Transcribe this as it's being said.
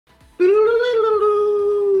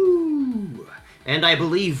And I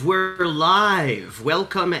believe we're live.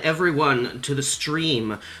 Welcome everyone to the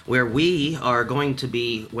stream where we are going to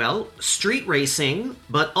be, well, street racing,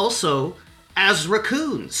 but also as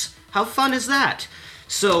raccoons. How fun is that?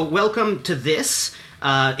 So welcome to this.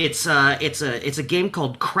 It's a game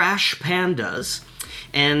called Crash Pandas.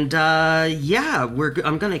 And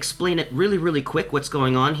I'm gonna explain it really quick what's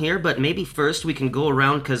going on here. But maybe first we can go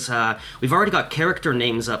around because we've already got character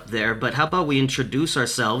names up there. But how about we introduce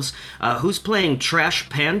ourselves? Who's playing Trash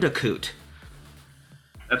Pandacoot?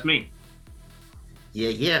 That's me.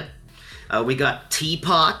 Yeah. We got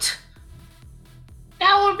Teapot.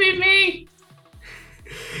 That would be me.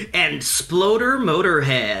 And Sploder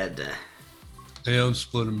Motorhead. Hey, I'm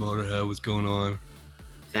Sploder Motorhead. What's going on?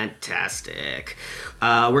 Fantastic.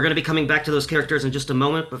 We're going to be coming back to those characters in just a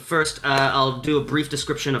moment, but first I'll do a brief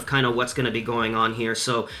description of kind of what's going to be going on here.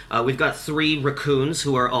 So we've got 3 raccoons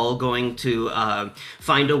who are all going to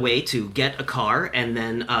find a way to get a car, and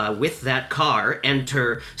then with that car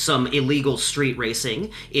enter some illegal street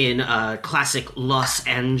racing in classic Los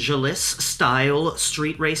Angeles style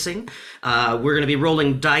street racing. We're going to be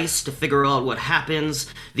rolling dice to figure out what happens.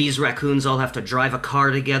 These raccoons all have to drive a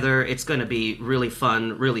car together. It's going to be really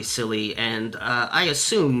fun, really silly, and I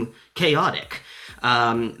assume chaotic.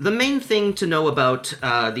 The main thing to know about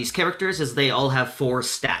these characters is they all have 4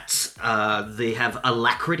 stats. They have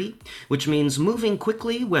alacrity, which means moving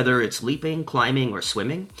quickly, whether it's leaping, climbing, or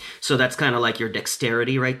swimming. So that's kind of like your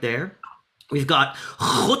dexterity right there. We've got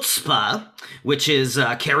chutzpah, which is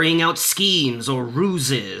carrying out schemes or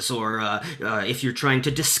ruses, or if you're trying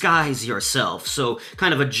to disguise yourself. So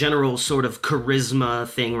kind of a general sort of charisma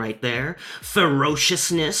thing right there.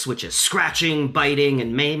 Ferociousness, which is scratching, biting,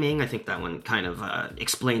 and maiming. I think that one kind of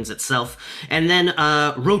explains itself. And then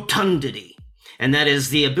rotundity. And that is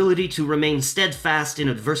the ability to remain steadfast in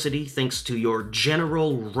adversity thanks to your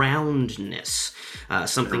general roundness.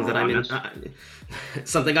 Something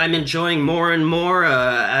I'm enjoying more and more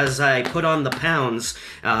as I put on the pounds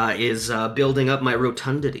is building up my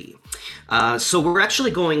rotundity. So we're actually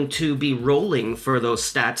going to be rolling for those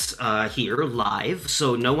stats here live,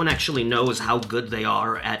 so no one actually knows how good they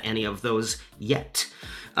are at any of those yet.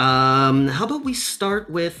 How about we start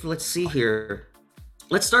with, let's see here.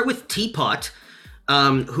 Let's start with Teapot,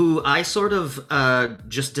 who I sort of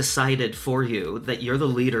just decided for you that you're the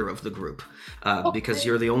leader of the group because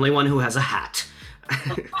you're the only one who has a hat.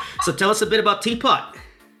 So tell us a bit about Teapot.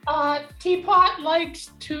 Teapot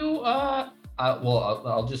likes to,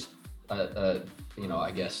 I'll just, I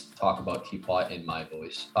guess talk about Teapot in my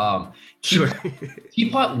voice. Sure.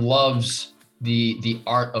 Teapot loves the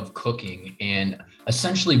art of cooking and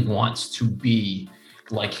essentially wants to be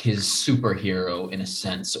like his superhero in a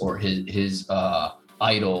sense, or his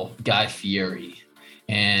idol, Guy Fieri.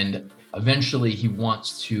 And eventually he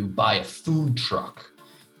wants to buy a food truck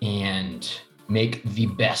and make the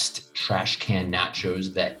best trash can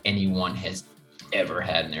nachos that anyone has ever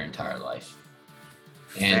had in their entire life.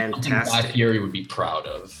 And Guy Fieri would be proud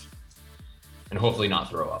of, and hopefully not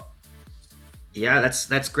throw up. Yeah,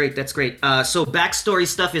 that's great. That's great. So backstory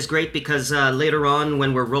stuff is great because later on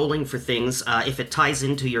when we're rolling for things, if it ties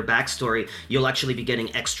into your backstory, you'll actually be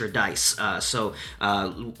getting extra dice. So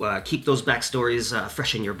keep those backstories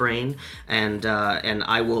fresh in your brain, and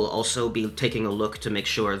I will also be taking a look to make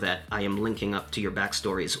sure that I am linking up to your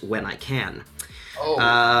backstories when I can. Oh.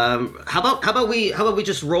 How about we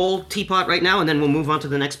just roll Teapot right now, and then we'll move on to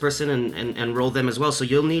the next person and roll them as well. So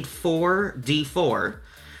you'll need 4d4.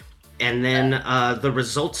 And then the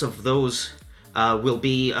results of those will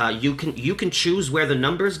be you can choose where the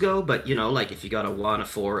numbers go, but like if you got a 1, a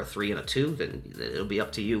 4, a 3, and a 2, then it'll be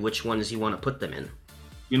up to you which ones you want to put them in.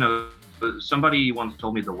 Somebody once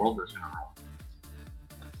told me the world is gonna roll.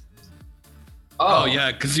 Oh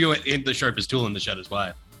yeah, because you ain't the sharpest tool in the shed is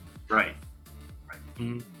why. Right.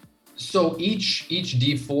 Mm-hmm. So each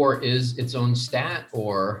D4 is its own stat,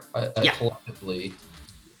 or collectively?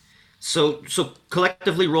 So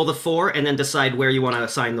collectively roll the 4 and then decide where you want to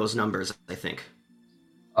assign those numbers, I think.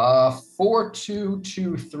 4, 2,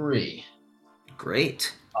 2, 3.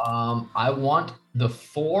 Great. I want the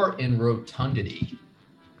 4 in rotundity.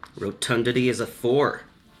 Rotundity is a 4.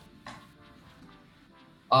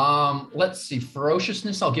 Let's see.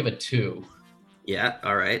 Ferociousness, I'll give it 2. Yeah,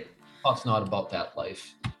 all right. It's not about that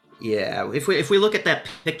life. Yeah, if we look at that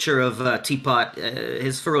picture of Teapot,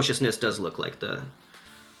 his ferociousness does look like the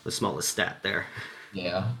smallest stat there.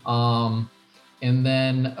 Yeah. And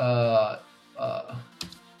then a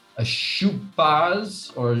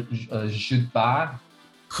shupaz or a jutba.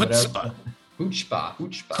 Chutzpah.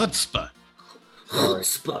 Chutzpah.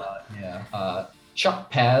 Chutzpah. Yeah.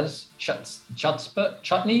 Chutpaz. Chutzpah.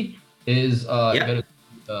 Chutney. is Yeah.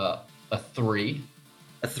 gonna a 3.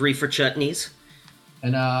 A 3 for chutneys.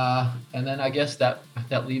 And then I guess that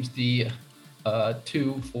leaves the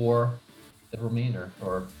 2 for the remainder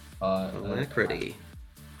or Alacrity.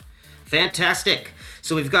 Fantastic.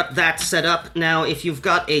 So we've got that set up. Now, if you've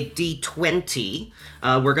got a D20,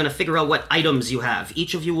 we're going to figure out what items you have.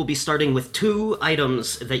 Each of you will be starting with 2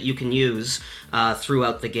 items that you can use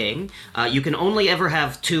throughout the game. You can only ever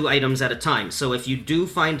have 2 items at a time. So if you do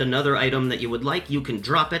find another item that you would like, you can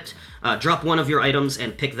drop it. Drop one of your items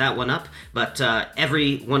and pick that one up. But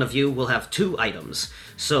every one of you will have 2 items.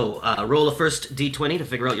 So roll a first D20 to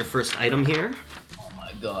figure out your first item here.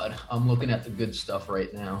 God, I'm looking at the good stuff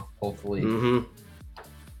right now. Hopefully, Mm-hmm.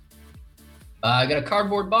 I got a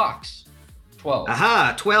cardboard box. 12.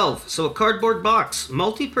 Aha, 12. So a cardboard box,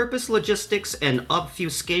 multi-purpose logistics and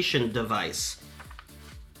obfuscation device.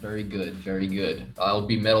 Very good, very good. I'll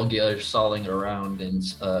be Metal Gear Soliding around in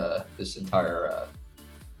this entire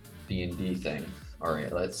D&D thing. All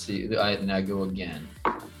right, let's see. Now go again.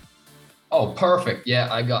 Oh, perfect.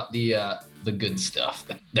 Yeah, I got the good stuff.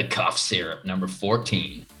 The cough syrup, number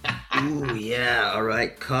 14. Ooh, yeah, all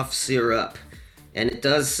right, cough syrup. And it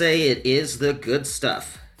does say it is the good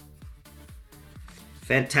stuff.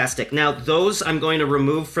 Fantastic. Now, those I'm going to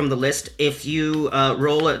remove from the list. If you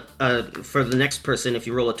roll for the next person, if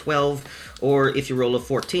you roll a 12 or if you roll a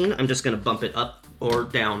 14, I'm just going to bump it up or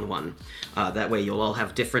down 1. That way you'll all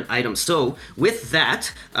have different items. So with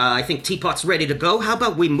that, I think Teapot's ready to go. How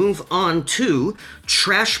about we move on to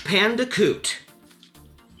Trash Pandacoot?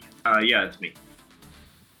 Yeah, it's me.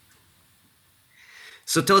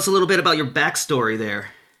 So tell us a little bit about your backstory there.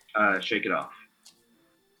 Shake it off.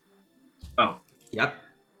 Oh, Yep.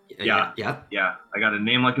 Yeah. Yep. yeah. I got a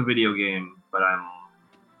name like a video game, but I'm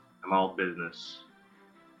all business.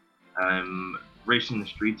 I'm racing the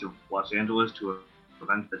streets of Los Angeles to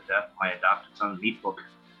avenge the death of my adopted son, Meathook,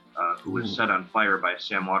 who was set on fire by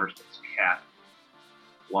Sam Waterston's cat.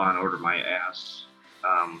 Law and Order my ass.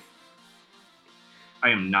 I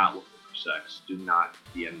am not looking for sex. Do not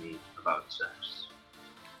DM me about sex.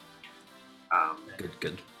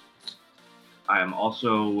 Good. I am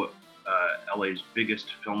also LA's biggest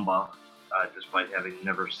film buff, despite having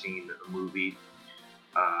never seen a movie.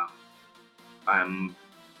 I'm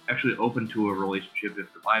actually open to a relationship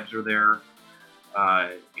if the vibes are there,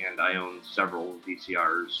 and I own several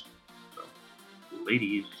VCRs. So,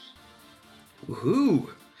 ladies. Woohoo!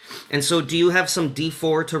 And so do you have some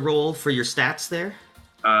D4 to roll for your stats there?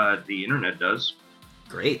 The internet does.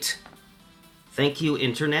 Great. Thank you,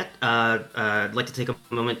 Internet. I'd like to take a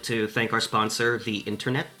moment to thank our sponsor, the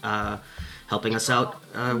Internet, helping us out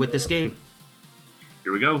with this game.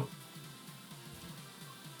 Here we go.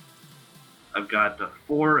 I've got a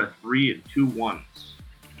 4, a 3, and 2 1s.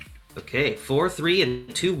 Okay, 4, 3,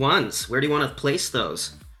 and 2 1s. Where do you want to place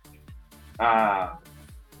those? Well,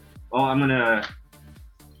 I'm gonna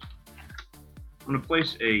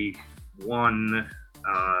place a 1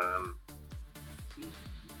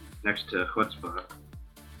 next to chutzpah.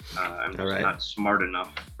 I'm just right. not smart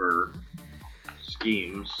enough for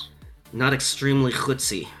schemes. Not extremely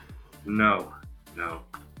chutzy. No.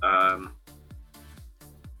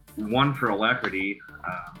 1 for alacrity,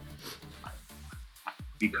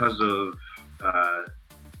 because of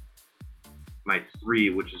my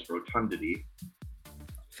 3, which is rotundity.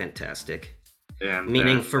 Fantastic. And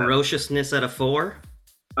Meaning then, ferociousness at a 4?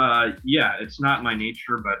 yeah, it's not my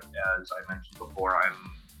nature, but as I mentioned before, I'm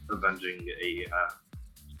avenging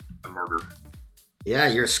a murder. Yeah,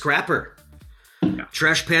 you're a scrapper. Yeah.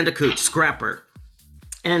 Trash Pandacoot, scrapper.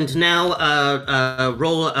 And now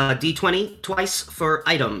roll a D20 twice for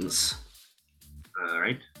items. All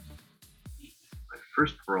right. My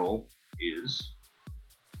first roll is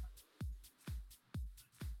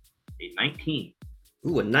a 19.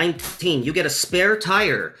 Ooh, a 19. You get a spare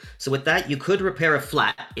tire. So with that, you could repair a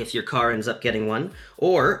flat if your car ends up getting one.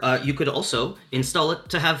 Or you could also install it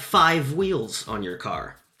to have 5 wheels on your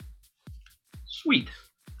car. Sweet.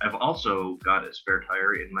 I've also got a spare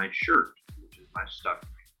tire in my shirt, which is my stuff.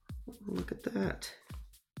 Look at that.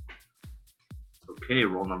 Okay,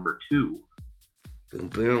 roll number 2. Boom,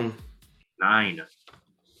 boom. 9.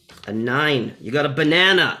 A 9. You got a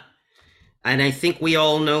banana. And I think we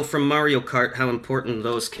all know from Mario Kart how important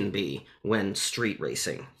those can be when street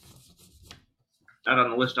racing. Not on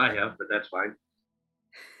the list I have, but that's fine.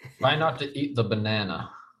 Try not to eat the banana.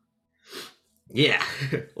 Yeah.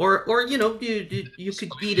 or you know, you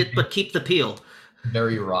could eat it but keep the peel.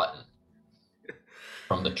 Very rotten.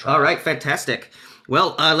 From the truck. All right, fantastic.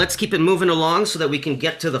 Well, let's keep it moving along so that we can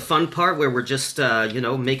get to the fun part where we're just,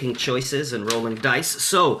 making choices and rolling dice.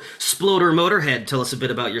 So, Sploder Motorhead, tell us a bit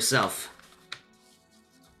about yourself.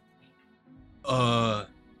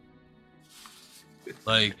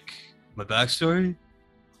 Like my backstory?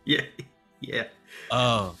 Yeah, yeah.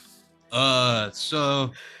 My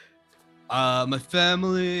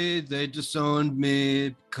family, they disowned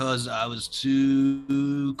me because I was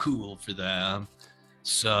too cool for them.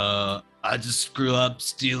 So I just grew up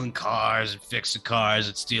stealing cars and fixing cars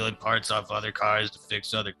and stealing parts off other cars to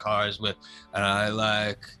fix other cars with. And I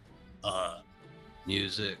like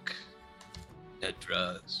music and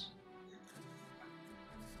drugs.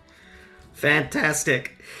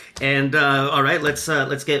 Fantastic. And all right, let's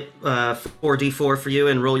get 4d4 for you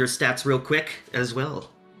and roll your stats real quick as well.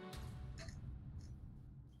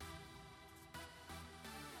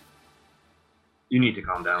 You need to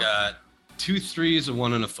calm down. Got 2 3s, a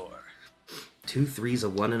 1, and a 4. 2 3s, a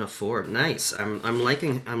 1, and a 4. Nice. I'm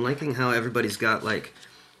liking how everybody's got like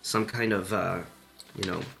some kind of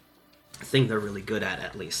thing they're really good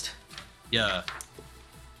at least. Yeah.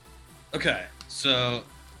 Okay, so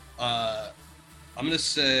I'm gonna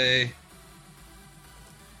say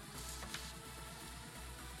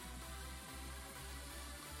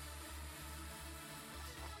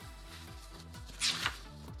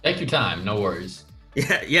Take your time, no worries.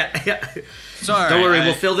 Yeah. sorry. Don't worry,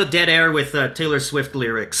 we'll fill the dead air with Taylor Swift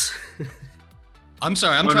lyrics. I'm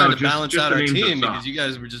sorry, I'm Oh, trying no, to just- balance just out the our names of team songs. because you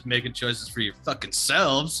guys were just making choices for your fucking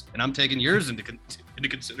selves, and I'm taking yours into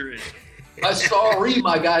consideration. I'm sorry,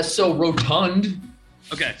 my guy's so rotund.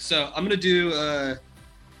 Okay, so I'm gonna do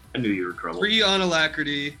I knew you were trouble. 3 on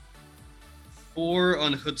alacrity, 4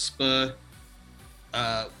 on chutzpah,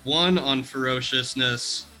 1 on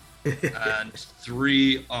ferociousness, and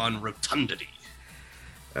 3 on rotundity.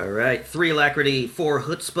 All right, 3 alacrity, 4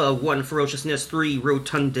 chutzpah, 1 ferociousness, 3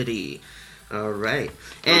 rotundity. All right,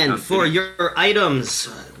 and for your items,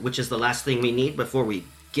 which is the last thing we need before we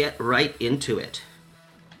get right into it.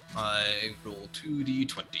 I roll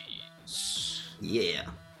 2d20s. Yeah.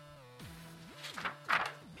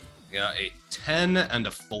 Got a 10 and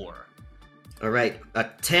a 4. All right, a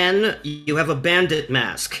 10, you have a bandit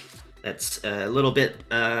mask. That's a little bit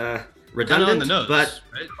Kinda redundant, on the nose, but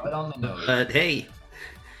right? Right on the nose. hey,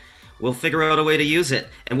 we'll figure out a way to use it.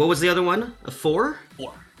 And what was the other one? A 4?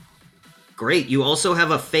 4. Great. You also have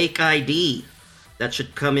a fake ID. That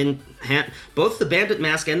should come in hand. Both the bandit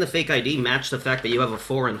mask and the fake ID match the fact that you have a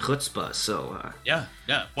 4 in chutzpah. So Yeah.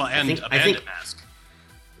 Well, and think- a I think- bandit mask.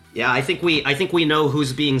 yeah, I think we know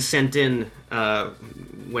who's being sent in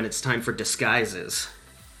when it's time for disguises.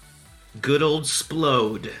 Good old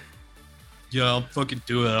Splode. Yeah, I'll fucking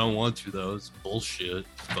do it. I don't want to though. It's bullshit.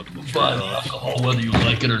 Fucking Buy the alcohol whether you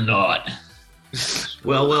like it or not.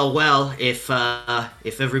 Well. If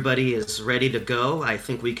everybody is ready to go, I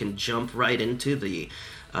think we can jump right into the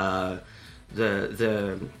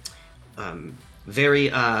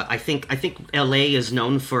very. I think LA is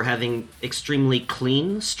known for having extremely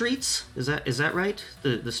clean streets. Is that right?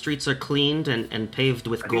 The streets are cleaned and paved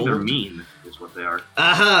with I think gold. they're mean, is what they are.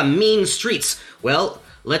 Aha, mean streets. Well,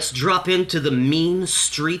 let's drop into the mean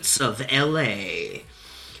streets of LA.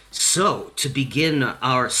 So, to begin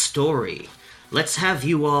our story, let's have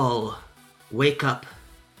you all wake up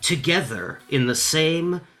together in the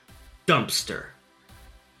same dumpster.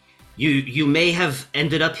 You may have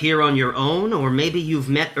ended up here on your own, or maybe you've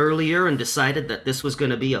met earlier and decided that this was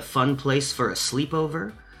going to be a fun place for a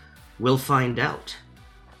sleepover. We'll find out.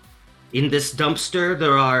 In this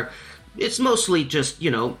dumpster, it's mostly just,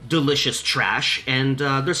 delicious trash, and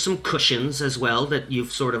there's some cushions as well that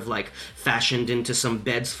you've sort of like fashioned into some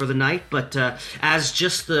beds for the night. But as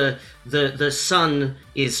just the sun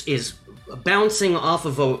is bouncing off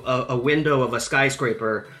of a window of a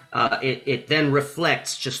skyscraper, it then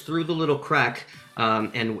reflects just through the little crack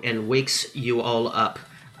and wakes you all up.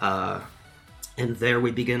 And there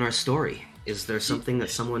we begin our story. Is there something that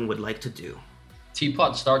someone would like to do?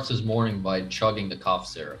 Teapot starts his morning by chugging the cough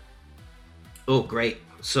syrup. Oh, great.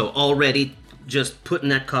 So already just putting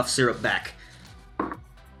that cough syrup back.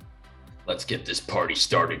 Let's get this party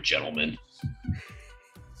started, gentlemen.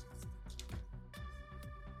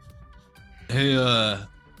 Hey,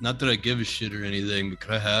 not that I give a shit or anything, but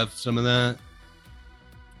could I have some of that?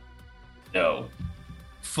 No.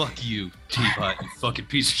 Fuck you, Teapot, you fucking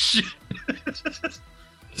piece of shit.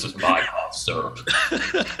 This is my cough syrup.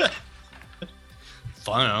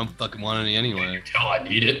 Fine, I don't fucking want any anyway. Until I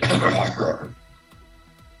need it.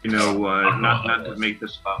 Not to make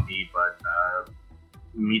this about me, but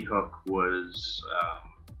Meat Hook was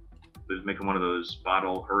making one of those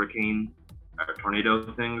bottle hurricane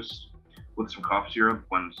tornado things with some cough syrup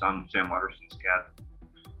when Sam Waterston's cat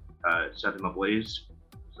set him ablaze.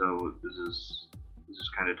 So this is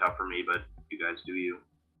kind of tough for me, but you guys do you.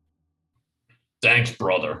 Thanks,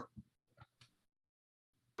 brother.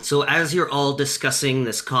 So as you're all discussing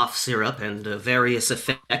this cough syrup and various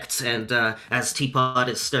effects, and as Teapot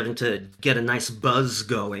is starting to get a nice buzz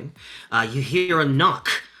going, you hear a knock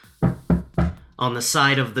on the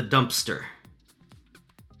side of the dumpster.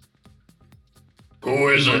 Who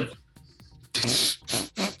is it?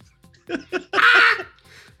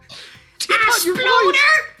 Sploder!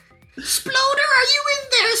 Sploder, are you in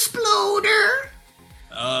there, Sploder?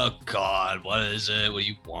 Oh God, what is it? What do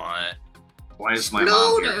you want? Why is my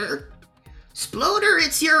mom here? Sploder! Sploder,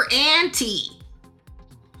 it's your auntie.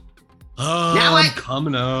 Oh, Now I'm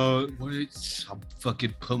coming out. Wait, I'll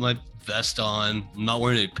fucking put my vest on. I'm not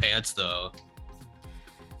wearing any pants though.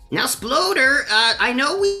 Now, Sploder, I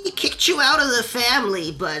know we kicked you out of the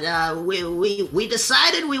family, but we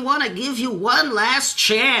decided we want to give you one last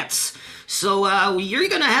chance. So you're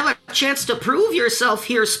gonna have a chance to prove yourself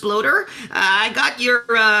here, Sploder. I got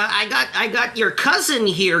your cousin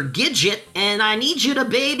here, Gidget, and I need you to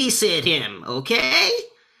babysit him. Okay?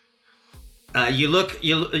 You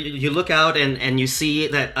look out and you see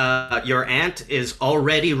that your aunt is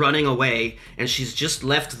already running away, and she's just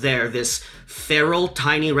left there this feral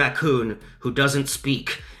tiny raccoon who doesn't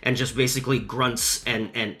speak and just basically grunts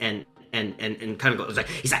and kind of goes like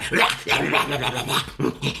he's like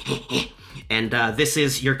and this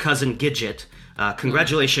is your cousin Gidget.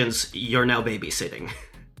 Congratulations, you're now babysitting.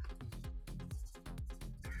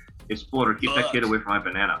 Hey, Sploder, keep that kid away from my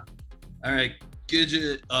banana. All right,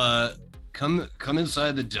 Gidget, come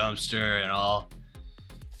inside the dumpster, and I'll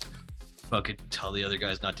fucking tell the other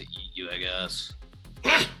guys not to eat you, I guess.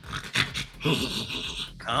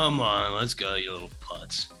 Come on, let's go, you little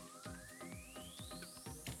putz.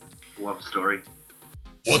 Love story.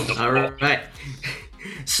 What the All right.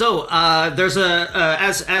 So there's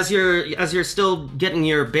as you're still getting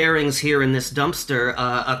your bearings here in this dumpster,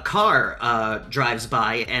 a car drives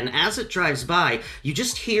by, and as it drives by, you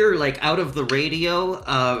just hear like out of the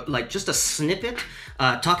radio, like just a snippet.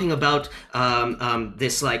 Talking about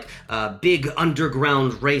this like big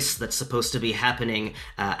underground race that's supposed to be happening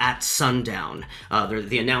at sundown.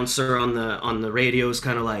 The announcer on the radio is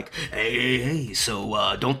kind of like, hey,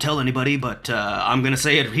 so don't tell anybody, but I'm gonna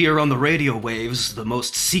say it here on the radio waves, the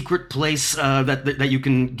most secret place that you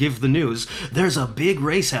can give the news. There's a big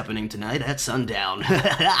race happening tonight at sundown.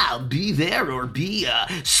 Be there or be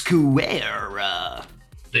square.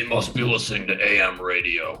 They must be listening to AM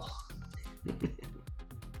radio.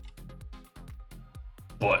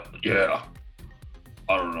 But yeah,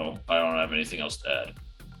 I don't know. I don't have anything else to add.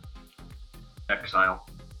 Exile.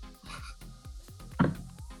 All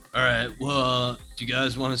right, well, do you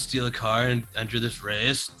guys want to steal a car and enter this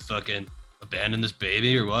race? Fucking abandon this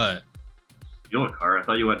baby or what? Steal a car? I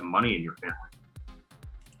thought you had money in your family.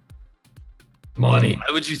 Money.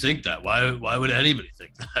 Why would you think that? Why would anybody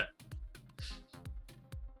think that?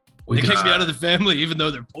 We They kicked got- me out of the family even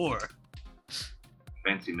though they're poor.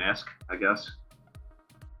 Fancy mask, I guess.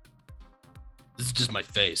 This is just my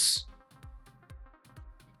face.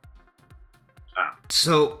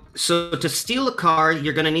 So to steal a car,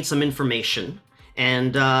 you're going to need some information,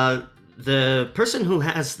 and the person who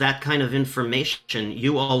has that kind of information,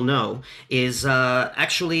 you all know, is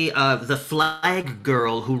actually the flag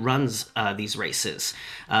girl who runs these races.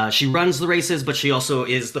 She runs the races, but she also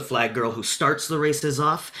is the flag girl who starts the races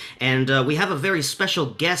off. And we have a very special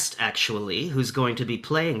guest, actually, who's going to be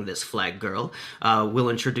playing this flag girl. We'll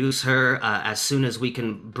introduce her as soon as we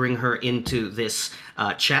can bring her into this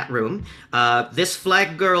chat room. This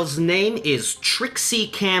flag girl's name is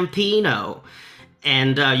Trixie Campino.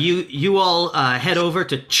 And you all head over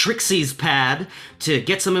to Trixie's pad to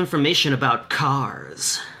get some information about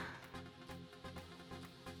cars.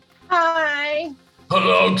 Hi.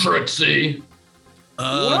 Hello, Trixie.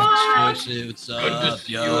 What? Trixie, what's Good to up?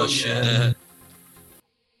 see Yo, you shit. again.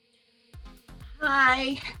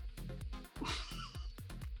 Hi.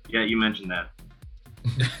 Yeah, you mentioned that.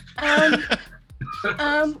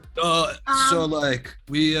 So like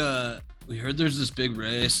we heard there's this big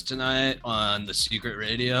race tonight on the secret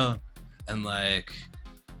radio, and like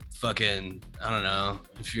fucking I don't know,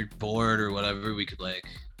 if you're bored or whatever, we could like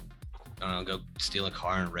I don't know, go steal a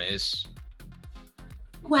car and race.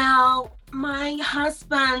 Well, my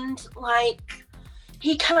husband, like,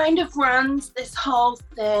 he kind of runs this whole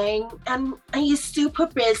thing, and he's super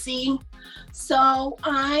busy. So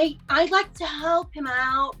I like to help him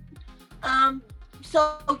out.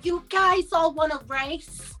 So you guys all want to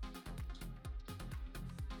race?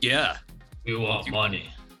 Yeah. We want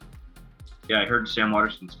money. Yeah, I heard Sam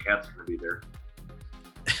Waterston's cat's gonna be there.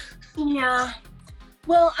 Yeah.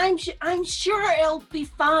 Well, I'm sure it'll be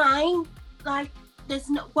fine. Like,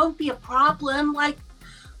 won't be a problem. Like,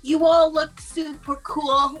 you all look super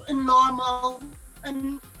cool and normal,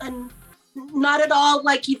 and not at all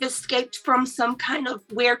like you've escaped from some kind of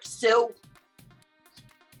weird zoo.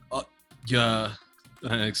 Yeah,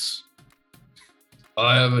 thanks.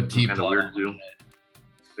 I have a Some teapot. kind of weird zoo.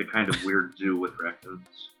 The kind of weird zoo with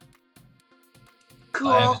raccoons.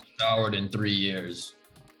 Cool. I haven't showered in 3 years.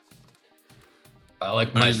 I like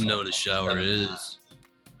I don't my. even know what a shower is.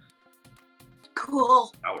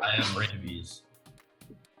 Cool. I have rabies.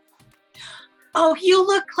 Oh, you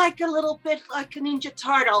look like a little bit like a Ninja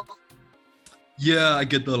Turtle. Yeah, I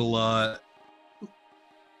get that a lot.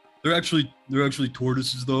 They're actually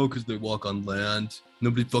tortoises though, because they walk on land.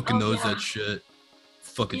 Nobody fucking Oh, knows yeah. that shit.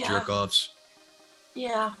 Fucking Yeah. jerk offs.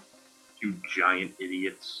 Yeah. You giant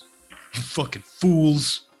idiots. You fucking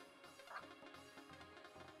fools.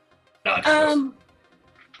 Not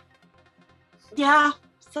Yeah.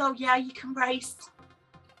 So yeah, you can race.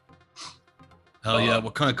 Hell yeah,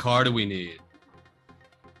 what kind of car do we need?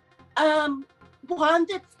 One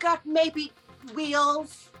that's got maybe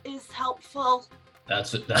wheels is helpful.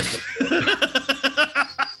 That's it.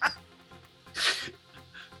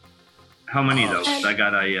 How many though? And- I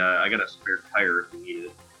got a spare tire if you need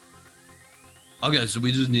it. Okay, so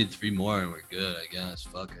we just need 3 more and we're good, I guess.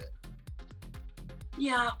 Fuck it.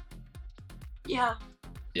 Yeah. Yeah.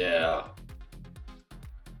 Yeah.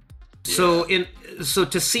 So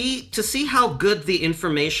to see how good the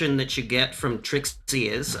information that you get from Trixie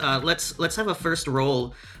is, let's have a first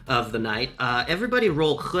roll of the night. Everybody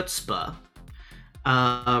roll chutzpah.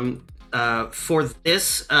 For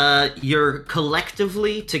this, you're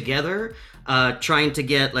collectively together trying to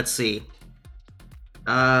get, let's see,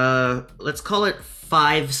 let's call it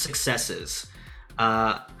 5 successes.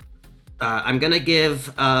 I'm gonna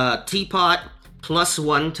give Teapot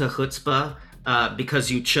 +1 to chutzpah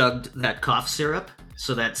because you chugged that cough syrup,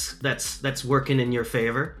 so that's working in your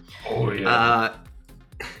favor. Oh yeah.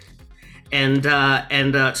 And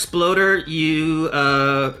Sploder,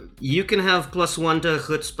 you can have +1 to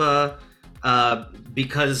chutzpah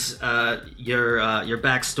because your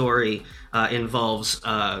backstory involves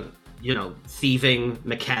thieving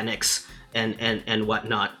mechanics and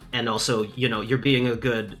whatnot, and also you're being a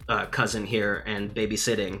good cousin here and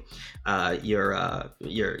babysitting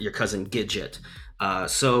your cousin Gidget.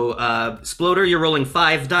 So Sploder, you're rolling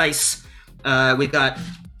 5 dice. We got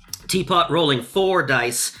Teapot rolling 4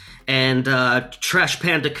 dice, and Trash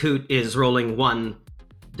Pandacoot is rolling 1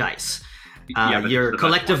 dice. But You're the best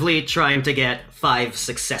collectively trying to get 5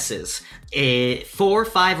 successes. A 4,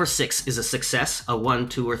 5, or 6 is a success. A 1,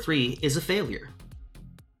 2, or 3 is a failure.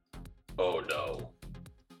 Oh no.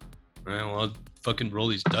 Alright, well, I'll fucking roll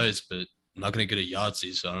these dice, but I'm not gonna get a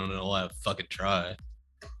Yahtzee, so I don't know why I fucking try.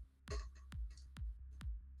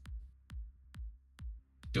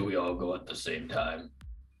 Do we all go at the same time?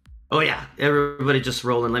 Oh yeah, everybody just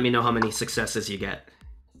roll and let me know how many successes you get.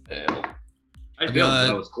 Hell. I I feel got-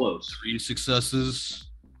 that was close. 3 successes.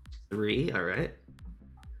 3, all right.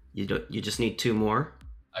 You just need 2 more.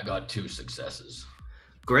 I got 2 successes.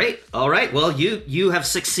 Great. All right. Well, you have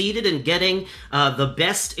succeeded in getting the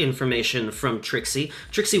best information from Trixie.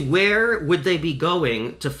 Trixie, where would they be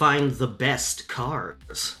going to find the best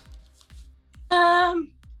cars?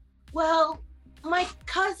 Well, my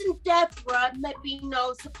cousin Deborah maybe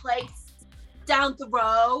knows a place down the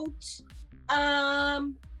road.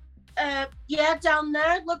 Yeah, down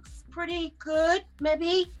there looks pretty good.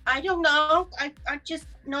 Maybe, I don't know. I just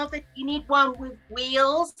know that you need one with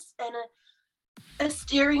wheels and a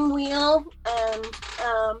steering wheel and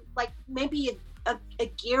like maybe a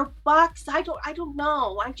gearbox. I don't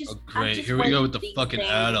know. Oh, great. Here we go with the fucking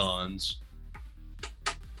add-ons.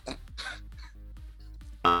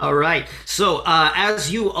 All right. So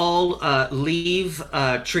as you all leave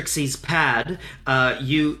Trixie's pad,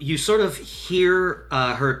 you sort of hear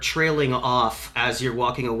her trailing off as you're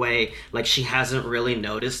walking away, like she hasn't really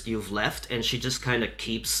noticed you've left, and she just kind of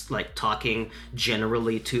keeps like talking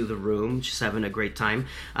generally to the room. She's having a great time.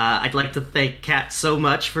 I'd like to thank Kat so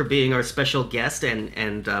much for being our special guest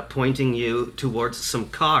and pointing you towards some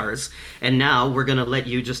cars. And now we're gonna let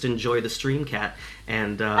you just enjoy the stream, Kat.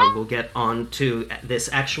 And we'll get on to this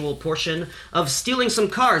actual portion of stealing some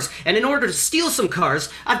cars. And in order to steal some cars,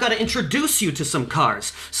 I've got to introduce you to some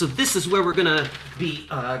cars. So this is where we're going to be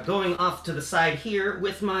going off to the side here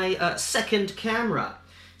with my second camera.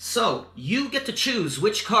 So you get to choose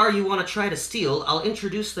which car you want to try to steal. I'll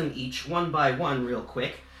introduce them each one by one real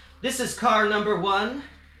quick. This is car number 1.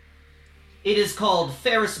 It is called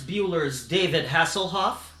Ferris Bueller's David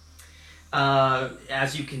Hasselhoff.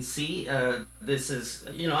 As you can see, this is,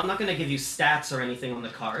 I'm not going to give you stats or anything on the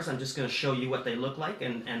cars. I'm just going to show you what they look like,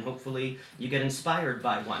 and hopefully you get inspired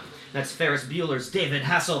by one. That's Ferris Bueller's David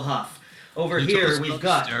Hasselhoff. Over here, we've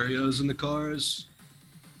got stereos in the cars.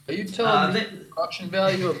 Are you telling me the production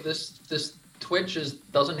value of this Twitch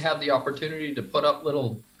doesn't have the opportunity to put up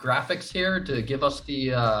little graphics here to give us the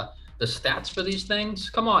stats for these things?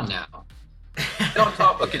 Come on now. Don't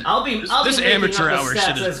talk. Okay. I'll be amateur hour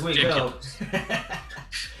shit as is we ridiculous. go.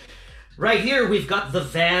 Right here, we've got the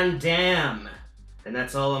Van Dam, and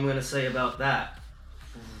that's all I'm going to say about that.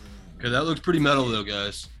 Okay, that looks pretty metal though,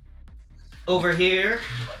 guys. Over here,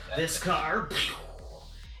 this car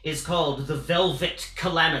is called the Velvet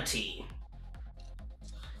Calamity.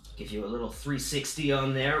 Give you a little 360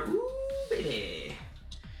 on there. Ooh, baby.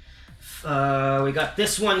 We got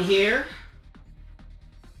this one here.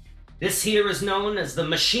 This here is known as the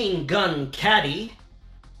Machine Gun Caddy.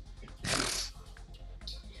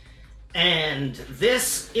 And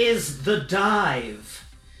this is the Dive.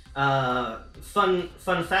 Fun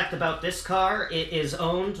fact about this car, it is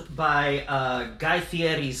owned by Guy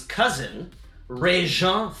Fieri's cousin,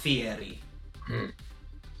 Régent Fieri. Oh,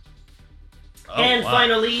 And wow.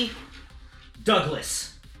 finally,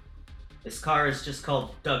 Douglas. This car is just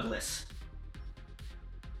called Douglas.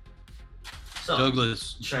 So,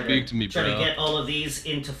 Douglas, speak to me, try bro. to get all of these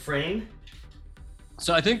into frame.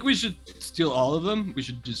 So I think we should steal all of them.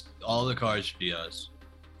 All the cars should be us.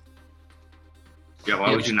 Yeah,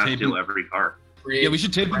 why would you not tape steal them. every car? Yeah, we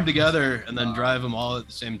should tape them together and then drive them all at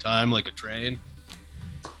the same time like a train.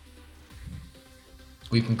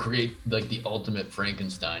 We can create like the ultimate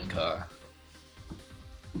Frankenstein car.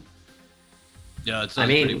 Yeah, it's I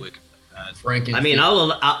mean- pretty wicked. Frankenstein. I mean,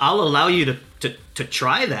 I'll allow you to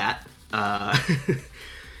try that.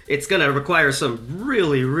 It's gonna require some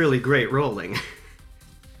really, really great rolling.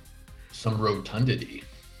 some rotundity.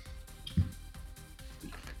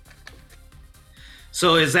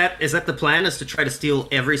 So is that the plan? Is to try to steal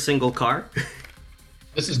every single car?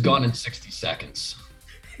 This is gone in 60 seconds.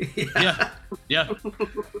 Yeah.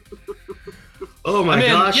 Oh my I mean,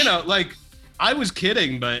 gosh! like I was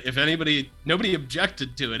kidding, but if nobody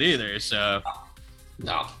objected to it either. So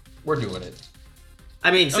No, we're doing it.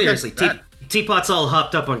 I mean, seriously, that- Teapot's all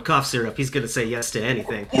hopped up on cough syrup. He's gonna say yes to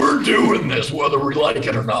anything. We're doing this whether we like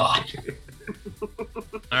it or not.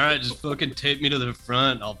 all right, just fucking tape me to the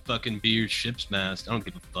front. I'll fucking be your ship's mast. I don't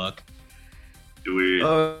give a fuck. Do we?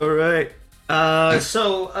 All right.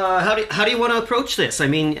 So how do you want to approach this? I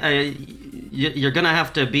mean, you're gonna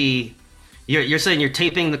have to be. You're saying you're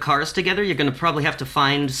taping the cars together. You're gonna probably have to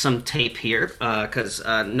find some tape here, because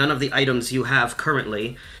none of the items you have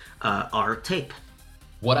currently are tape.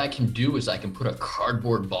 What I can do is I can put a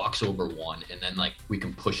cardboard box over one, and then like we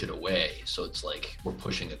can push it away. So it's like we're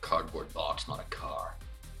pushing a cardboard box, not a car.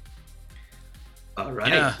 All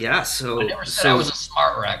right. Yeah. So I never said I was a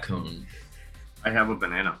smart raccoon. I have a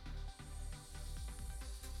banana.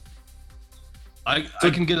 I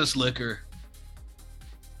can get us liquor.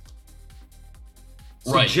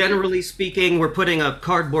 So Right. generally speaking, we're putting a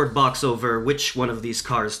cardboard box over which one of these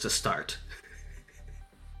cars to start.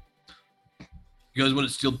 You guys want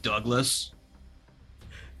to steal Douglas?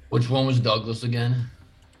 Which one was Douglas again?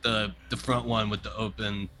 The front one with the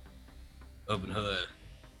open hood.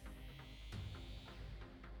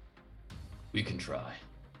 We can try.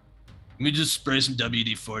 Let me just spray some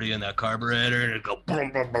WD-40 in that carburetor and it'll go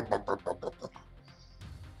boom, boom, boom, boom, boom, boom, boom, boom.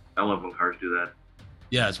 I love when cars do that.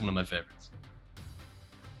 Yeah, it's one of my favorites.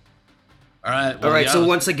 All right. All right. yeah, So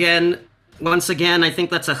once again, I think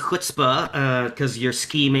that's a chutzpah because you're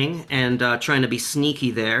scheming and trying to be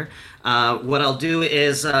sneaky there. What I'll do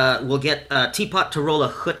is we'll get Teapot to roll a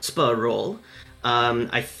chutzpah roll.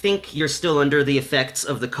 I think you're still under the effects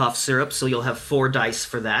of the cough syrup, so you'll have 4 dice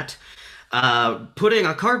for that. Putting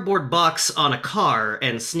a cardboard box on a car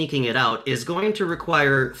and sneaking it out is going to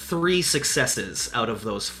require 3 successes out of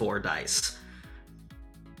those 4 dice.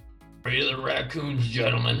 Free the raccoons,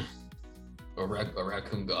 gentlemen. Or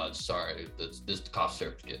raccoon gods. Sorry, this cough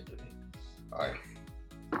syrup's getting to me. All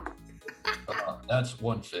right. That's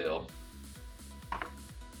 1 fail.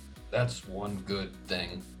 That's 1 good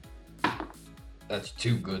thing. That's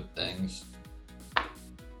 2 good things.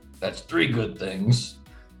 That's 3 good things.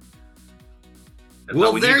 That's Well,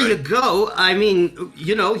 how we there do you it. go. I mean,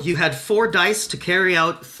 you had 4 dice to carry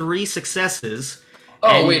out 3 successes. Oh,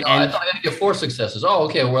 And- wait, no, I and- thought I had to get 4 successes. Oh,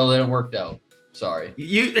 okay, well, then it worked out. Sorry.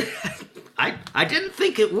 I didn't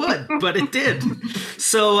think it would, but it did.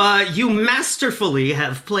 So you masterfully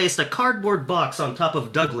have placed a cardboard box on top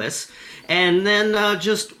of Douglas, and then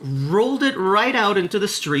just rolled it right out into the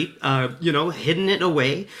street. Hidden it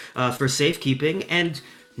away for safekeeping, and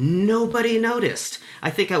nobody noticed. I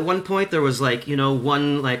think at one point there was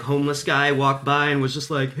one homeless guy walked by and was just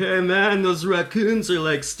like, "Hey man, those raccoons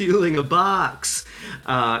are stealing a box,"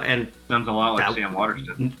 and Sounds a lot like Sam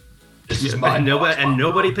Waterston. This is my and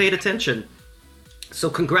nobody paid attention. So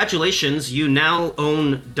congratulations, you now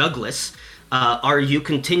own Douglas. Are you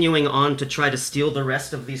continuing on to try to steal the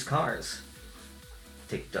rest of these cars?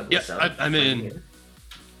 Take Douglas out. I mean,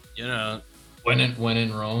 when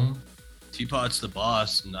in Rome. Teapot's the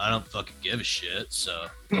boss, and I don't fucking give a shit, so.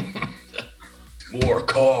 More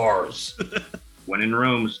cars. When in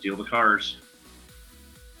Rome, steal the cars.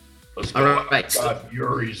 Let's All go. right. Got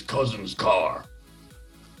Yuri's cousin's car.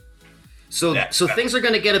 So things are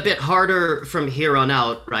going to get a bit harder from here on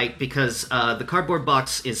out, right? Because the cardboard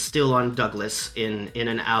box is still on Douglas in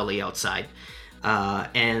an alley outside.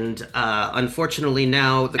 And unfortunately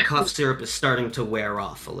now the cough syrup is starting to wear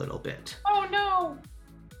off a little bit. Oh no!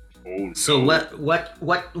 Oh, no. So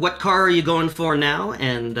what car are you going for now,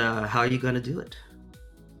 and how are you going to do it?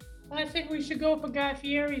 I think we should go for Guy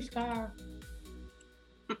Fieri's car.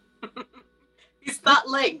 Is that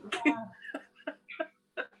Link?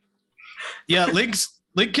 Yeah, Link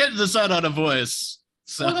can't decide on a voice,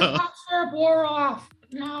 so. Well, the cough syrup wore off.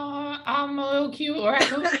 Now I'm a little cute,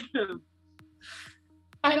 right?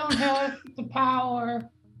 I don't have the power.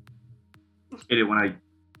 Hit it when I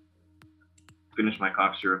finish my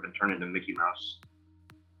cough syrup and turn into Mickey Mouse.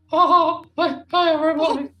 Oh, bye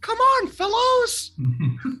everybody. Come on, fellows!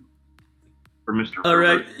 For Mr. All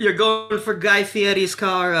right, Herbert. you're going for Guy Fieri's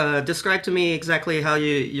car. Describe to me exactly how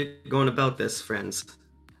you're going about this, friends.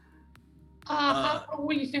 What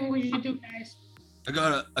do you think we should do, guys? I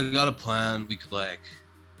got a plan. We could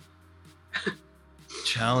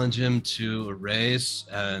challenge him to a race,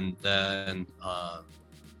 and then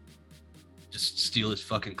just steal his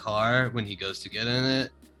fucking car when he goes to get in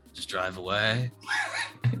it. Just drive away.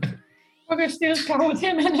 We're gonna steal his car with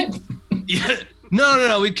him in it. Yeah.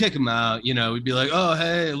 No. We'd kick him out. We'd be like, "Oh,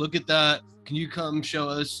 hey, look at that. Can you come show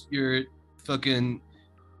us your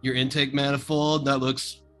intake manifold? That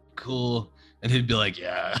looks cool." And he'd be like,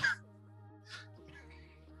 "Yeah."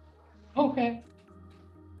 Okay.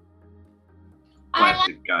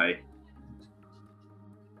 Classic guy.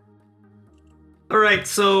 All right,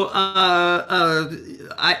 so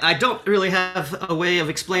I don't really have a way of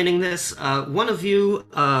explaining this. One of you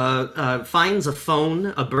finds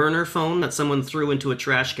a burner phone that someone threw into a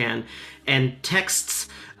trash can, and texts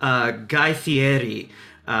Guy Fieri,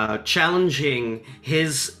 challenging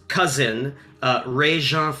his cousin, Ray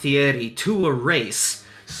Jean Fieri, to a race.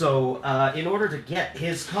 So in order to get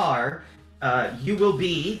his car, you will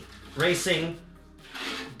be racing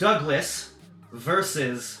Douglas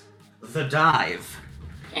versus The Dive.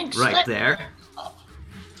 Pink Right slip. there.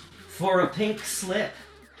 For a pink slip.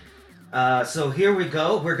 So here we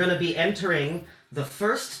go. We're going to be entering the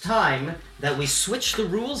first time that we switch the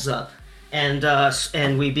rules up,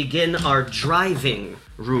 and we begin our driving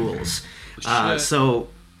rules. So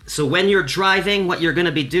when you're driving, what you're going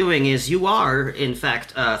to be doing is you are, in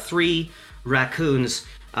fact, 3 raccoons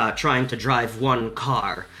trying to drive one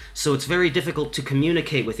car. So it's very difficult to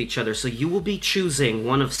communicate with each other. So you will be choosing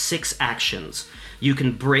one of 6 actions. You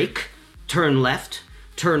can brake, turn left,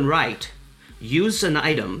 turn right, use an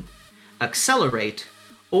item, accelerate,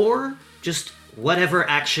 or just whatever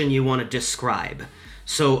action you want to describe.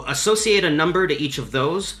 So associate a number to each of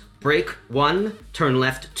those. Brake 1, turn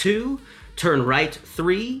left 2, turn right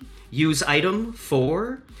 3, use item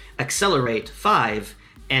 4, accelerate 5,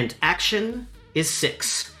 and action is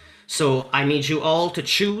 6. So I need you all to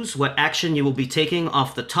choose what action you will be taking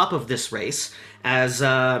off the top of this race as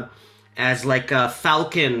like a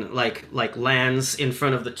falcon like lands in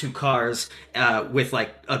front of the 2 cars with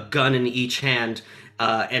like a gun in each hand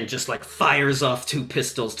and just like fires off 2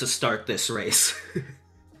 pistols to start this race.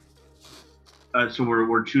 So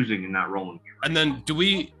we're choosing and not rolling. And then do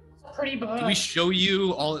we Pretty bad. show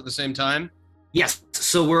you all at the same time? Yes,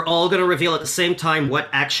 so we're all going to reveal at the same time what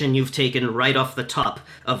action you've taken right off the top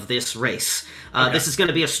of this race. Okay. This is going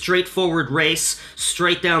to be a straightforward race,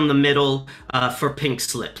 straight down the middle for pink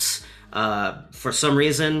slips. For some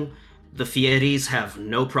reason, the Fieris have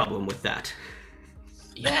no problem with that.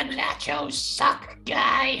 Your nachos suck,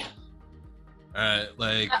 guy. Alright,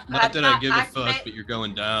 I not that I give a I- fuck, but you're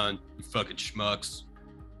going down, you fucking schmucks.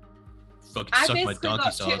 Fucking I suck my basically donkey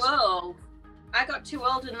got too sauce. old. I got too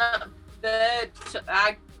old in that bird.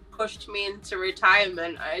 I pushed me into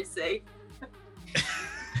retirement, I see.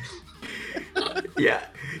 Yeah,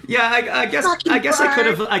 I guess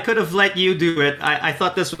I could have let you do it. I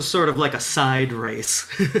thought this was sort of like a side race.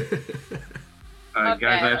 Guys,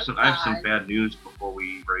 I have some fine. bad news before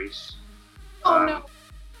we race. Oh no.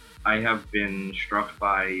 I have been struck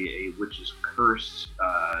by a witch's curse,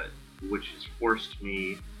 which has forced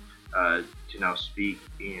me to now speak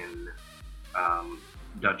in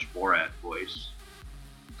Dutch Borat voice.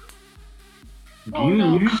 Oh,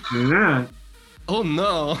 no. Yeah. Oh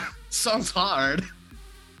no, sounds hard.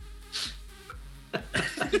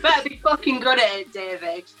 You better be fucking good at it,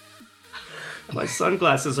 David. My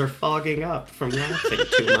sunglasses are fogging up from laughing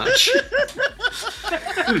too much.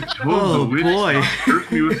 Oh, boy.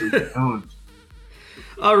 Curse me with his tones.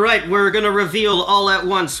 All right, we're going to reveal all at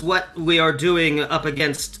once what we are doing up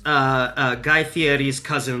against Guy Fieri's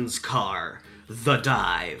cousin's car, The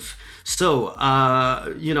Dive. So,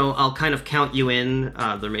 I'll kind of count you in.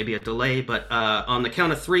 There may be a delay, but on the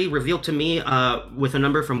count of 3, reveal to me with a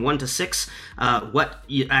number from 1 to 6 what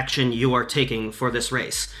action you are taking for this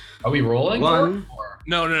race. Are we rolling? 1.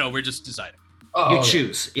 No, we're just deciding. Oh, You okay.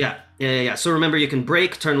 choose. Yeah. So remember, you can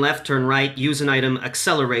brake, turn left, turn right, use an item,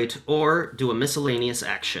 accelerate, or do a miscellaneous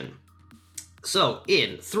action. So,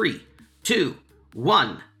 in 3, 2,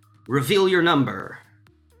 1, reveal your number.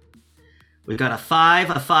 We've got a 5,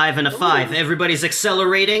 a 5, and a 5. Everybody's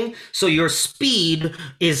accelerating, so your speed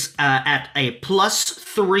is at a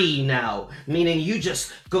 +3 now, meaning you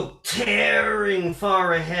just go tearing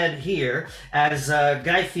far ahead here as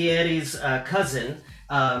Guy Fieri's cousin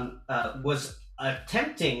was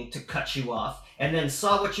attempting to cut you off and then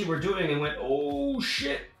saw what you were doing and went, oh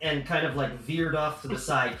shit, and kind of like veered off to the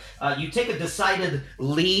side. You take a decided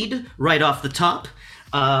lead right off the top.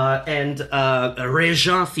 And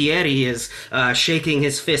Régent Fieri is shaking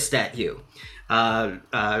his fist at you.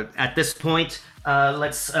 At this point,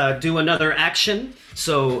 let's do another action.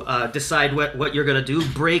 So decide what you're going to do.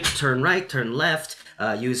 Brake, turn right, turn left,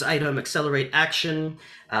 use item, accelerate action.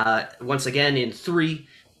 Once again, in 3,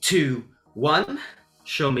 2, 1.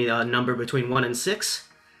 Show me a number between 1 and 6.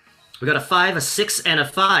 We got a 5, a 6, and a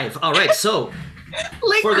 5. All right, so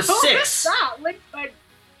for the 6...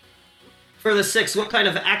 For the 6, what kind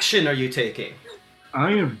of action are you taking?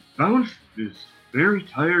 I have bounced this very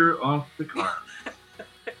tire off the car.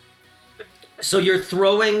 So you're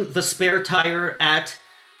throwing the spare tire at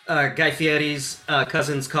Guy Fieri's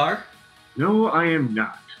cousin's car? No, I am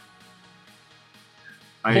not.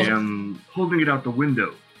 I am holding it out the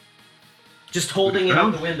window. Just holding it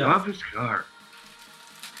out the window. Off his car.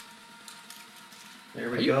 There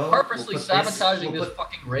we Are you go. purposely We'll put sabotaging we'll this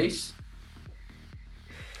fucking race?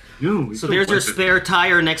 No, So there's your spare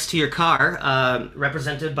tire next to your car,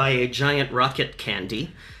 represented by a giant rocket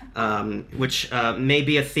candy, which may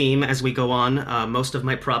be a theme as we go on. Most of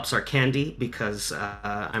my props are candy because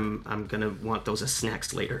I'm gonna want those as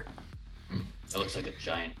snacks later. That looks like a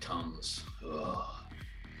giant Tums. Ugh.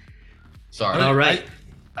 Sorry. All right.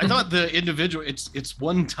 I thought the individual it's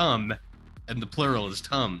one tum, and the plural is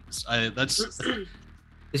tums.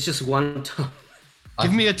 It's just one tum.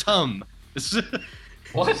 Give me a tum.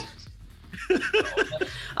 What?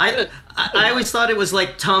 I always thought it was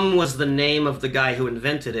like Tum was the name of the guy who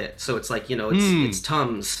invented it, so it's like it's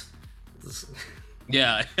Tums.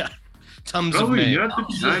 Yeah. Tums of Probably May. not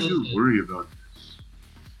the time to worry about this.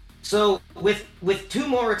 So with 2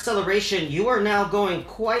 more acceleration, you are now going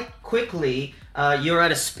quite quickly. You're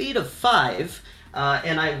at a speed of 5,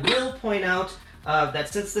 and I will point out that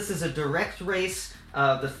since this is a direct race,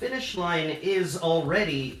 the finish line is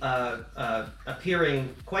already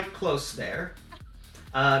appearing quite close there.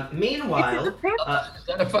 Meanwhile, Is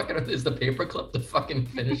that is the paperclip the fucking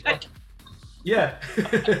finish line? yeah,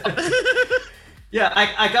 yeah,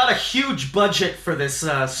 I got a huge budget for this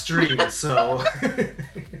stream, so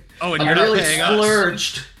Oh, and I you're not really paying us.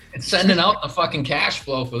 splurged. It's sending out the fucking cash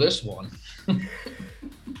flow for this one.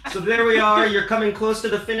 So there we are. You're coming close to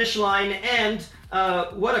the finish line, and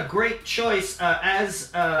what a great choice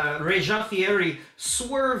as Régent Fieri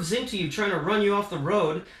swerves into you, trying to run you off the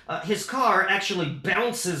road. His car actually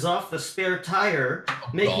bounces off the spare tire,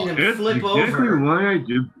 making him That's flip exactly over. why I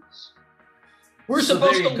did this. We're So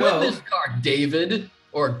supposed there to you win go. this car, David,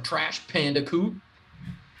 or Trash Panda Coop.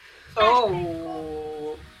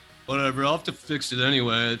 Oh. Whatever, I'll have to fix it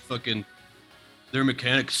anyway. Fucking their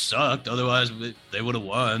mechanics sucked. Otherwise, they would have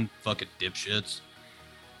won. Fucking dipshits.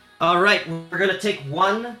 All right, we're gonna take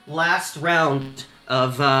one last round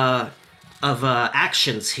of of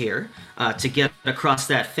actions here to get across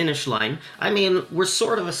that finish line. I mean, we're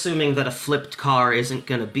sort of assuming that a flipped car isn't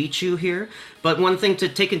going to beat you here, but one thing to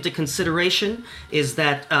take into consideration is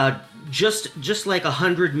that just like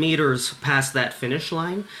 100 meters past that finish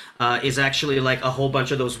line is actually like a whole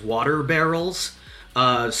bunch of those water barrels.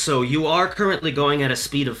 So you are currently going at a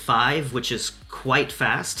speed of 5, which is quite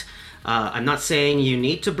fast. I'm not saying you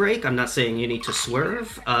need to brake. I'm not saying you need to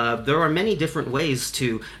swerve. There are many different ways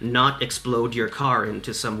to not explode your car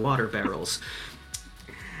into some water barrels.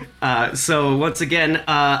 So once again,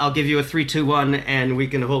 I'll give you a 3, 2, 1, and we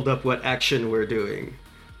can hold up what action we're doing.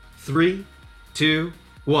 3, 2,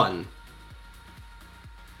 1.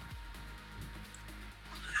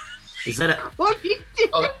 Is that a... What are you doing?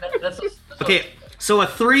 Oh, that's Okay, so a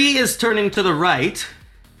 3 is turning to the right.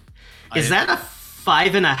 Is that a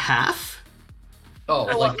 5.5? Oh,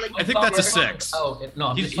 like, I think that's a 6. Oh,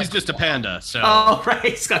 no, He's just a panda, so. Oh, right,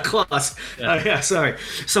 it's got claws. Yeah. Yeah, sorry.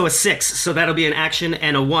 So a 6, so that'll be an action,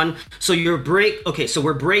 and a 1. So your brake. Okay, so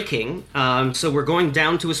we're braking. So we're going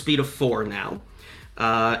down to a speed of 4 now,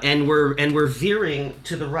 and we're veering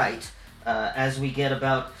to the right as we get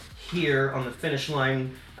about here on the finish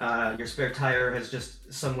line. Your spare tire has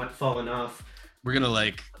just somewhat fallen off. We're gonna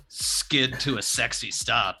like skid to a sexy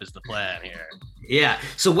stop is the plan here. Yeah.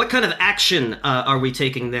 So what kind of action are we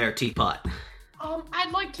taking there, Teapot?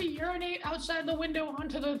 I'd like to urinate outside the window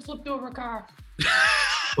onto the flipped over car.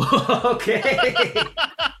 Okay.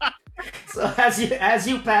 So as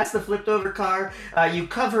you pass the flipped over car, you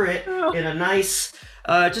cover it in a nice,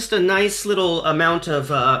 just a nice little amount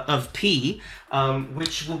of pee,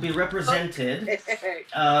 which will be represented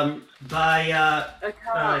by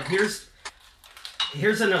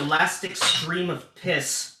here's an elastic stream of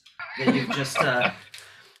piss that you've just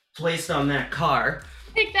placed on that car.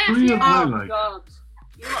 Take that. Free of my Oh life. God,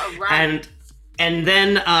 you are right. And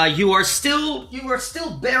then you are still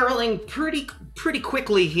barreling pretty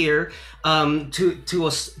quickly here to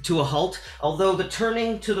a halt. Although the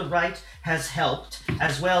turning to the right has helped,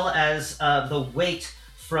 as well as the weight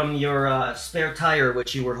from your spare tire,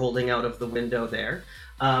 which you were holding out of the window there.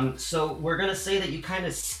 So we're gonna say that you kind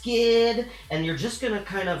of skid, and you're just gonna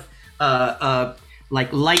kind of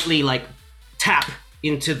like lightly like tap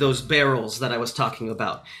into those barrels that I was talking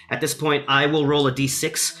about. At this point, I will roll a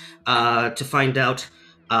d6 to find out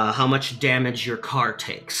how much damage your car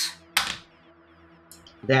takes.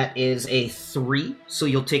 That is a 3, so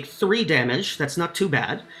you'll take 3 damage. That's not too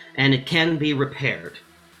bad, and it can be repaired.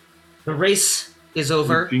 The race is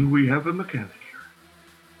over. I think we have a mechanic here.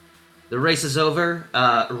 The race is over.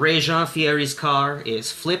 Jean Fieri's car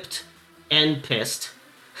is flipped and pissed,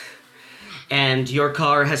 and your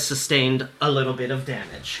car has sustained a little bit of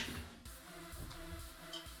damage.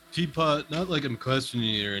 Teapot, not like I'm questioning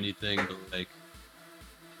you or anything, but like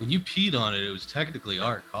when you peed on it, it was technically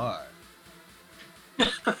our car.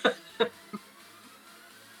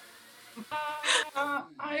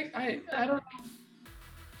 I don't know.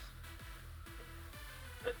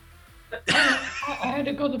 I had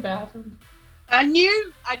to go to the bathroom. I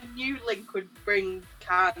knew Link would bring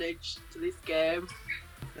carnage to this game.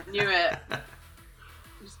 I knew it.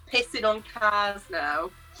 Just pissing on cars now.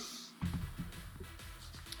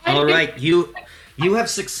 All right, you have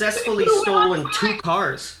successfully stolen 2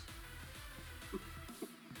 cars.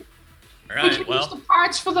 All We right, can use well, the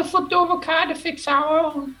parts for the flipped over car to fix our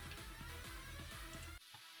own.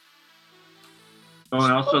 Oh,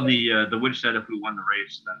 and also the witch said if we won the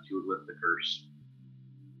race, then she would lift the curse.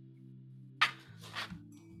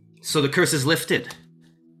 So the curse is lifted.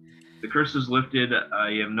 The curse is lifted.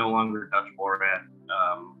 I am no longer Dutch Borat.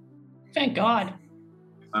 Thank God.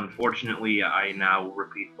 Unfortunately, I now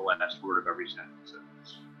repeat the last word of every sentence.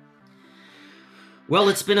 Well,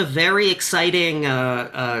 it's been a very exciting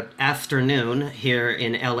afternoon here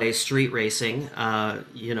in LA street racing.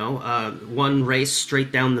 One race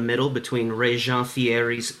straight down the middle between Jean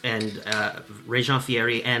Fieri and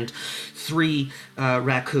 3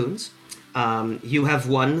 raccoons. You have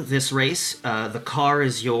won this race. The car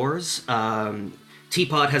is yours.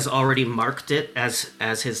 Teapot has already marked it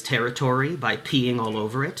as his territory by peeing all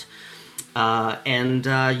over it. And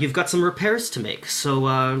you've got some repairs to make.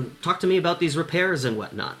 So talk to me about these repairs and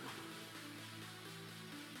whatnot.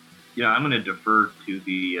 Yeah, I'm going to defer to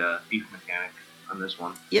the thief mechanic on this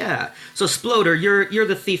one. Yeah. So Sploder, you're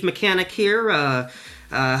the thief mechanic here.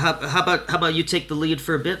 How about you take the lead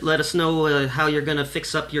for a bit? Let us know how you're gonna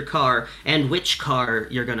fix up your car and which car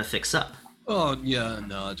you're gonna fix up. oh yeah,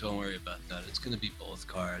 no, don't worry about that. It's gonna be both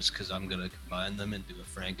cars because I'm gonna combine them into a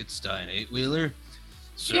Frankenstein 8-wheeler.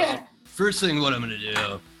 So Yeah. first thing, what I'm gonna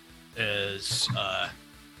do is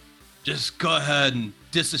just go ahead and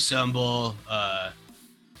disassemble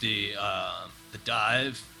the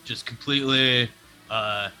dive just completely,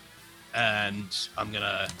 and I'm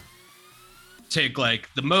gonna take like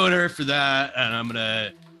the motor for that, and I'm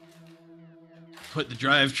gonna put the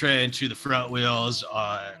drivetrain to the front wheels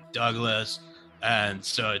on Douglas, and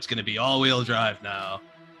so it's gonna be all-wheel drive now,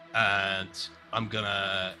 and I'm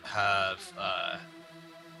gonna have I'm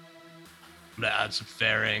gonna add some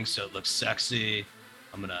fairings so it looks sexy.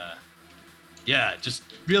 I'm gonna just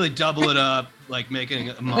really double it up, like making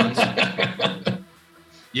a monster.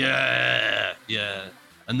 Yeah.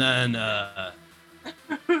 And then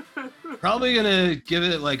probably gonna give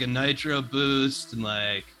it like a nitro boost and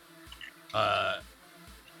like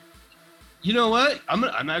you know what?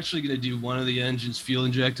 I'm actually gonna do one of the engines fuel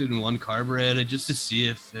injected and one carbureted just to see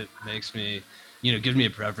if it makes me, give me a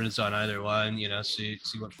preference on either one, see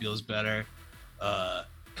what feels better.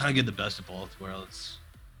 Kind of get the best of both worlds.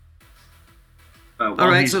 All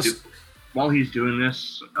right, while he's doing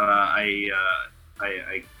this, I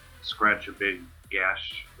scratch a big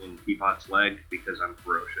gash in Teapot's leg because I'm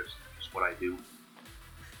ferocious. That's what I do.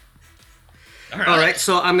 All right,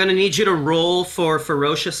 so I'm going to need you to roll for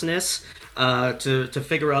ferociousness to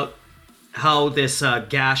figure out how this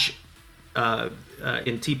gash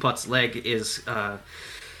in Teapot's leg is, how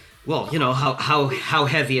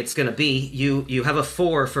heavy it's going to be. You have a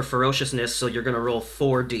 4 for ferociousness, so you're going to roll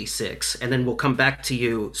 4d6, and then we'll come back to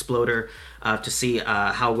you, Sploder, to see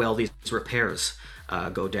how well these repairs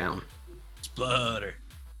go down. Sploder.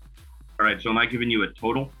 All right, so am I giving you a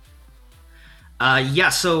total?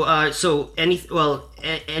 So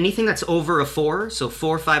anything that's over a 4, so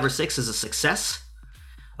 4, 5, or 6 is a success.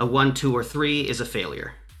 A 1, 2, or 3 is a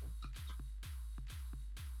failure.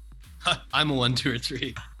 I'm a 1, 2, or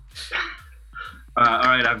 3. All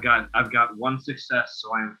right, I've got one success,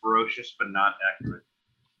 so I am ferocious but not accurate.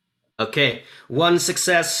 Okay, 1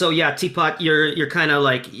 success. So yeah, Teapot, you're kind of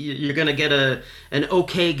like you're gonna get an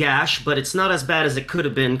okay gash, but it's not as bad as it could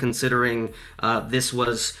have been considering this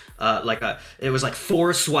was it was like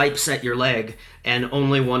 4 swipes at your leg, and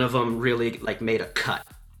only one of them really like made a cut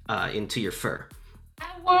into your fur. I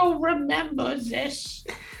will remember this.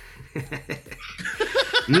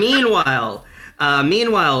 Meanwhile,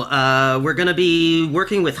 we're gonna be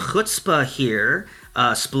working with chutzpah here.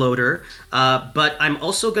 Sploder, but I'm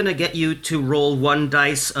also gonna get you to roll 1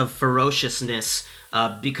 dice of ferociousness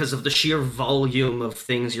because of the sheer volume of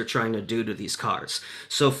things you're trying to do to these cars.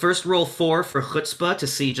 So first roll 4 for chutzpah to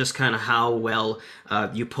see just kind of how well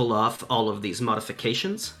you pull off all of these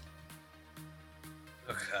modifications.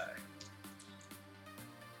 Okay.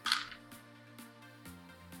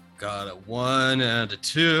 Got a 1 and a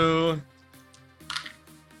 2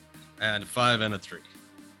 and a 5 and a 3.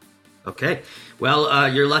 Okay.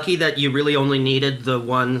 Well, you're lucky that you really only needed the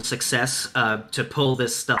 1 success to pull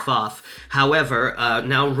this stuff off. However,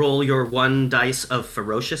 now roll your 1 dice of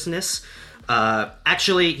ferociousness.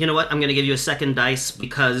 Actually, you know what? I'm going to give you a 2nd dice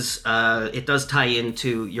because it does tie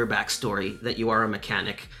into your backstory that you are a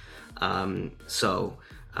mechanic. So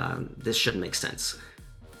this should make sense.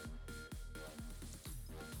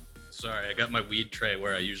 Sorry, I got my weed tray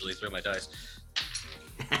where I usually throw my dice.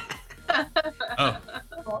 Oh,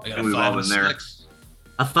 I got a 5 and a 6.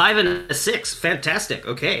 A 5 and a 6, fantastic.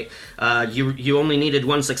 Okay, you only needed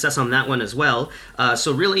 1 success on that one as well.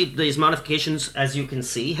 So really, these modifications, as you can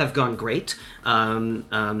see, have gone great.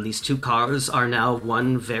 These 2 cars are now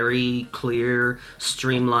one very clear,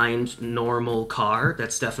 streamlined, normal car.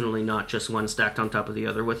 That's definitely not just one stacked on top of the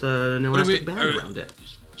other with an elastic band around it.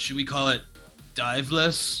 Should we call it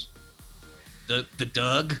Diveless? The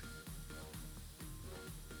Doug?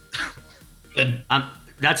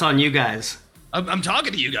 That's on you guys. I'm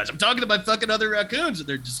talking to you guys. I'm talking to my fucking other raccoons, and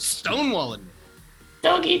they're just stonewalling me.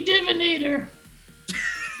 Doggy Divinator.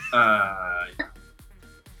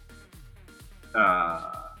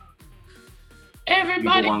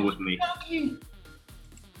 Everybody, you belong with me. Doggy.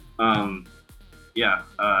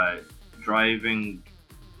 Driving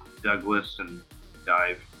Douglas and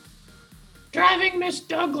dive. Driving Miss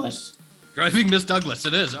Douglas. Driving Miss Douglas,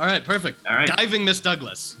 it is. All right, perfect. All right. Diving Miss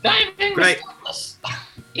Douglas. Diving Great. Miss Douglas.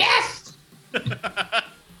 Yes.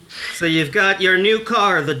 So you've got your new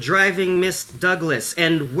car, the Driving Miss Douglas,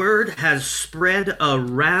 and word has spread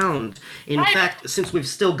around. In fact, since we've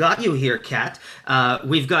still got you here, Kat,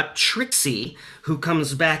 we've got Trixie, who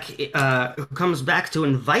comes back to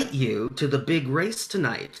invite you to the big race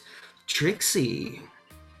tonight. Trixie,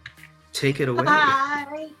 take it away.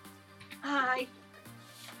 Hi. Hi.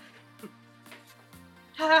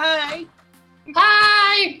 Hi.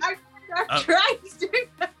 Hi. I'm trying to.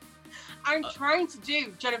 I'm trying to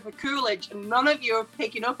do Jennifer Coolidge, and none of you are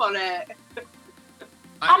picking up on it.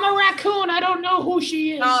 I'm a raccoon. I don't know who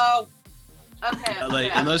she is. Oh. Okay.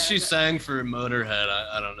 Unless she sang for Motorhead,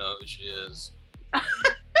 I don't know who she is.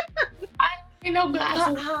 I know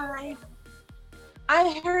glasses. Hi.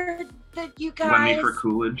 I heard that you guys. Let me for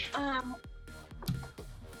Coolidge.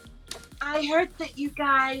 I heard that you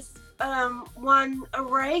guys won a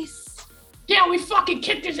race. Yeah, we fucking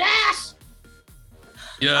kicked his ass.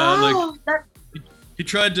 Yeah, he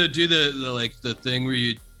tried to do the thing where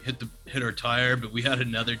you hit our tire, but we had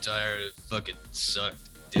another tire. It fucking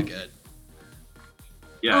sucked, dickhead.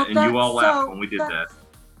 Yeah, and you all laughed when we did that.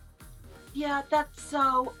 Yeah, that's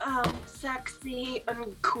so sexy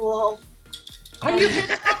and cool. Are you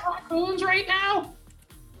hitting on raccoons right now?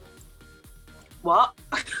 What?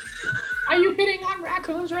 Are you hitting on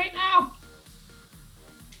raccoons right now?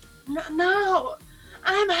 No,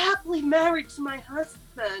 I'm happily married to my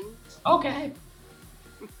husband. Okay.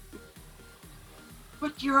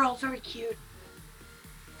 But you're all very cute.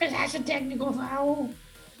 Because that's a technical foul.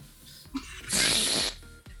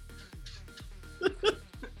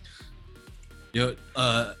 Yo,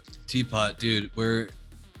 Teapot, dude, we're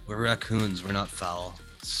raccoons. We're not foul.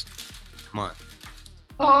 Come on.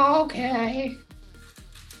 Okay.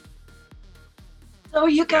 So are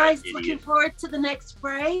you guys idiot. looking forward to the next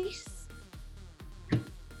race?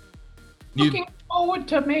 Looking forward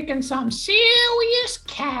to making some serious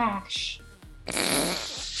cash.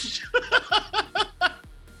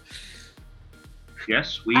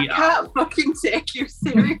 Yes, we I are. can't fucking take you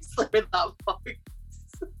seriously with that voice.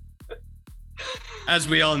 As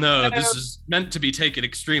we all know, this is meant to be taken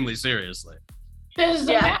extremely seriously. This is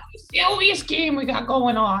the serious game we got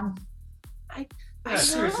going on. Yeah,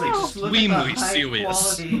 seriously, just look We at muy the high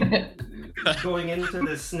serious. quality going into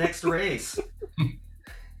this next race.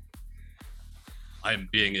 I'm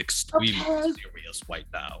being extremely Okay. serious right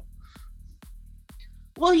now.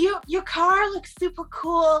 Well, your car looks super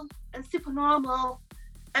cool and super normal,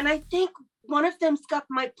 and I think one of them's got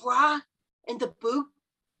my bra in the boot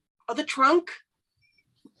or the trunk.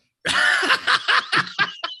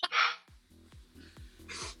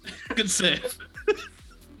 Good save.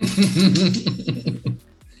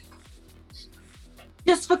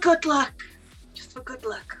 Just for good luck. Just for good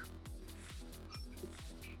luck.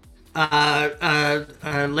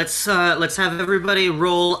 Let's have everybody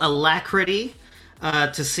roll alacrity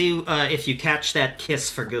to see if you catch that kiss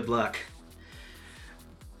for good luck.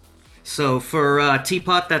 So for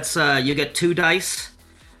Teapot, that's you get 2 dice.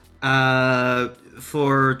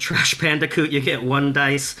 For Trash Bandicoot, you get 1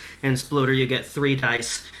 dice, and Sploder, you get 3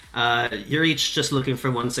 dice. You're each just looking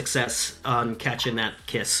for 1 success on catching that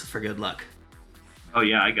kiss for good luck. Oh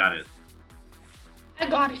yeah, I got it. I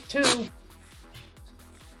got it too.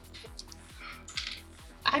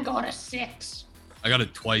 I got a 6. I got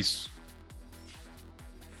it twice.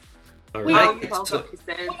 All We right. all So,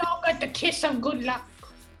 We all got the kiss of good luck.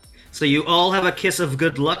 so you all have a kiss of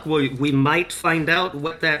good luck. We might find out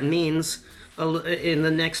what that means in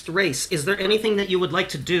the next race. Is there anything that you would like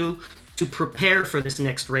to do to prepare for this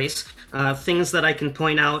next race? Things that I can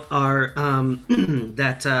point out are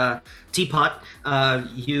that Teapot,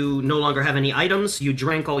 you no longer have any items. You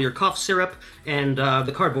drank all your cough syrup, and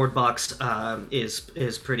the cardboard box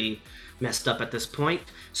is pretty messed up at this point.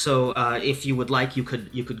 So if you would like, you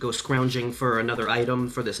could go scrounging for another item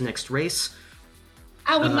for this next race.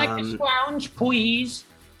 I would like to scrounge, please.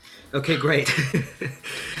 Okay, great.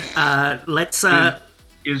 Let's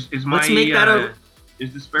Is my let's make that a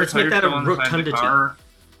is the spare let's make tire that a still on the side of the rotundity. car?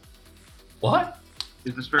 What?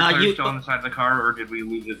 Is the spare tire you- still on the side of the car, or did we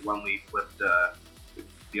lose it when we flipped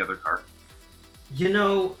the other car? You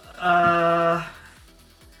know,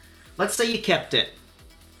 let's say you kept it.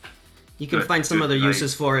 You can Good, find some good. other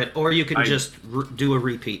uses for it, or you can just do a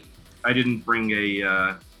repeat. I didn't bring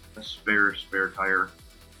a spare tire.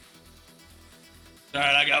 All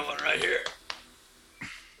right, I got one right here.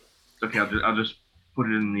 It's okay. I'll just put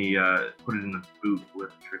it in the boot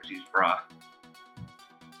with Trixie's bra.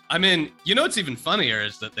 I mean, you know what's even funnier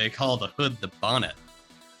is that they call the hood the bonnet.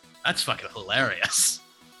 That's fucking hilarious.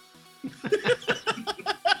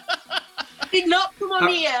 Did not come on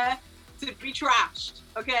here to be trashed,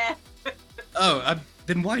 okay? Oh,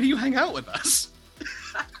 then why do you hang out with us?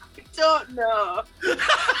 I don't know.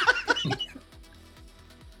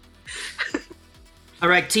 All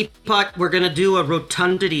right, Teapot, we're going to do a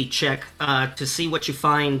rotundity check to see what you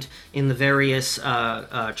find in the various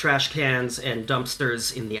trash cans and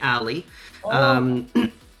dumpsters in the alley.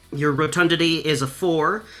 Your rotundity is a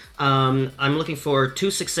 4. I'm looking for 2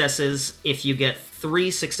 successes. If you get 3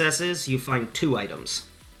 successes, you find 2 items.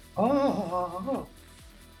 Oh.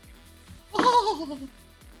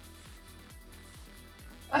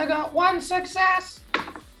 I got 1 success.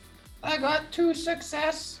 I got 2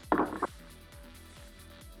 success.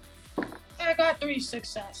 I got 3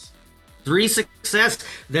 success. 3 success.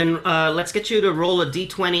 Then let's get you to roll a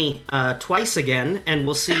d20 twice again, and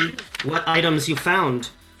we'll see what items you found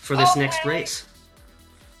for this next race.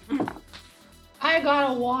 I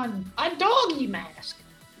got a 1. A doggy mask.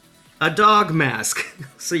 A dog mask.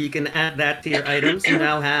 So you can add that to your items. You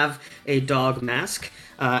now have a dog mask.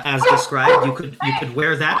 As described, you could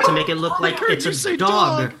wear that to make it look like it's a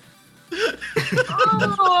dog.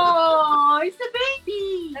 Oh, it's a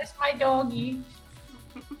baby. That's my doggy.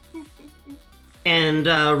 And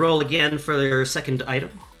roll again for your second item.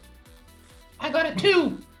 I got a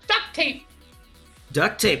 2. Duct tape.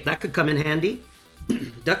 Duct tape, that could come in handy.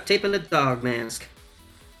 Duct tape and a dog mask.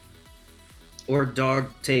 Or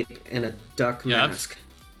dog tape and a duck mask.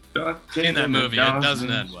 In that movie, it doesn't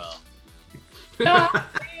end well. Duct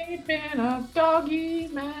tape and a doggy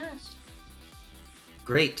mask.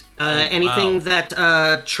 Great. Anything that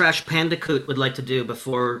Trash Pandacoot would like to do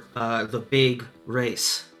before the big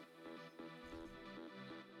race?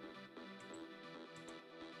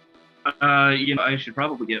 I should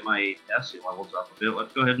probably get my acid levels up a bit.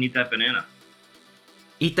 Let's go ahead and eat that banana.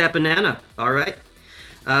 Eat that banana. All right.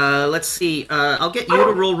 Let's see. I'll get you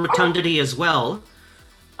to roll rotundity as well,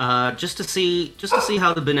 just to see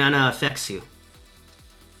how the banana affects you.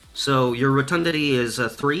 So your rotundity is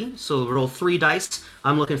 3. So roll 3 dice.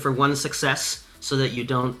 I'm looking for 1 success so that you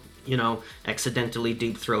don't, accidentally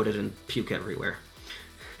deep-throated and puke everywhere.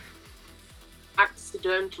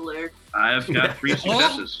 Accidentally. I've got 3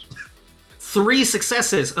 successes. 3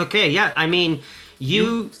 successes. Okay, yeah. I mean,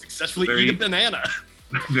 you successfully eat a banana.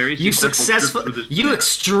 Very you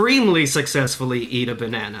extremely successfully eat a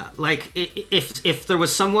banana. Like, if there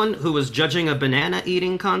was someone who was judging a banana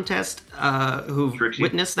eating contest who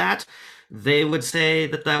witnessed that, they would say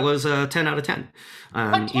that was a 10 out of 10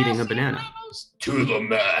 eating a banana. To the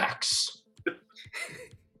max.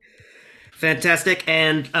 Fantastic.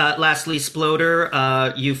 And lastly,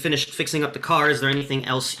 Sploder, you finished fixing up the car. Is there anything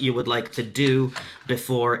else you would like to do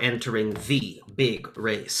before entering the big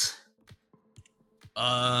race?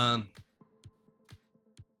 Yeah,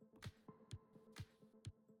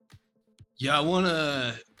 I want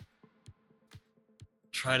to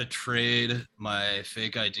try to trade my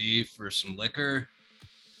fake ID for some liquor.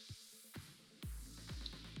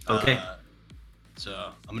 Okay.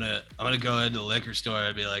 So I'm gonna go into the liquor store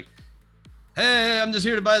and be like, "Hey, I'm just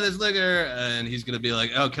here to buy this liquor," and he's gonna be like,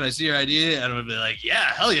 "Oh, can I see your ID?" And I'm gonna be like,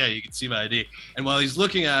 "Yeah, hell yeah, you can see my ID." And while he's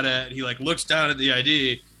looking at it, he looks down at the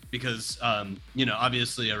ID. Because,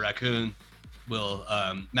 obviously a raccoon will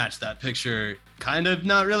match that picture, kind of,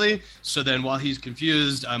 not really. So then while he's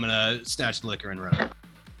confused, I'm going to snatch the liquor and run.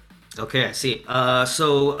 Okay, I see.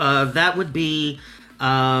 So that would be,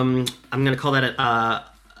 I'm going to call that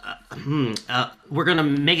we're going to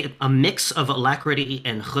make it a mix of alacrity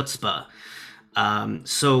and chutzpah.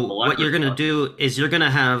 So what you're going to do is you're going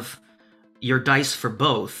to have your dice for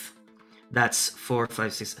both. That's 4,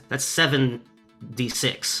 5, 6, that's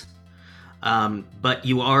 7d6. But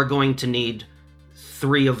you are going to need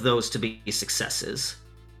 3 of those to be successes.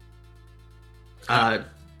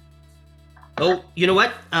 You know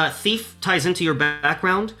what? Thief ties into your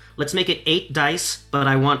background. Let's make it 8 dice, but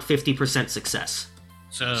I want 50% success.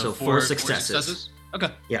 So 4 successes. Okay.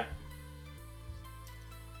 Yeah.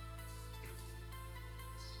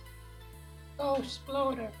 Go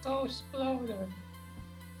Sploder, go Sploder.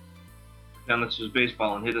 Now this is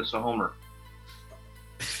baseball and hit us a homer.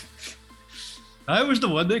 I was the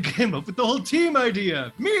one that came up with the whole team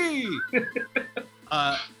idea. Me!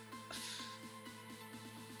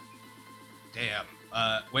 Damn.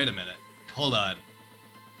 Wait a minute. Hold on.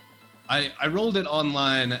 I rolled it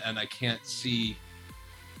online and I can't see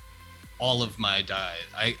all of my die.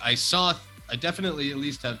 I definitely at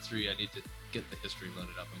least have 3. I need to get the history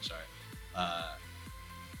loaded up. I'm sorry.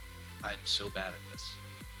 I'm so bad at this.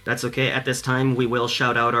 That's okay. At this time, we will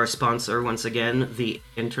shout out our sponsor once again, the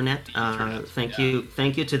internet. Thank you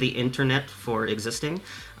to the internet for existing,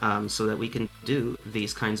 so that we can do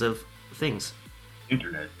these kinds of things.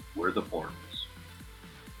 Internet, where the porn is.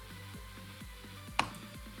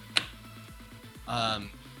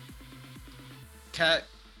 Kat,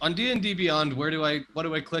 on D&D Beyond, what do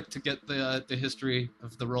I click to get the history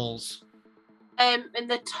of the rolls? In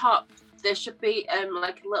the top, there should be a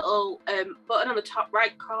little button on the top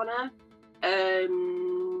right corner. I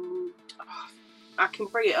can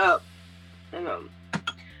bring it up. Hang on.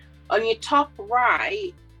 On your top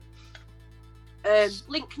right,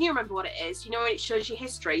 Link, can you remember what it is? You know when it shows your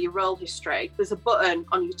history, your roll history? There's a button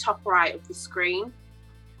on your top right of the screen.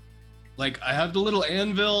 Like, I have the little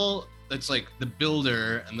anvil that's like the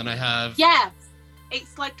builder, and then I have... Yes!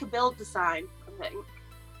 It's like a builder sign, I think.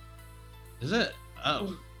 Is it?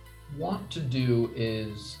 Oh. Want to do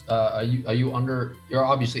is are you under, you're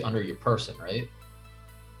obviously under your person, right?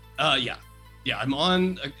 Yeah, I'm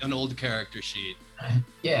on an old character sheet.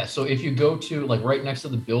 Yeah, so if you go to like right next to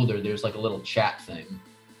the builder, there's like a little chat thing.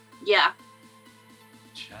 Yeah.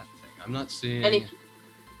 Chat thing, I'm not seeing. And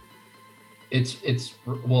It's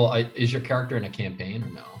well, is your character in a campaign or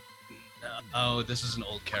no? Oh, this is an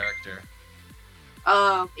old character.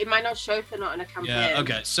 It might not show if they're not in a campaign. Yeah,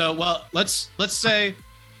 okay, so well, let's say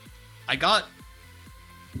I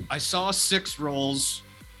saw 6 rolls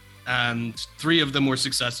and 3 of them were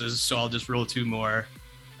successes, so I'll just roll 2 more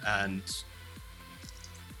and...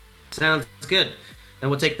 Sounds good.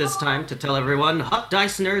 And we'll take this time to tell everyone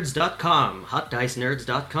hotdicenerds.com,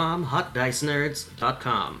 hotdicenerds.com,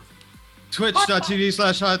 hotdicenerds.com.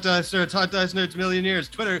 Twitch.tv/hotdicenerds, hotdicenerds millionaires,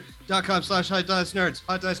 twitter.com/hotdicenerds,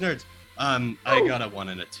 hotdicenerds. I got a 1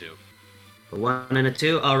 and a 2. A 1 and a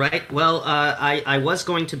 2. All right. Well, I was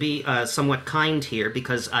going to be somewhat kind here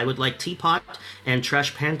because I would like Teapot and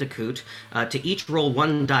Trash Pandacoot to each roll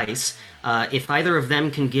 1 dice. If either of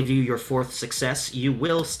them can give you your 4th success, you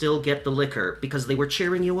will still get the liquor because they were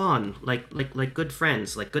cheering you on like good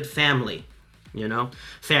friends, like good family. You know,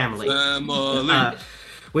 family.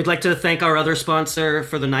 We'd like to thank our other sponsor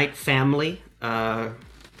for the night, Family.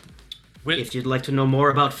 If you'd like to know more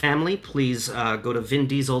about Family, please go to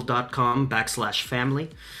vindiesel.com/family.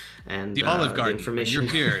 And the Olive Garden. Information.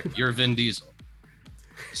 You're here. You're Vin Diesel.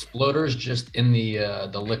 Sploder's just in the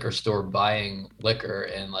liquor store buying liquor,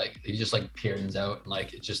 and like he just like peers out, and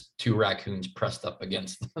like it's just 2 raccoons pressed up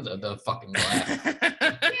against the fucking glass.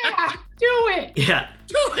 Yeah, do it. Yeah.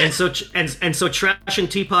 Do it. And so Trash and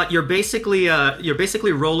Teapot, you're basically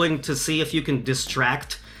rolling to see if you can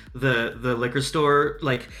distract the liquor store,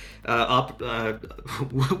 like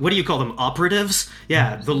what do you call them, operatives?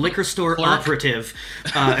 Yeah, the liquor store operative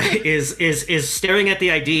is staring at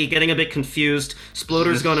the ID, getting a bit confused.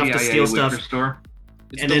 Sploder's going off to steal stuff. Store?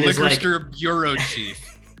 It's And the then it's liquor like- store bureau chief.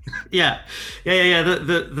 Yeah.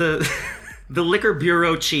 The liquor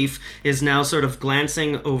bureau chief is now sort of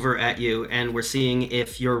glancing over at you, and we're seeing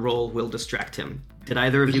if your roll will distract him. Did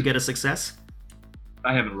either of you get a success?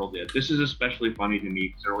 I haven't rolled yet. This is especially funny to me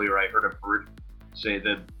because earlier I heard a bird say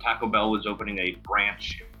that Taco Bell was opening a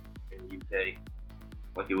branch in the UK,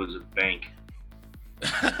 like it was a bank.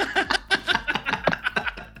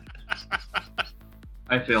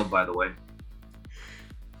 I failed, by the way.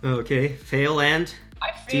 Okay, fail and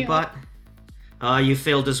I failed. Teapot. You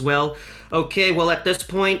failed as well. Okay, well at this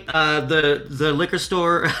point, the liquor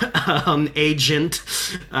store agent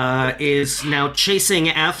is now chasing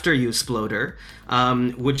after you, Sploder.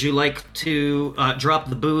 Would you like to drop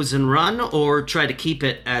the booze and run, or try to keep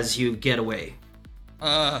it as you get away?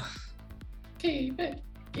 Keep it.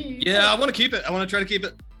 Yeah, I want to keep it. I want to try to keep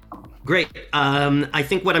it. Great. I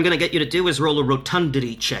think what I'm going to get you to do is roll a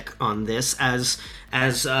rotundity check on this, as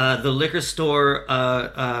the liquor store,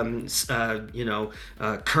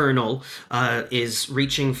 colonel is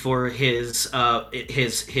reaching for his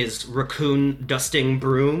raccoon dusting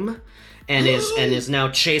broom, and is now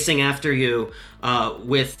chasing after you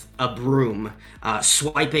with a broom,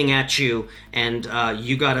 swiping at you, and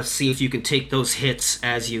you gotta see if you can take those hits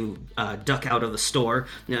as you duck out of the store.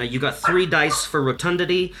 Now you got 3 dice for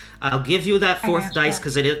rotundity. I'll give you that 4th dice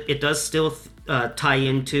because it does still tie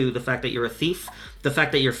into the fact that you're a thief, the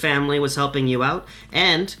fact that your family was helping you out,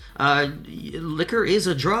 and liquor is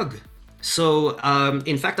a drug. So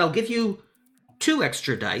in fact, I'll give you 2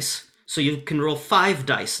 extra dice, so you can roll 5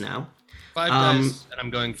 dice now. 5 dice, and I'm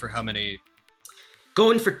going for how many?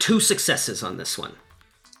 Going for 2 successes on this one.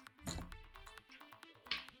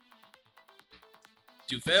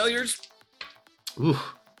 2 failures. Ooh.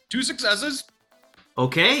 2 successes.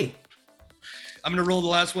 Okay. I'm gonna roll the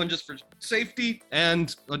last one just for safety,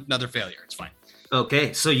 and another failure. It's fine.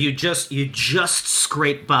 Okay, so you just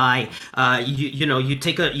scrape by. You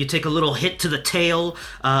take a little hit to the tail.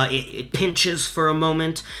 It pinches for a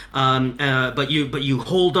moment, but you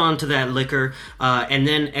hold on to that liquor, and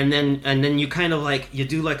then you kind of like you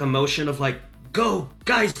do like a motion of like, go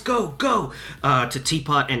guys, go to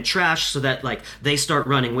Teapot and Trash, so that like they start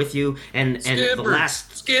running with you, and Scamper, the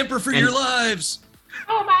last scamper for your lives.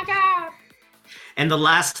 Oh my god. And the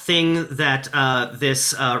last thing that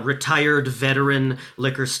this retired veteran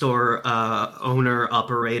liquor store owner,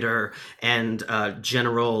 operator, and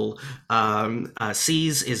general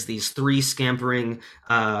sees is these 3 scampering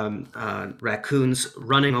raccoons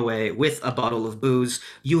running away with a bottle of booze.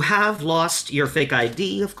 You have lost your fake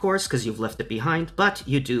ID, of course, because you've left it behind, but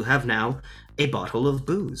you do have now a bottle of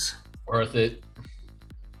booze. Worth it.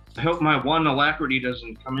 I hope my one alacrity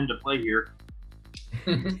doesn't come into play here.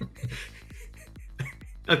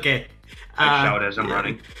 Okay. I shout as I'm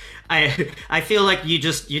running. I feel like you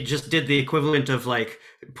just did the equivalent of like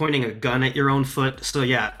pointing a gun at your own foot. So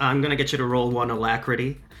yeah, I'm gonna get you to roll 1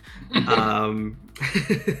 alacrity.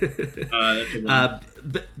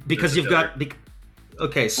 Because you've got.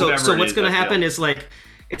 Okay, so what's gonna happen is like.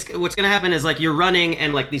 What's gonna happen is like you're running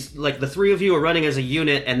and like the 3 of you are running as a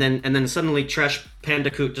unit and then suddenly Trash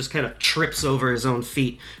Pandacoot just kind of trips over his own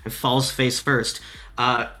feet and falls face first.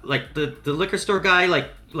 Like the liquor store guy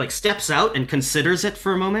like steps out and considers it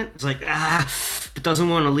for a moment. It's like but doesn't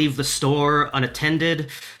want to leave the store unattended,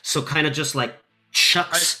 so kind of just like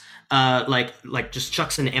chucks just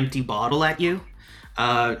chucks an empty bottle at you.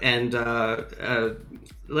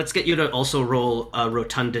 Let's get you to also roll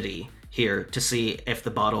rotundity here to see if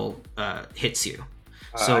the bottle hits you.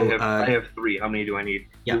 So I have 3. How many do I need?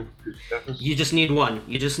 Yeah. 2 successes? You just need 1.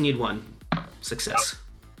 You just need 1 success. Yep.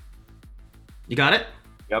 You got it?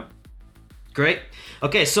 Yep. Great.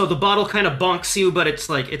 Okay, so the bottle kind of bonks you, but it's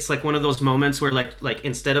like one of those moments where like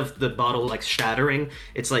instead of the bottle like shattering,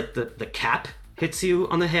 it's like the cap hits you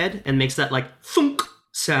on the head and makes that like thunk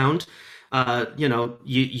sound.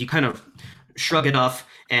 You kind of shrug it off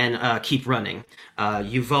and keep running.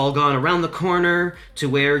 You've all gone around the corner to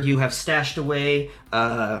where you have stashed away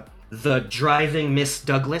the driving Miss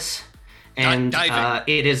Douglas, and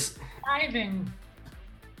it is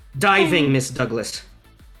diving Miss Douglas.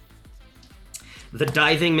 The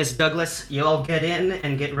diving Miss Douglas. You all get in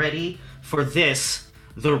and get ready for this,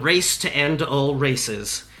 the race to end all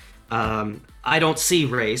races. I don't see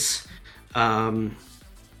race. Let's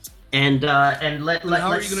take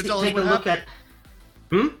a look at.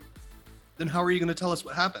 Then how are you going to tell us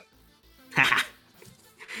what happened?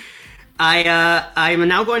 I'm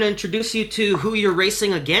now going to introduce you to who you're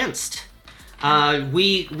racing against.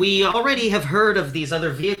 We already have heard of these other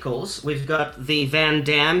vehicles. We've got the Van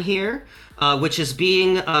Dam here, which is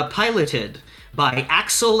being piloted by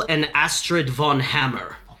Axel and Astrid von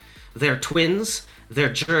Hammer. They're twins,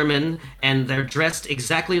 they're German, and they're dressed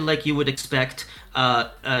exactly like you would expect,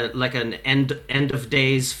 like an end of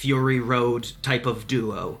days Fury Road type of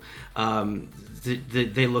duo.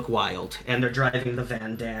 They look wild, and they're driving the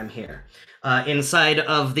Van Dam here. Inside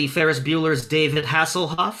of the Ferris Bueller's David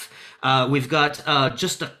Hasselhoff, we've got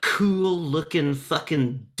just a cool-looking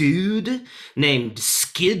fucking dude named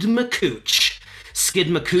Skid McCooch. Skid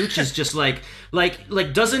McCooch is just like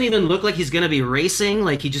doesn't even look like he's gonna be racing.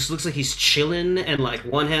 Like he just looks like he's chilling and like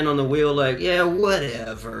one hand on the wheel, like yeah,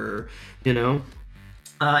 whatever, you know.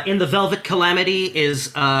 In the Velvet Calamity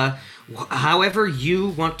is however you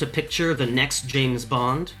want to picture the next James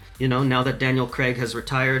Bond. You know, now that Daniel Craig has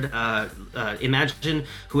retired, imagine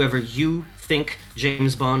whoever you think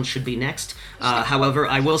James Bond should be next. However,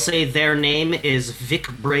 I will say their name is Vic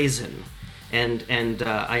Brazen. And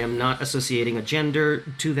I am not associating a gender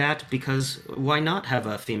to that because why not have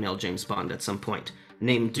a female James Bond at some point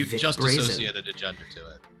named You've Vic just Brazen? associated a gender to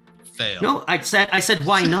it. Fail. No, I said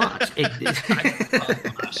why not?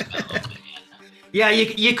 Yeah,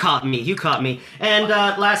 you caught me. And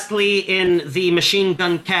lastly, in the Machine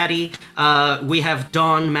Gun Caddy, we have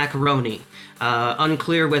Don Macaroni.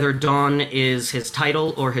 Unclear whether Don is his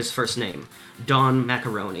title or his first name. Don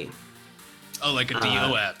Macaroni. Oh, like a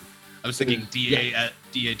D-O-F. I was thinking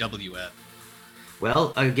D-A-W-F.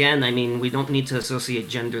 Well, again, I mean, we don't need to associate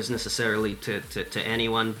genders necessarily to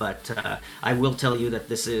anyone, but I will tell you that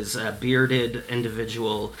this is a bearded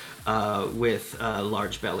individual with a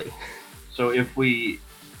large belly. So if we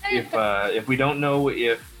don't know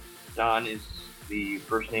if Don is the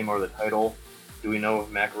first name or the title, do we know if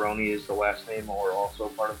Macaroni is the last name or also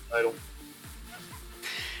part of the title?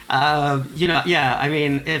 Yeah. I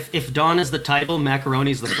mean, if Don is the title,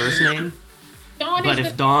 Macaroni's the first name.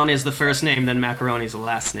 If Don is the first name, then Macaroni's the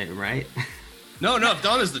last name, right? No, if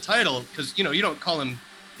Don is the title, because, you don't call him,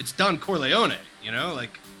 it's Don Corleone,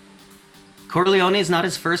 like... Corleone is not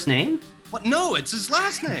his first name? What? No, it's his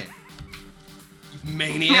last name. You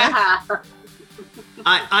maniac.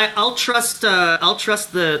 I'll trust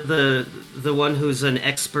the one who's an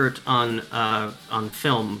expert on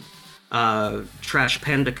film, Trash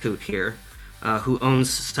Pandacoot here, who owns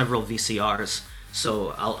several VCRs.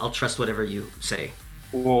 So I'll trust whatever you say.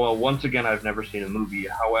 Well, once again, I've never seen a movie.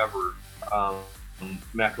 However,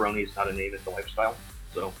 macaroni is not a name; it's a lifestyle.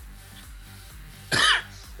 So.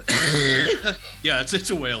 Yeah, it's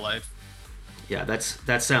a way of life. Yeah,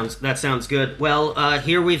 that sounds good. Well,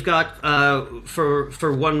 here we've got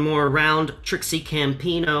for one more round, Trixie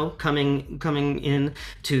Campino coming in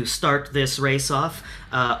to start this race off.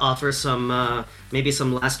 Offer some maybe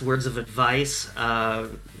some last words of advice.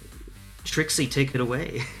 Trixie, take it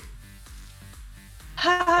away.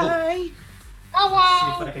 Hi.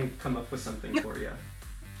 Hello. See if I can come up with something for you.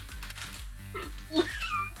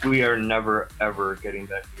 We are never ever getting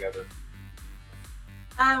back together.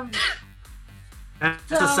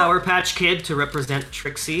 That's a Sour Patch Kid to represent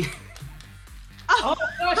Trixie. Oh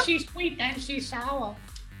no, she's sweet and she's sour.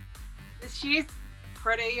 She's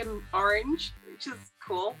pretty and orange, which is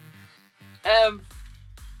cool.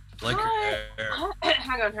 Like her Hi. hair.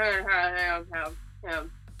 Hang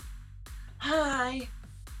on. Hi.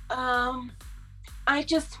 I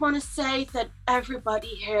just want to say that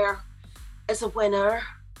everybody here is a winner,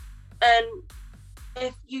 and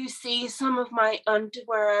if you see some of my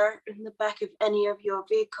underwear in the back of any of your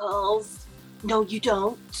vehicles, no, you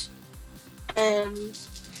don't. And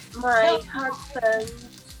my husband,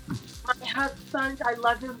 I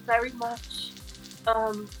love him very much.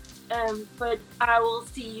 But I will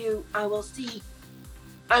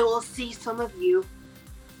see some of you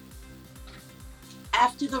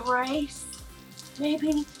after the race,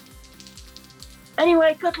 maybe.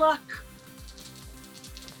 Anyway, good luck.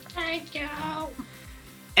 Thank you.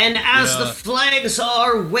 And as the Yeah. flags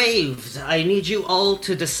are waved, I need you all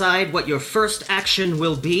to decide what your first action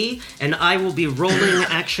will be, and I will be rolling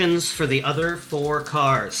actions for the other 4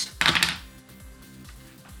 cars.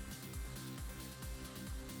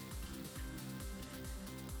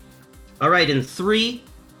 All right, in 3,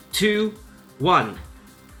 2, 1.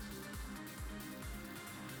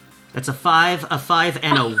 That's a 5,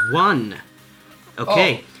 and a 1.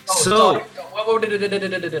 Okay, so... Sorry.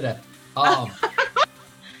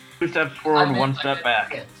 2 steps forward, 1 step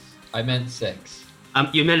back. I meant 6.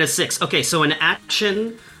 You meant a 6. Okay, so an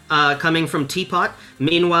action coming from Teapot.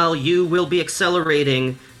 Meanwhile, you will be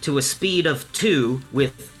accelerating to a speed of 2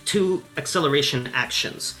 with 2 acceleration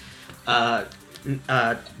actions.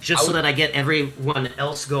 Just so that I get everyone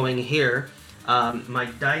else going here, my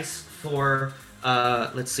dice for,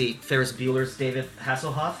 let's see, Ferris Bueller's David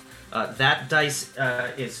Hasselhoff. That dice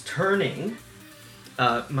is turning.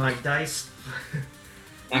 My dice...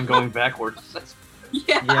 And going backwards.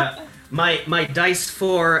 Yeah. My dice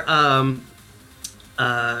for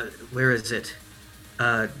where is it?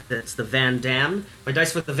 That's the Van Dam. My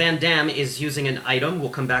dice for the Van Dam is using an item.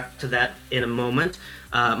 We'll come back to that in a moment.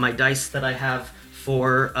 My dice that I have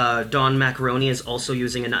for Dawn Macaroni is also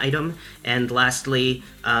using an item. And lastly,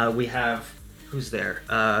 we have who's there?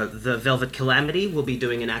 The Velvet Calamity will be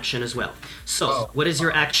doing an action as well. So, what is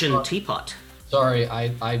your action, Teapot? Sorry,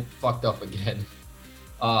 I fucked up again.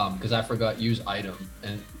 Because I forgot use item,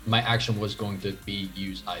 and my action was going to be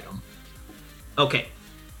use item. Okay.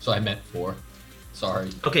 So I meant 4.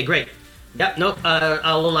 Sorry. Okay, great. Yep, no,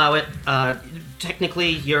 I'll allow it. Technically,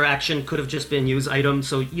 your action could have just been use item,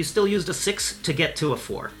 so you still used a 6 to get to a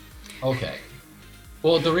 4. Okay.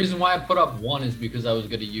 Well, the reason why I put up 1 is because I was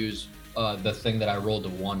going to use the thing that I rolled a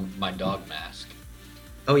 1, my dog mask.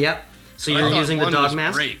 Oh, yeah? So you're I thought using the 1 dog was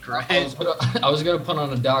mask? break, right? I was gonna put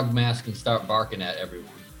on a dog mask and start barking at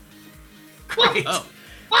everyone. Great. Oh.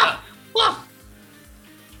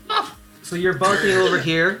 So you're barking over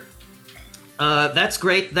here. That's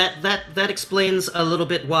great. That explains a little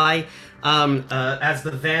bit why, as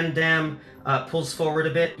the Van Dam pulls forward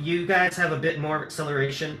a bit, you guys have a bit more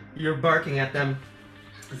acceleration. You're barking at them.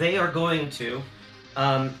 They are going to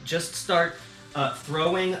just start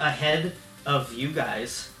throwing ahead of you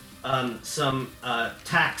guys some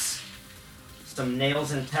tacks, some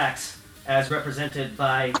nails and tacks, as represented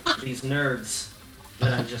by these nerds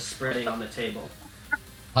that I'm just spreading on the table.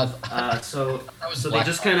 So they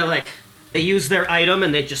just kind of like, they use their item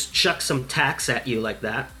and they just chuck some tacks at you like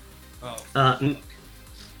that. Oh.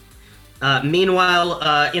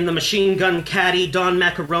 Meanwhile, in the machine gun caddy, Don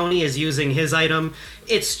Macaroni is using his item.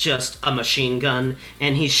 It's just a machine gun,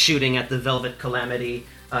 and he's shooting at the Velvet Calamity.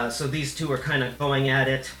 So these two are kind of going at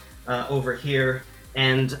it over here.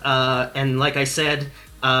 And like I said,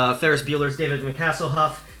 Ferris Bueller's David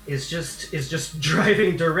McHasselhoff is just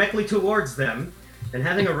driving directly towards them and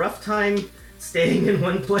having a rough time staying in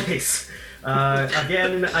one place.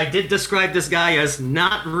 Again, I did describe this guy as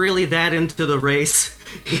not really that into the race.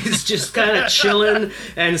 He's just kind of chilling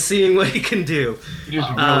and seeing what he can do. He just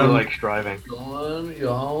really likes driving. Going,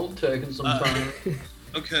 y'all taking some time.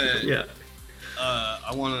 Okay. Yeah.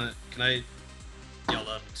 Can I yell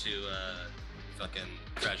up to fucking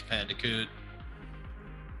Trash Bandicoot?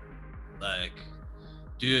 Like,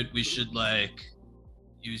 dude, we should like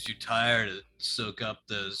use your tire to soak up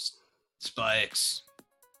those spikes.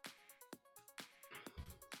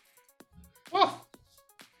 Woof.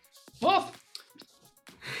 Woof.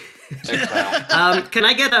 Can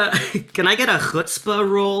I get a chutzpah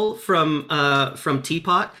roll from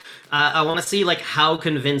Teapot? I want to see like how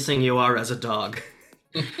convincing you are as a dog.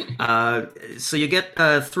 So you get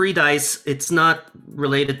 3 dice. It's not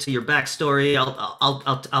related to your backstory.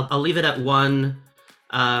 I'll leave it at one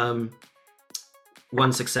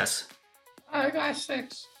success. I got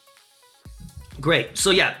 6. Great.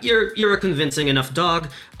 So yeah, you're a convincing enough dog.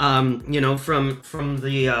 From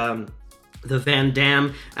the Van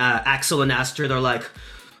Dam, Axel and Astrid are like,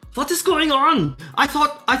 what is going on? I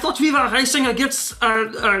thought we were racing against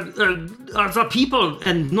the people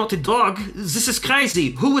and not a dog. This is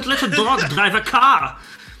crazy. Who would let a dog drive a car?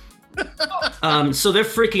 So they're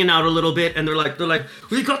freaking out a little bit, and they're like,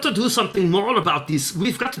 we got to do something more about this.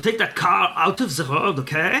 We've got to take that car out of the road,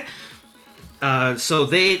 okay? So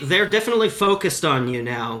they're definitely focused on you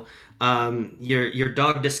now. Your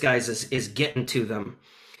dog disguise is getting to them.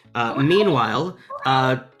 Meanwhile,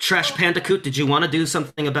 Trash Bandicoot, did you want to do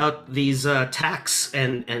something about these tacks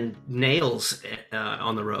and nails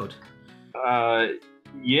on the road?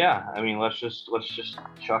 Yeah. I mean, let's just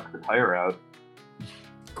chuck the tire out.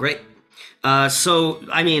 Great. So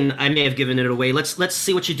I mean, I may have given it away. Let's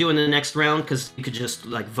see what you do in the next round, because you could just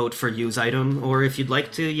like vote for use item, or if you'd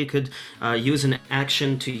like to, you could use an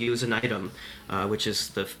action to use an item, which is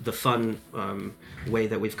the fun way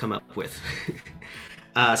that we've come up with.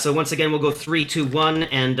 So once again, we'll go 3, 2, 1,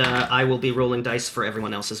 and I will be rolling dice for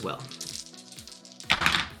everyone else as well.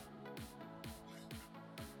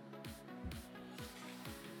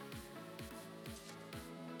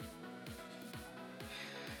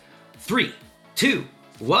 Three, 2,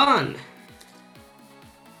 1.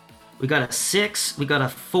 We got a 6, we got a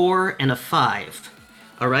 4, and a 5.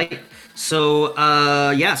 All right. So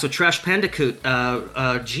so Trash Bandicoot,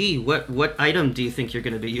 G, what item do you think you're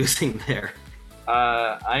going to be using there?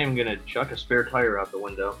 I am gonna chuck a spare tire out the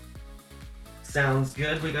window. Sounds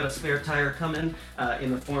good. We got a spare tire coming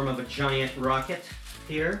in the form of a giant rocket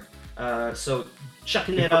here. So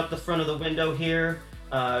chucking it out the front of the window here,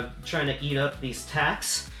 trying to eat up these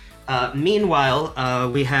tacks.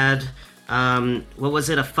 Meanwhile, we had, what was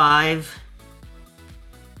it, a 5?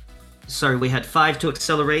 Sorry, we had 5 to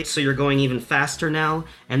accelerate, so you're going even faster now.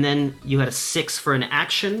 And then you had a 6 for an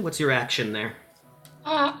action. What's your action there?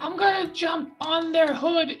 I'm gonna jump on their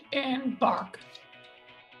hood and bark.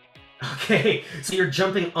 Okay, so you're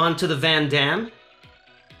jumping onto the Van Dam?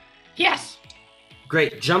 Yes.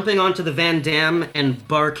 Great, jumping onto the Van Dam and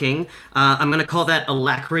barking. I'm gonna call that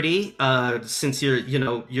alacrity, since you're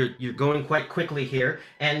going quite quickly here,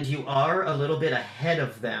 and you are a little bit ahead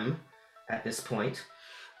of them at this point.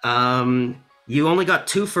 You only got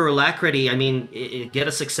 2 for alacrity. I mean, get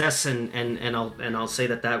a success, and I'll say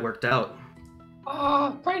that worked out.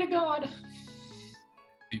 Pray to God.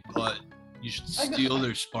 But you should steal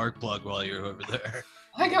their spark plug while you're over there.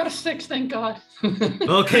 I got a 6, thank God.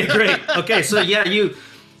 Okay, great. Okay, so yeah, you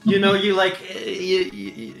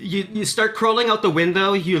start crawling out the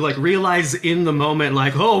window. You like realize in the moment,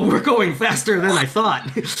 like, oh, we're going faster than I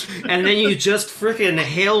thought, and then you just frickin'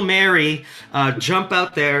 Hail Mary, jump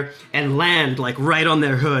out there and land like right on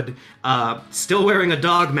their hood, still wearing a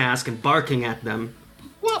dog mask and barking at them.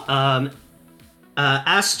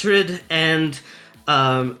 Astrid and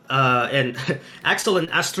Axel and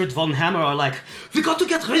Astrid von Hammer are like, we got to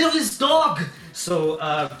get rid of this dog. So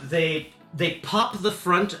they pop the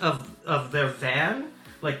front of their van,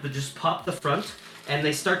 like they just pop the front, and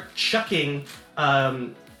they start chucking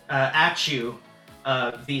at you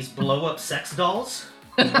these blow up sex dolls,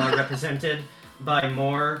 represented by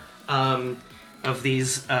more of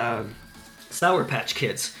these Sour Patch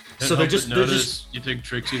Kids. So they're just. You think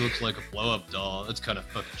Trixie looks like a blow-up doll? That's kind of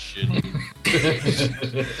fucking shitty.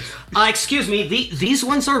 Excuse me. These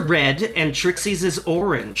ones are red, and Trixie's is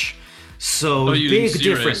orange. So you big didn't see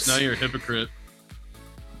difference. Race. Now you're a hypocrite.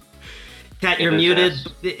 Kat, you're muted.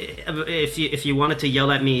 If you wanted to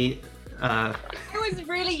yell at me. I was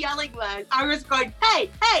really yelling then. I was going,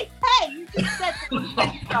 hey! You just said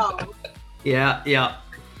that. Yeah.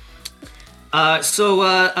 So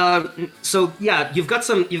yeah, you've got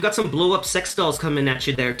some blow up sex dolls coming at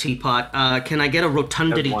you there, Teapot. Can I get a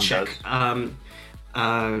rotundity check?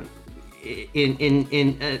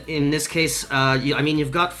 In this case,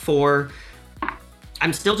 you've got 4.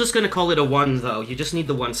 I'm still just gonna call it a 1 though. You just need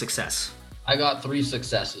the 1 success. I got 3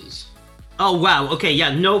 successes. Oh wow. Okay.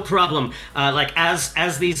 Yeah. No problem. Like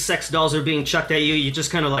as these sex dolls are being chucked at you, you just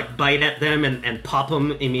kind of like bite at them and pop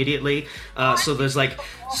them immediately. So there's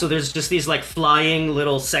just these like flying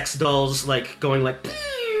little sex dolls like going like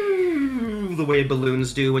the way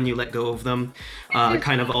balloons do when you let go of them,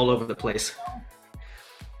 kind of all over the place.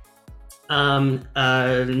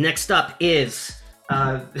 Next up is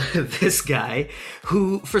this guy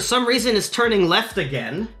who for some reason is turning left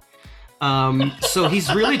again. So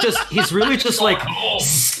he's really just like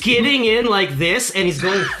skidding in like this, and he's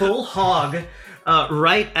going full hog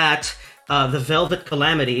right at the Velvet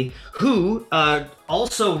Calamity, who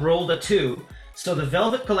also rolled a 2. So the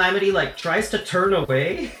Velvet Calamity like tries to turn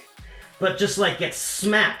away, but just like gets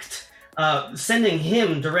smacked, sending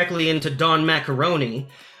him directly into Don Macaroni,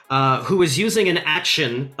 who is using an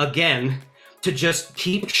action again to just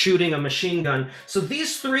keep shooting a machine gun. So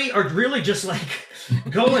these three are really just like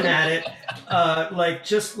going at it, like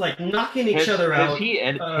just like knocking each other out.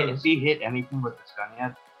 Has he hit anything with this gun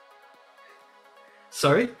yet?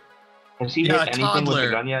 Sorry? Has he hit anything with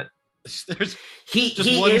the gun yet?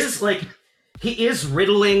 He is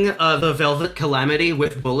riddling the Velvet Calamity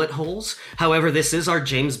with bullet holes. However, this is our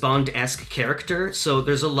James Bond-esque character, so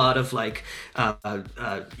there's a lot of like,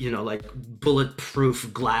 like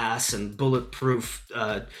bulletproof glass and bulletproof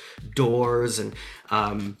doors. And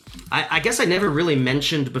I guess I never really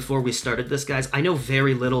mentioned before we started this, guys. I know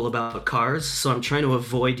very little about cars, so I'm trying to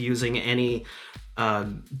avoid using any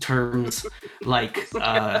terms like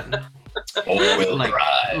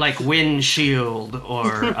like windshield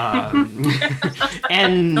or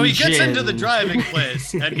engine. No, he gets into the driving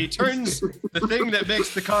place and he turns the thing that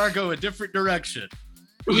makes the car go a different direction.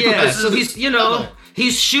 Yeah, so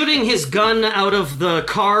he's shooting his gun out of the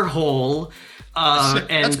car hole.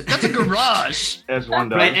 And that's a garage. As one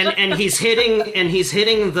does. Right, and he's hitting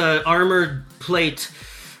the armored plate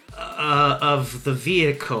of the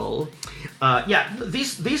vehicle.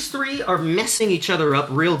 These three are messing each other up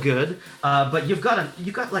real good, but you've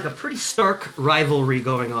got like a pretty stark rivalry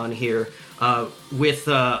going on here with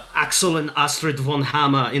Axel and Astrid von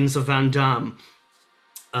Hammer in the Van Damme.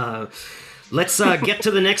 Let's get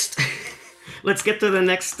to the next. Let's get to the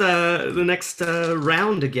next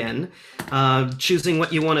round again. Choosing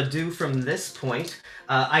what you want to do from this point.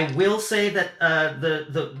 I will say that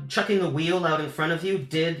the chucking the wheel out in front of you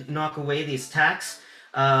did knock away these tacks.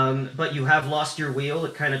 But you have lost your wheel.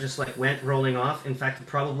 It kind of just like went rolling off. In fact, I'm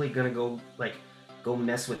probably gonna go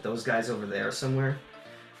mess with those guys over there somewhere.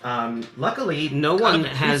 Luckily, no one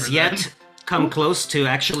has yet come close to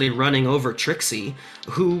actually running over Trixie,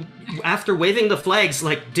 who, after waving the flags,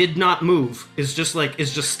 like did not move. Is just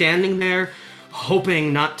standing there,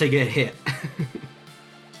 hoping not to get hit.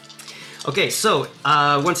 Okay, so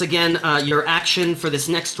once again, your action for this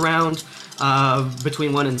next round,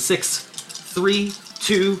 between 1 and 6, 3,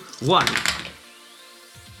 2, 1.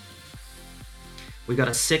 We got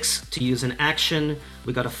a 6 to use an action.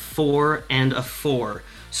 We got a 4 and a 4.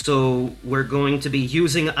 So we're going to be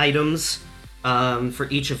using items for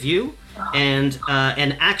each of you, and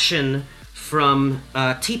an action from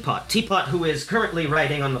Teapot. Teapot, who is currently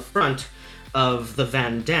riding on the front of the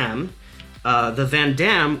Van Damme. The Van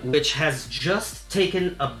Damme, which has just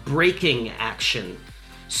taken a braking action.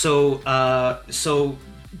 So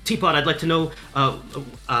Teapot, I'd like to know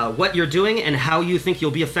what you're doing and how you think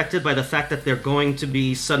you'll be affected by the fact that they're going to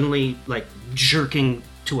be suddenly like jerking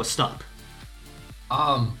to a stop.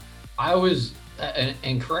 I was,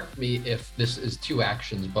 and correct me if this is 2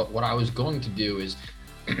 actions, but what I was going to do is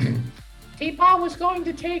Teapot was going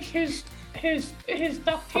to take his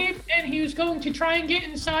duct tape and he was going to try and get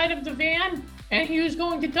inside of the van, and he was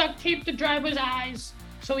going to duct tape the driver's eyes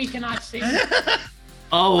so he cannot see.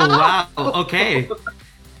 Oh wow! Okay.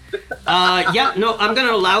 I'm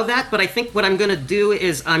gonna allow that, but I think what I'm gonna do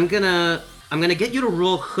is I'm gonna get you to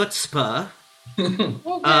roll chutzpah,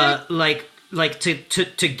 Okay. like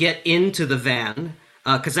to get into the van,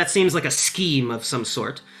 because that seems like a scheme of some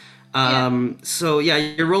sort. So yeah,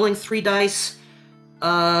 you're rolling 3 dice,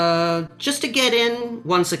 just to get in.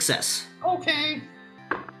 1 success. Okay.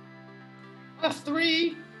 A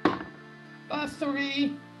 3, a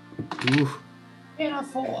 3, Ooh. and a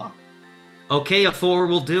 4. Okay, a 4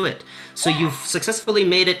 will do it. So you've successfully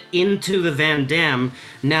made it into the Van Damme.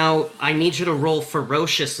 Now I need you to roll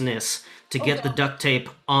ferociousness to get the duct tape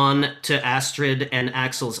on to Astrid and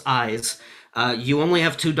Axel's eyes. You only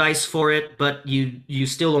have 2 dice for it, but you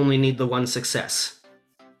still only need the 1 success.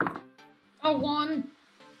 A 1.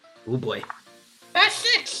 Oh boy. A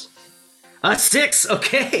 6. A 6,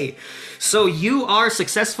 okay. So you are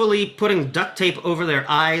successfully putting duct tape over their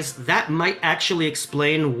eyes. That might actually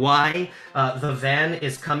explain why the van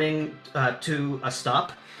is coming to a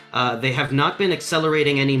stop. They have not been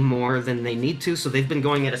accelerating any more than they need to, so they've been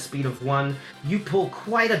going at a speed of 1. You pull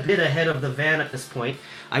quite a bit ahead of the van at this point.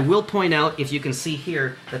 I will point out, if you can see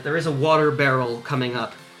here, that there is a water barrel coming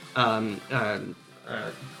up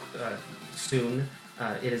soon.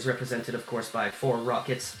 It is represented, of course, by 4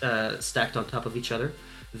 rockets stacked on top of each other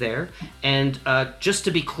there. And just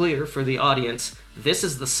to be clear for the audience, this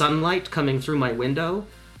is the sunlight coming through my window,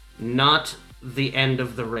 not the end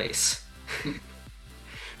of the race.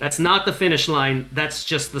 That's not the finish line, that's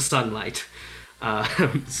just the sunlight.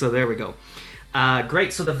 So there we go.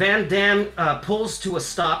 Great, so the Van Dam pulls to a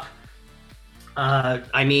stop.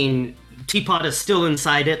 I mean, Teapot is still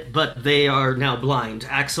inside it, but they are now blind.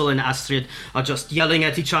 Axel and Astrid are just yelling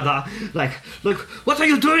at each other, like, look, what are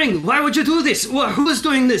you doing? Why would you do this? Who is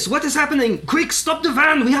doing this? What is happening? Quick, stop the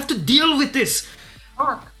van, we have to deal with this.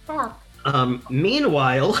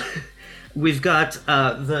 Meanwhile, we've got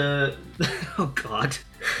the... Oh, God.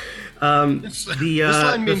 This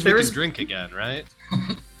line means we can drink again, right?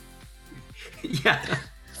 Yeah.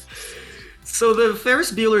 So the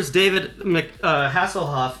Ferris Bueller's David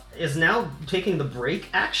Hasselhoff is now taking the brake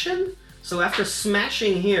action. So after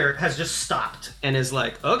smashing here, has just stopped and is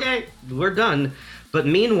like, okay, we're done. But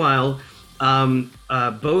meanwhile,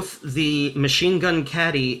 both the Machine Gun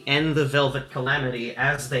Caddy and the Velvet Calamity,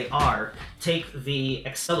 as they are, take the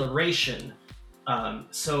acceleration.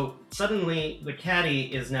 So suddenly the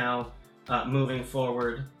Caddy is now moving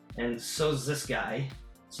forward, and so's this guy.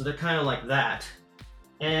 So they're kind of like that.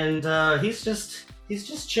 And he's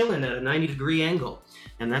just chilling at a 90-degree angle,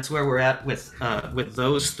 and that's where we're at with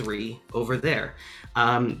those 3 over there.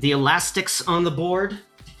 The elastics on the board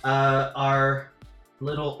are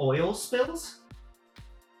little oil spills,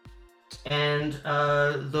 and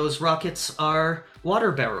those rockets are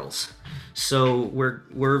water barrels. So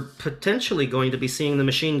we're potentially going to be seeing the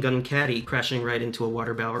Machine Gun Caddy crashing right into a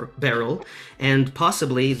water barrel, and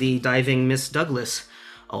possibly the diving Miss Douglas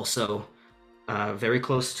also. Very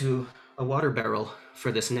close to a water barrel for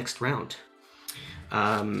this next round.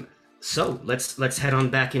 So let's head on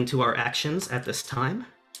back into our actions at this time.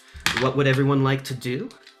 What would everyone like to do?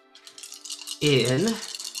 In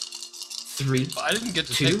 3. Well, I didn't get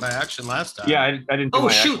to take my action last time. Yeah, I didn't. Oh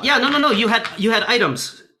shoot! Yeah, no. You had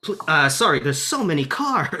items. Sorry, there's so many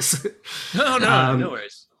cars. No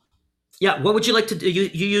worries. Yeah, what would you like to do?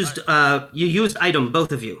 You used item,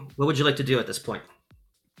 both of you. What would you like to do at this point?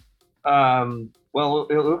 Well,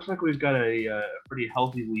 it looks like we've got a pretty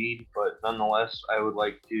healthy lead, but nonetheless, I would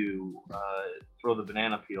like to throw the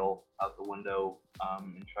banana peel out the window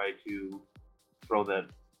and try to throw that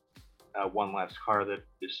one last car that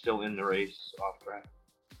is still in the race off track.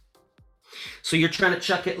 So you're trying to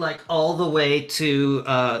chuck it like all the way to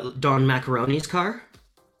Don Macaroni's car?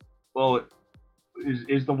 Well,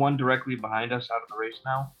 is the one directly behind us out of the race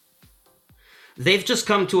now? They've just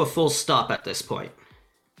come to a full stop at this point.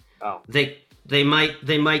 Oh. They might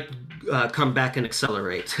come back and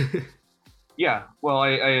accelerate. Yeah. Well, I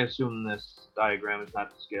assume this diagram is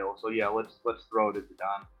not to scale, so yeah, let's throw it at the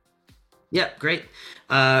Don. Yeah, great.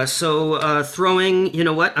 So throwing, you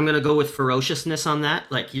know what? I'm gonna go with ferociousness on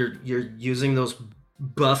that. Like you're using those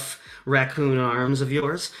buff raccoon arms of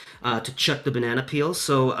yours to chuck the banana peel.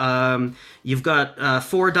 So you've got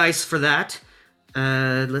 4 dice for that.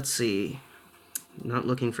 Let's see. Not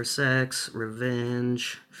looking for sex,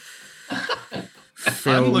 revenge.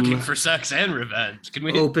 Film, I'm looking for sex and revenge. Can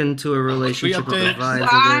we open to a relationship with a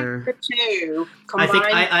advisor there? 2.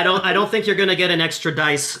 I don't think you're gonna get an extra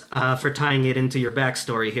dice for tying it into your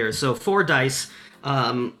backstory here. So 4 dice.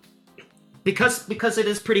 Because it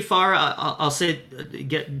is pretty far, I'll say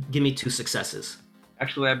give me 2 successes.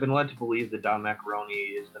 Actually, I've been led to believe that Don Macaroni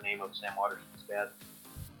is the name of Sam Waterston's dad.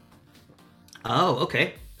 Oh,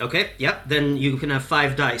 okay. Okay, yep. Then you can have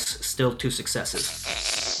 5 dice, still 2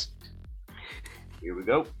 successes. Here we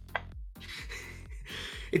go.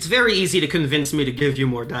 It's very easy to convince me to give you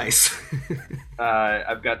more dice.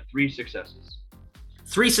 I've got 3 successes.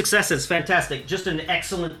 3 successes, fantastic. Just an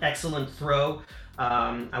excellent throw.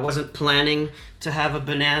 I wasn't planning to have a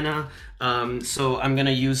banana, so I'm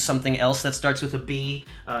gonna use something else that starts with a B.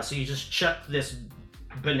 So you just chuck this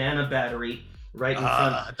banana battery right in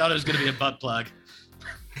front. I thought it was gonna be a butt plug.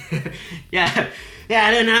 yeah.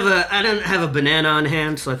 I didn't have a banana on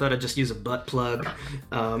hand, so I thought I'd just use a butt plug.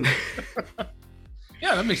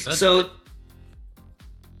 Yeah, that makes sense. So,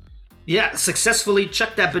 yeah, successfully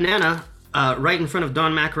chucked that banana right in front of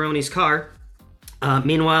Don Macaroni's car.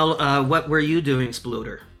 Meanwhile, what were you doing,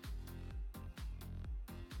 Sploder?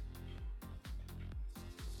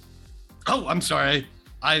 Oh, I'm sorry.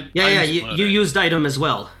 You used item as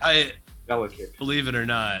well. I That was good. believe it or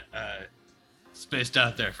not, spaced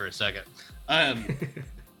out there for a second. That's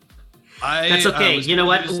okay. You know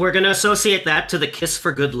what? We're gonna associate that to the kiss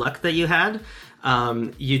for good luck that you had.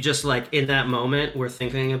 You just like in that moment were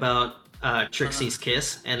thinking about Trixie's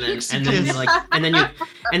kiss, and then you're like, and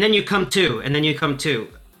then you come to.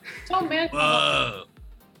 Oh man. Whoa.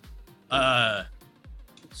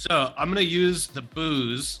 So I'm gonna use the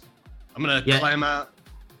booze. I'm gonna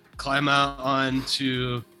climb out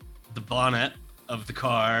onto the bonnet of the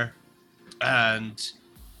car, and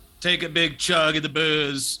take a big chug of the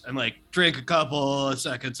booze and like drink a couple of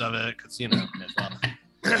seconds of it, because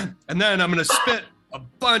and then I'm gonna spit a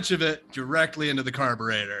bunch of it directly into the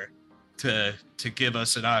carburetor to give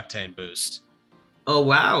us an octane boost. Oh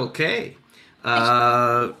wow! Okay.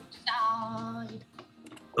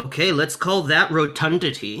 Okay, let's call that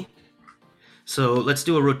rotundity. So let's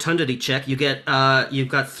do a rotundity check. You get you've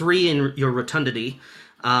got 3 in your rotundity.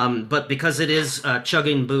 But because it is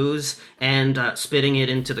chugging booze and spitting it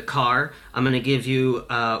into the car, I'm going to give you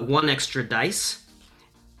 1 extra dice.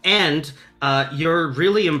 And you're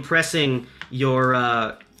really impressing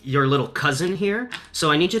your little cousin here.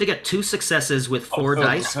 So I need you to get 2 successes with 4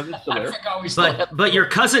 dice. But your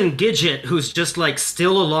cousin Gidget, who's just like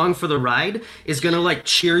still along for the ride, is going to like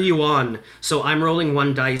cheer you on. So I'm rolling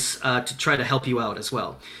 1 dice to try to help you out as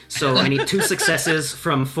well. So I need 2 successes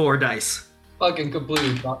from 4 dice. Fucking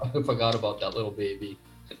completely forgot about that little baby.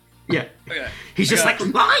 Yeah. Okay. He's just like,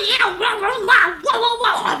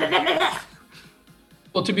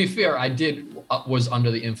 Well, to be fair, I was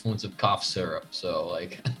under the influence of cough syrup, so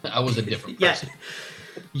like I was a different yeah. person.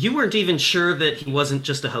 You weren't even sure that he wasn't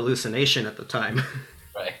just a hallucination at the time.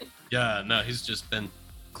 Right. Yeah, no, he's just been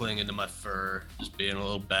clinging to my fur, just being a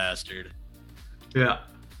little bastard. Yeah.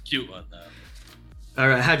 Cute one, though. All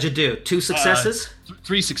right, how'd you do? 2 successes?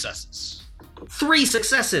 3 successes. 3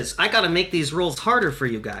 successes. I gotta make these rolls harder for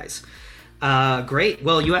you guys. Great.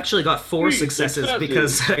 Well, you actually got 4 successes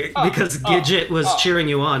because Gidget was cheering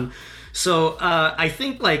you on. So I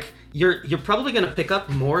think like you're probably gonna pick up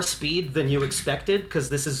more speed than you expected, because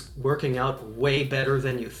this is working out way better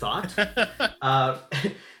than you thought.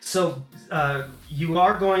 So you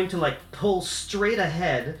are going to like pull straight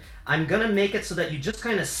ahead. I'm gonna make it so that you just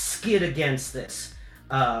kind of skid against this.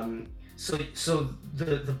 So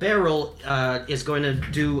the barrel is going to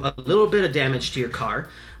do a little bit of damage to your car.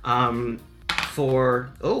 4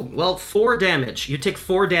 damage. You take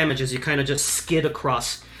 4 damage as you kind of just skid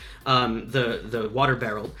across the water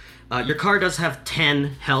barrel. Your car does have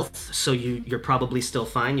 10 health, so you're probably still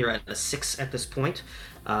fine. You're at a 6 at this point.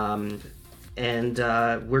 And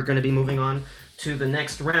we're going to be moving on to the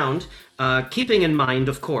next round, keeping in mind,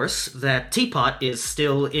 of course, that Teapot is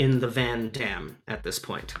still in the Van Dam at this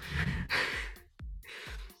point.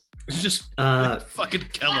 Just fucking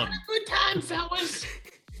kill him. Good time, fellas.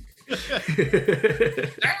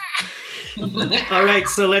 All right,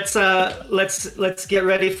 so let's get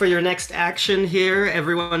ready for your next action here,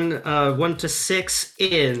 everyone. 1 to 6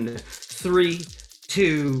 in 3,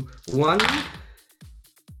 2, 1.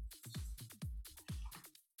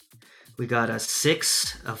 We got a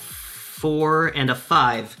 6, a 4, and a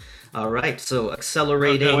 5. All right, so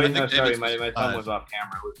accelerating. Oh, wait, no, sorry, my thumb was off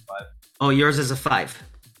camera. It was 5. Oh, yours is a 5.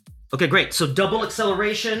 Okay, great. So double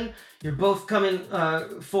acceleration. You're both coming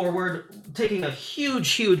forward, taking a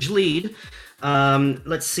huge lead.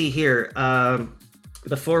 Let's see here.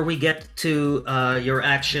 Before we get to your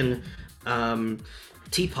action,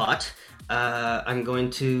 Teapot, I'm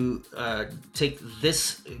going to take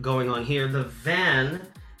this going on here. The van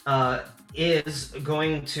is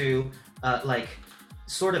going to like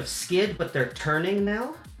sort of skid, but they're turning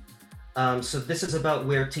now. So this is about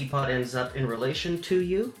where Teapot ends up in relation to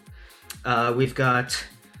you. We've got,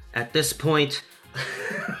 at this point,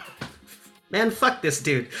 man, fuck this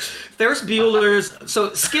dude. Ferris Bueller's,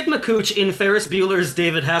 so Skid McCooch in Ferris Bueller's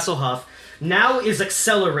David Hasselhoff now is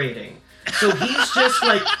accelerating. So he's just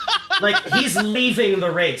like he's leaving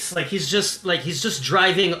the race. Like he's just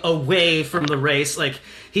driving away from the race. Like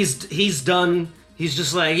he's done. He's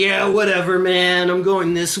just like, yeah, whatever, man. I'm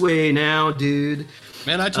going this way now, dude.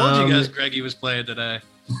 Man, I told you guys Greggy was playing today.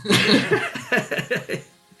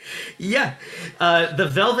 Yeah. The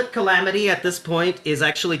Velvet Calamity at this point is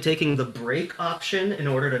actually taking the brake option in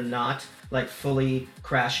order to not like fully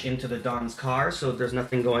crash into the Don's car, so there's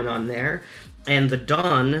nothing going on there. And the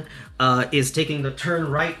Don is taking the turn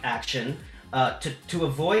right action to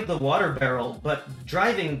avoid the water barrel, but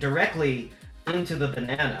driving directly into the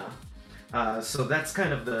banana. So that's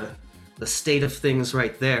kind of the state of things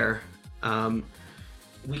right there.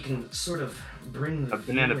 we can sort of bring the A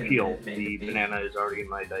banana view in peel. a bit, The maybe. banana is already in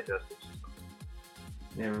my digestive system.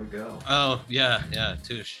 There we go. Oh, yeah,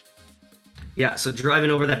 touche. Yeah, so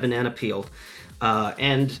driving over that banana peel,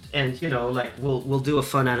 and you know, like we'll do a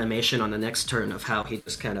fun animation on the next turn of how he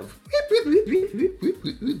just kind of.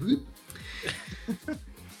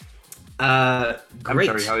 Great. I'm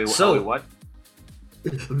sorry, how he so what?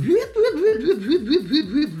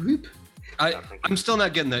 I'm still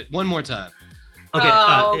not getting that. One more time.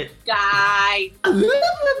 okay. Guys.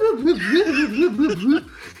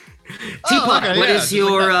 Teapot, okay, what yeah, is just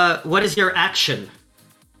your what is your action?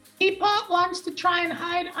 Teapot wants to try and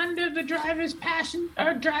hide under the driver's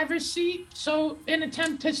seat, so in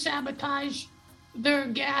attempt to sabotage their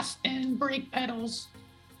gas and brake pedals.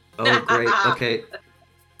 Oh, great. Okay.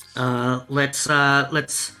 Let's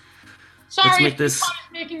Sorry, make this- Teapot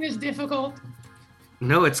is making this difficult.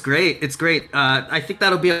 No, it's great. It's great. I think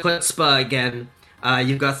that'll be a chutzpah again.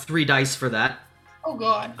 You've got 3 dice for that. Oh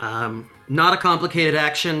God. Not a complicated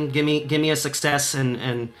action. Give me a success,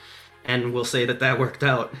 and we'll say that worked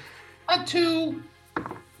out. A 2,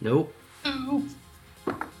 Nope. 2,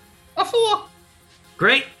 a 4.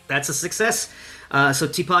 Great. That's a success. So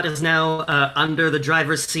Teapot is now under the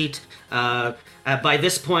driver's seat. By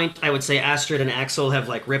this point, I would say Astrid and Axel have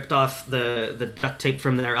like ripped off the duct tape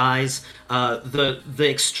from their eyes. The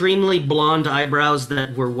extremely blonde eyebrows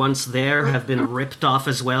that were once there have been ripped off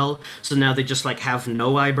as well. So now they just like have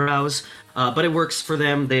no eyebrows. But it works for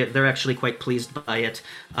them. They're actually quite pleased by it.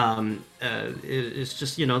 It's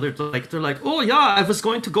just, you know, they're like, oh yeah, I was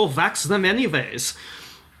going to go vax them anyways.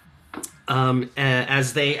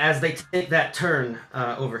 As they take that turn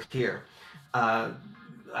over here,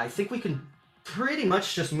 I think we can pretty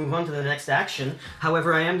much just move on to the next action.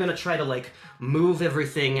 However, I am going to try to like move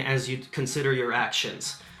everything as you consider your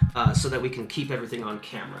actions, so that we can keep everything on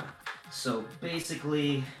camera. So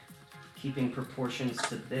basically, keeping proportions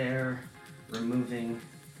to there, removing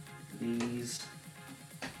these,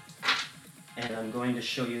 and I'm going to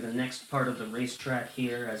show you the next part of the racetrack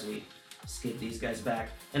here as we skid these guys back.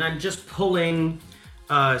 And I'm just pulling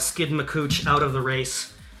Skid McCooch out of the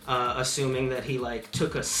race, assuming that he like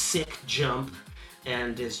took a sick jump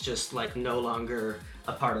and is just like no longer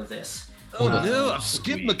a part of this. Oh no, I've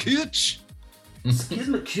skipped my cooch. Skid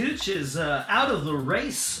McCooch is out of the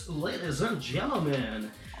race, ladies and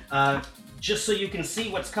gentlemen. Just so you can see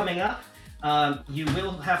what's coming up, you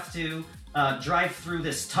will have to drive through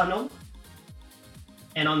this tunnel,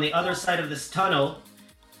 and on the other side of this tunnel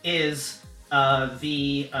is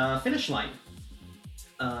the finish line.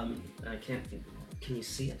 I can't. Can you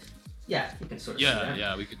see it? Yeah, you can sort of see that.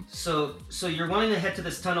 Yeah, we can. So you're wanting to head to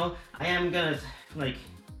this tunnel. I am gonna like,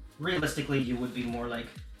 realistically, you would be more like,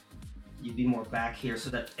 you'd be more back here so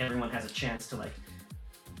that everyone has a chance to like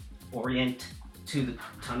orient to the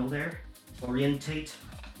tunnel there. Orientate.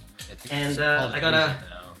 And I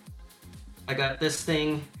got this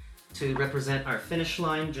thing to represent our finish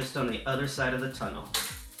line just on the other side of the tunnel.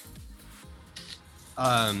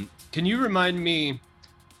 Can you remind me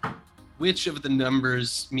which of the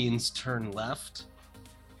numbers means turn left?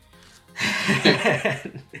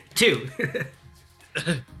 2.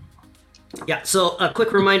 Yeah, so a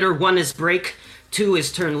quick reminder, 1 is brake, 2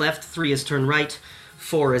 is turn left, 3 is turn right,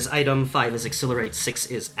 4 is item, 5 is accelerate, 6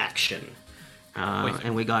 is action.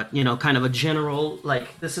 And we got, you know, kind of a general,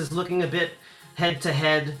 like, this is looking a bit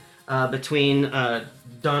head-to-head between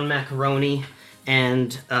Don Macaroni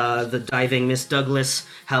and the diving Miss Douglas.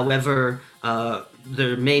 However,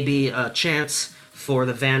 there may be a chance for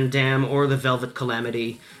the Van Dam or the Velvet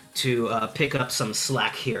Calamity to pick up some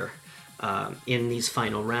slack here in these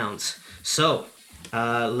final rounds. So,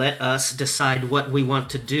 let us decide what we want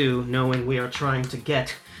to do, knowing we are trying to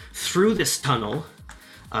get through this tunnel,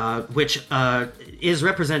 which is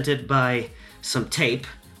represented by some tape,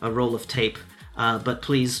 a roll of tape, but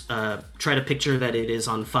please try to picture that it is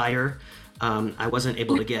on fire. I wasn't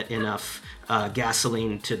able to get enough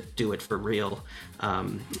gasoline to do it for real,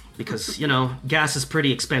 because, you know, gas is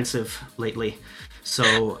pretty expensive lately.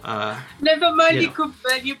 So, Never mind, you you know. could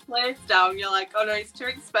burn your place down. You're like, oh no, it's too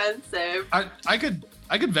expensive. I could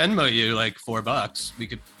Venmo you like $4. We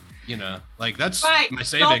could, you know, like that's Right, my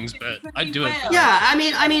stop savings, it, but because I'd you do it. will. yeah,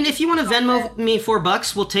 I mean, if you want to Venmo me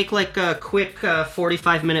 $4, we'll take like a quick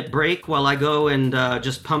 45-minute break while I go and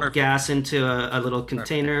just pump gas into a little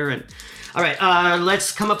container. And all right,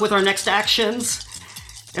 let's come up with our next actions.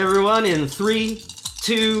 Everyone, in 3,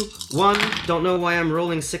 2, 1. Don't know why I'm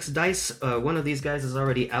rolling 6 dice. One of these guys is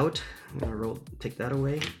already out. I'm gonna take that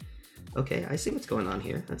away. Okay, I see what's going on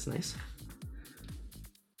here. That's nice.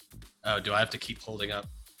 Oh, do I have to keep holding up?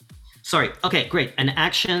 Sorry. Okay, great. An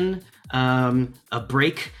action a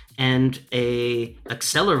brake, and a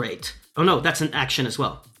accelerate. Oh no, that's an action as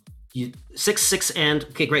well. You 6, and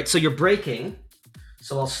okay, great. So you're braking.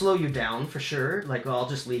 So I'll slow you down for sure. Like I'll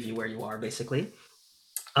just leave you where you are, basically.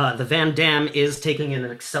 The Van Dam is taking an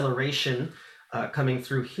acceleration coming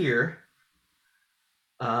through here.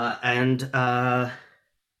 And the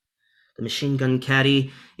Machine Gun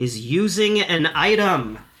Caddy is using an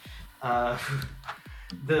item.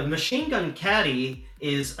 The Machine Gun Caddy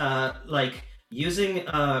is like using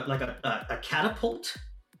like a catapult.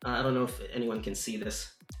 I don't know if anyone can see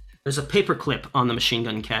this. There's a paperclip on the Machine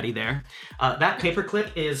Gun Caddy there. That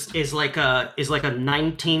paperclip is like a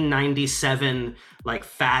 1997 like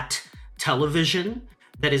fat television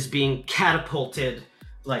that is being catapulted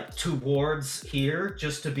like towards here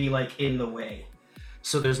just to be like in the way.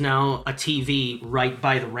 So there's now a TV right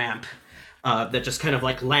by the ramp that just kind of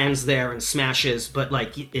like lands there and smashes, but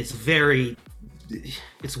like it's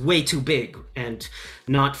way too big and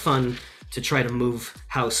not fun to try to move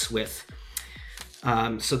house with.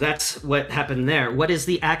 So that's what happened there. What is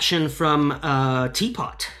the action from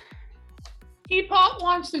Teapot? Teapot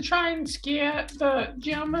wants to try and scare the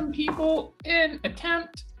German people and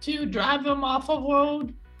attempt to drive them off a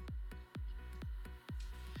road.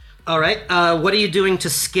 All right. What are you doing to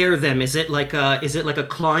scare them? Is it like a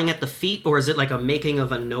clawing at the feet, or is it like a making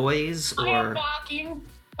of a noise, or I am barking.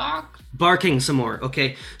 Barking some more?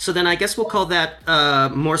 Okay. So then I guess we'll call that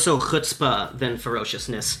more so chutzpah than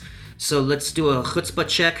ferociousness. So let's do a chutzpah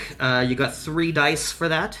check. You got 3 dice for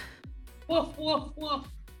that. Woof, woof, woof.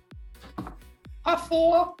 A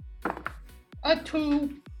 4, a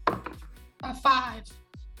 2, a 5.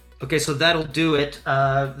 Okay, so that'll do it.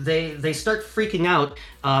 They start freaking out,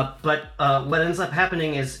 but what ends up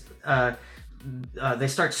happening is they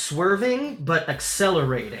start swerving but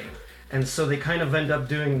accelerating, and so they kind of end up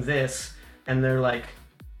doing this, and they're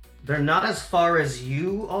not as far as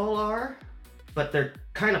you all are, but they're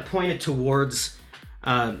kind of pointed towards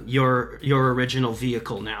your original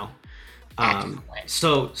vehicle now.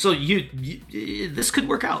 So you this could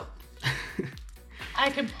work out. I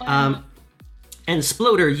can plan. And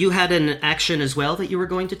Sploder, you had an action as well that you were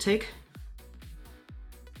going to take?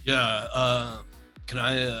 Yeah, can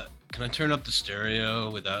I turn up the stereo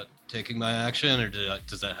without taking my action, or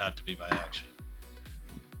does that have to be my action?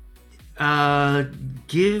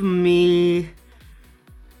 Give me...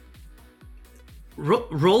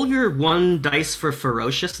 Roll your 1 dice for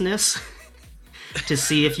ferociousness to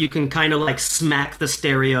see if you can kind of like smack the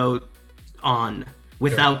stereo on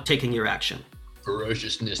without taking your action.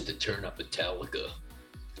 Ferociousness to turn up Metallica.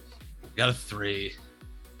 Got a 3.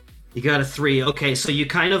 You got a 3. Okay, so you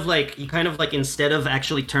kind of like instead of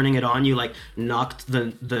actually turning it on, you like knocked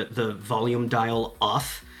the volume dial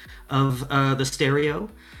off of the stereo.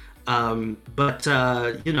 But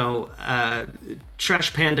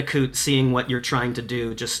Trash Pandacoot, seeing what you're trying to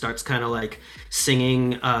do, just starts kind of like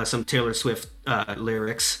singing some Taylor Swift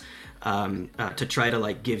lyrics to try to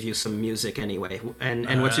like give you some music anyway.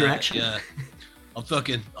 And what's your action? Yeah. I'll take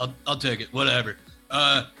it. Whatever.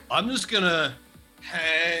 I'm just gonna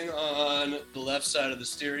hang on the left side of the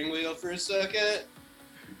steering wheel for a second.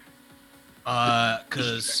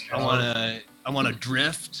 Cause I wanna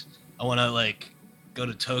drift. I wanna like go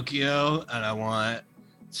to Tokyo, and I want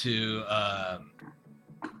to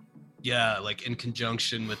like in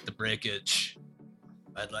conjunction with the breakage.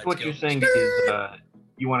 I'd like what to you're saying is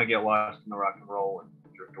you want to get lost in the rock and roll and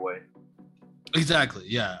drift away. Exactly.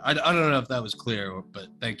 Yeah. I don't know if that was clear, but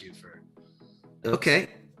thank you for. Okay.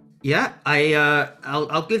 Yeah,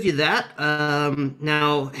 I'll give you that.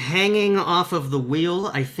 Now, hanging off of the wheel,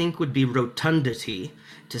 I think would be rotundity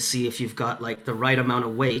to see if you've got like the right amount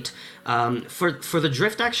of weight. For the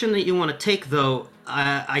drift action that you want to take, though,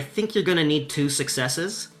 I think you're gonna need 2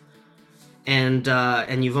 successes, and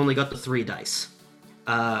you've only got the 3 dice.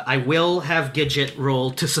 I will have Gidget roll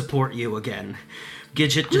to support you again.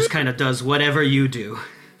 Gidget just kind of does whatever you do.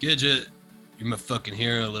 Gidget, you're my fucking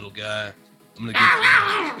hero, little guy. I'm gonna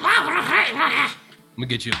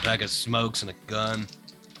get you a pack of smokes and a gun.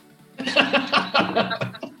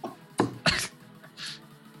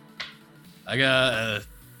 I got a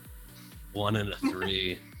 1 and a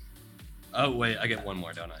 3. Oh wait, I get 1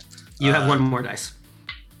 more, don't I? You have 1 more dice.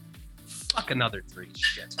 Fuck, another 3.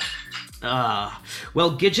 Shit.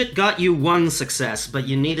 Well, Gidget got you 1 success, but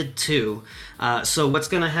you needed 2. So what's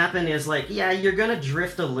gonna happen is like, yeah, you're gonna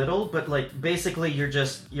drift a little, but like basically you're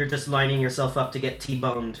just lining yourself up to get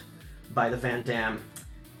T-boned by the Van Dam.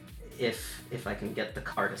 If I can get the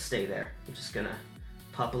car to stay there, I'm just gonna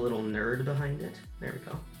pop a little nerd behind it. There we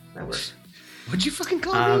go. That worked. What'd you fucking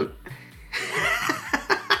call me?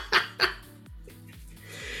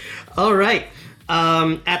 All right.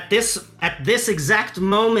 At this exact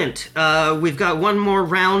moment, we've got one more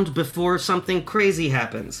round before something crazy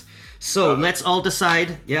happens. So let's all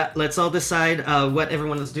decide. Yeah, let's all decide what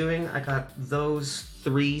everyone is doing. I got those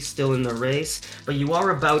 3 still in the race, but you are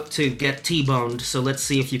about to get T-boned. So let's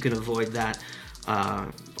see if you can avoid that,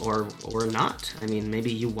 or not. I mean,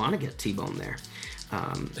 maybe you want to get T-boned there.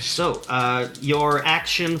 So your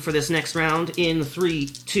action for this next round in 3,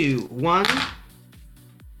 2, 1.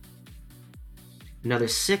 Another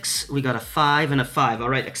 6. We got a 5 and a 5. All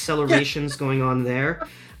right, accelerations going on there.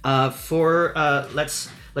 Let's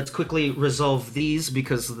quickly resolve these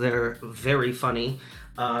because they're very funny.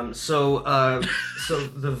 So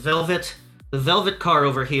the velvet car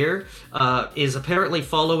over here is apparently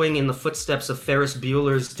following in the footsteps of Ferris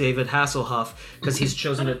Bueller's David Hasselhoff because he's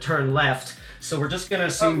chosen to turn left. So we're just gonna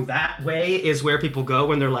assume that way is where people go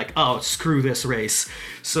when they're like, oh, screw this race.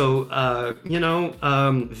 So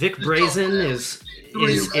Vic Brazen is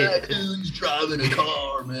raccoons driving a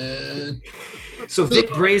car, man. So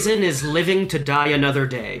Vic Brazen is living to die another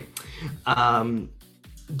day. Don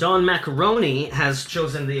Macaroni has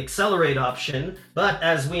chosen the accelerate option, but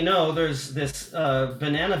as we know, there's this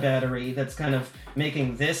banana battery that's kind of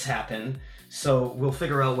making this happen. So we'll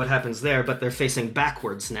figure out what happens there, but they're facing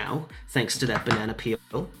backwards now, thanks to that banana peel.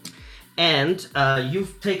 And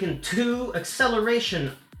you've taken 2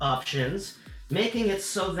 acceleration options, making it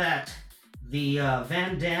so that the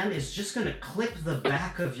Van Dam is just going to clip the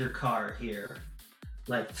back of your car here,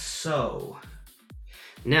 like so.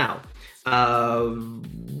 Now,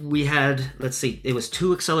 we had, let's see, it was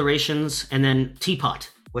 2 accelerations, and then Teapot.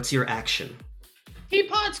 What's your action?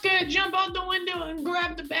 Teapot's gonna jump out the window and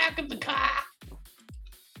grab the back of the car.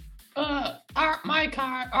 Our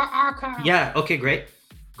car. Yeah, okay, great.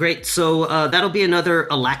 So that'll be another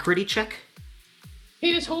alacrity check.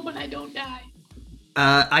 Here's hoping I don't die.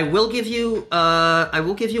 I will give you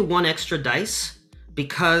 1 extra dice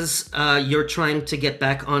because you're trying to get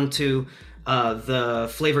back onto the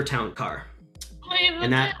Flavortown car,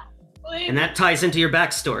 and that ties into your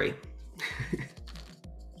backstory.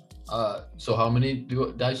 So how many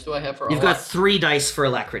dice do I have for? You've got 3 dice for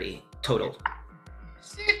alacrity total.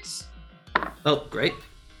 6. Oh, great.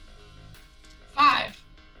 5.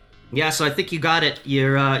 Yeah, so I think you got it.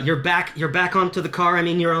 You're back onto the car. I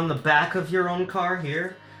mean, you're on the back of your own car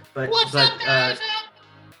here, but What's up, guys?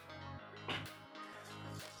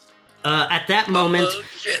 At that moment,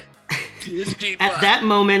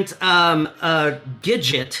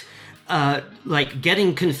 Gidget, like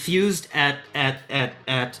getting confused at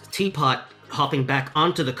Teapot hopping back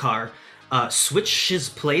onto the car, switches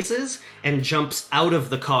places and jumps out of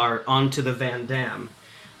the car onto the Van Dam,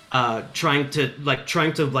 trying to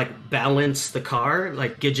balance the car.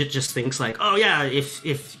 Like Gidget just thinks like, oh yeah,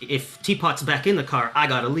 if Teapot's back in the car, I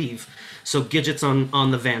gotta leave. So Gidget's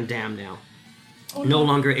on the Van Dam now, no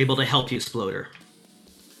longer able to help you, Sploder.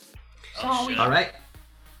 All right.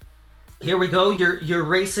 Here we go. You're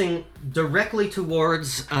racing directly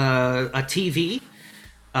towards a TV.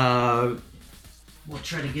 We'll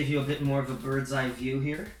try to give you a bit more of a bird's eye view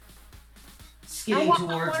here. Skidding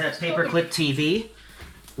towards that paperclip TV.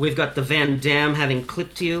 We've got the Van Dam having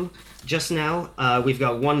clipped you just now. We've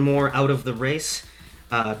got one more out of the race.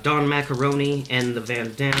 Don Macaroni and the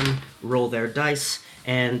Van Dam roll their dice,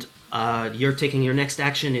 and you're taking your next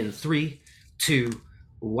action in 3, 2,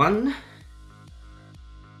 1.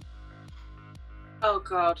 Oh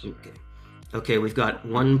god. Okay, we've got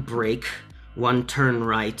 1 break, 1 turn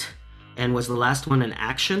right, and was the last one an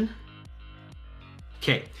action?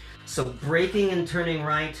 Okay, so braking and turning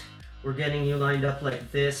right, we're getting you lined up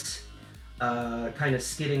like this, kind of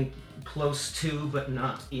skidding close to but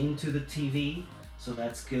not into the TV, so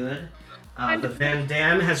that's good. The Van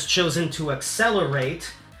Dam has chosen to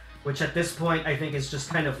accelerate, which at this point I think is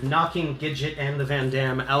just kind of knocking Gidget and the Van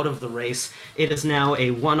Dam out of the race. It is now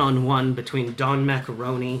a one-on-one between Don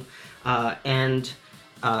Macaroni and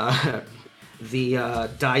the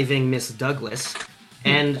diving Miss Douglas.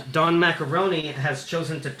 And Don Macaroni has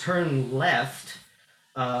chosen to turn left,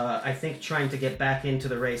 I think trying to get back into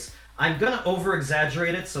the race. I'm gonna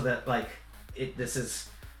over-exaggerate it so that this is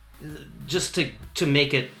just to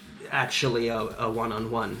make it actually a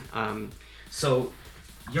one-on-one. So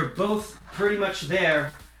you're both pretty much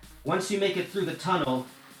there. Once you make it through the tunnel,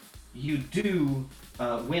 you do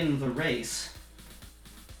win the race.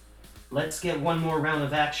 Let's get one more round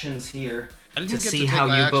of actions here to see how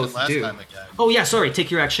you both do. Oh yeah, sorry.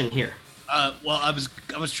 Take your action here. Well, I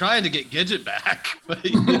was trying to get Gidget back, but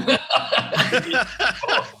you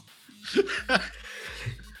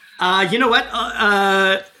know what?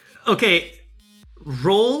 Okay,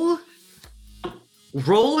 roll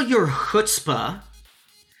roll your chutzpah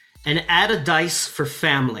and add a dice for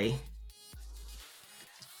family.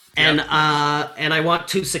 And Yep. and I want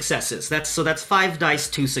 2 successes. That's 5 dice,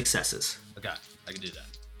 2 successes. Okay, I can do that.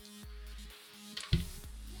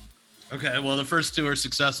 Okay, well, the first 2 are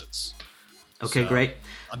successes. Okay, So, great.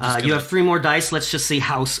 I'm just You gonna- have 3 more dice. Let's just see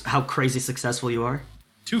how crazy successful you are.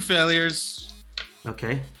 2 failures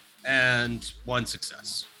Okay. and 1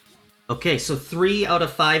 success. Okay, so 3 out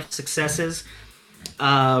of 5 successes.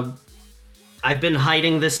 I've been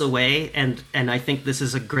hiding this away, and I think this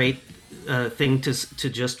is a great thing to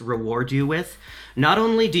just reward you with. Not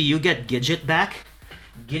only do you get Gidget back,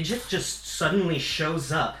 Gidget just suddenly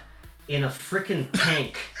shows up in a frickin'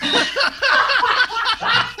 tank.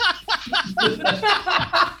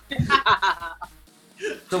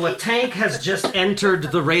 So a tank has just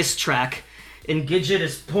entered the racetrack, and Gidget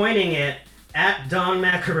is pointing it at Don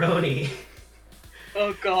Macaroni.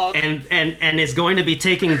 Oh God. And is going to be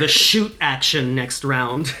taking the shoot action next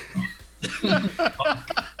round.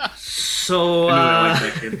 So I knew I liked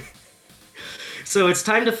that kid. so it's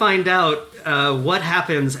time to find out what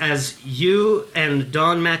happens as you and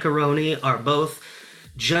Don Macaroni are both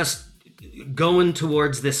just going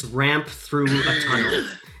towards this ramp through a tunnel,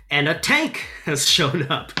 and a tank has shown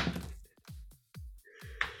up.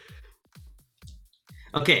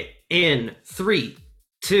 Okay, in 3,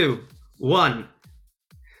 2, 1.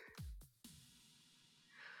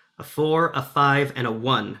 A 4, a 5, and a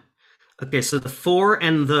 1. Okay, so the 4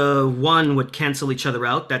 and the 1 would cancel each other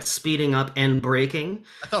out. That's speeding up and braking.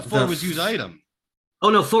 I thought 4 The was use item. Oh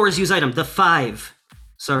no, 4 is use item. The 5.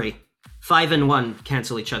 Sorry. 5 and 1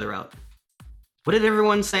 cancel each other out. What did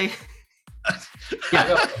everyone say?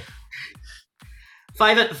 Yeah.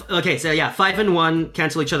 5 and 1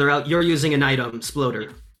 cancel each other out. You're using an item,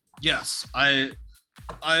 Sploder. Yes, I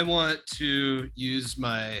want to use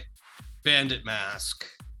my bandit mask,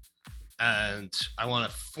 and I want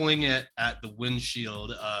to fling it at the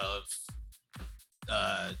windshield of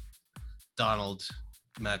Donald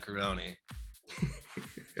Macaroni.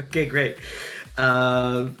 Okay, great.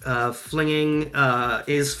 Flinging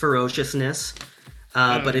is ferociousness,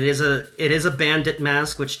 but it is a bandit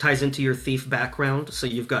mask, which ties into your thief background. So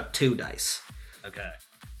you've got 2 dice. Okay.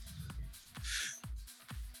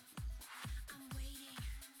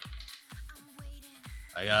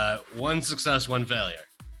 I got 1 success, 1 failure.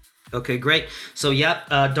 Okay, great. So yep,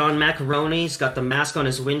 Don Macaroni's got the mask on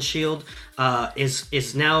his windshield.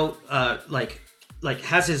 Is now like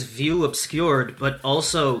has his view obscured, but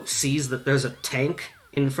also sees that there's a tank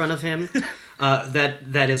in front of him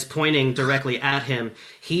that is pointing directly at him.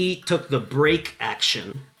 He took the brake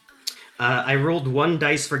action. I rolled 1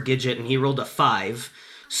 dice for Gidget, and he rolled a 5.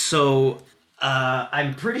 So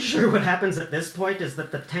I'm pretty sure what happens at this point is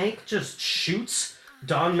that the tank just shoots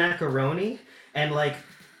Don Macaroni and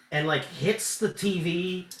hits the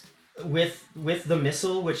TV with the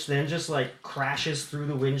missile, which then just crashes through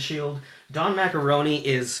the windshield. Don Macaroni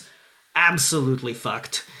is absolutely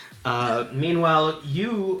fucked. Meanwhile,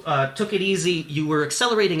 you took it easy. You were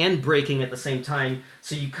accelerating and braking at the same time,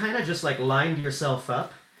 so you kind of just lined yourself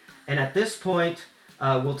up. And at this point,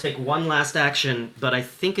 we'll take one last action, but I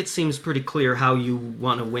think it seems pretty clear how you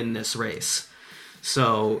want to win this race.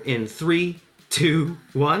 So in 3, 2,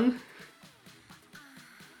 1.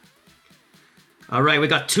 All right, we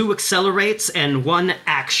got 2 accelerates and 1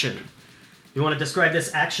 action. You want to describe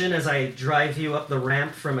this action as I drive you up the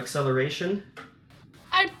ramp from acceleration?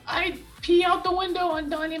 I pee out the window on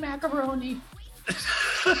Donnie Macaroni.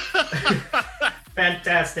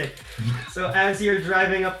 Fantastic. So as you're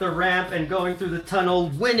driving up the ramp and going through the tunnel,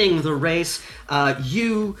 winning the race,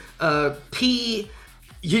 you pee.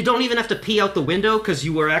 You don't even have to pee out the window because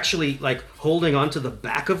you were actually holding onto the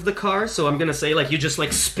back of the car. So I'm gonna say you just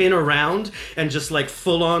spin around and just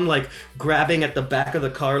full on grabbing at the back of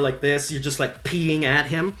the car like this. You're just peeing at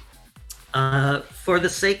him. For the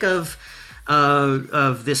sake of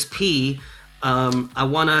this pee, I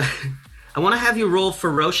wanna have you roll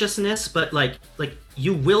ferociousness, but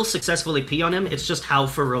you will successfully pee on him. It's just how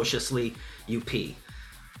ferociously you pee.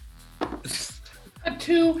 A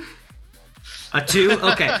 2. A 2?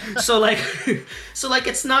 Okay. So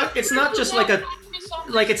it's not just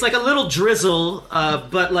it's like a little drizzle,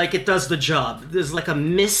 but it does the job. There's a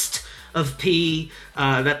mist of pee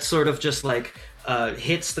that sort of just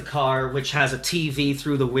hits the car, which has a TV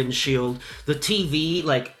through the windshield. The TV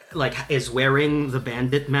is wearing the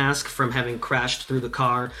bandit mask from having crashed through the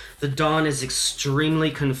car. The Don is extremely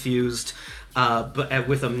confused, but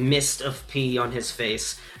with a mist of pee on his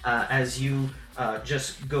face as you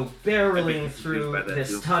just go barreling through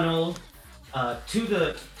this tunnel to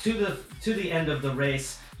the end of the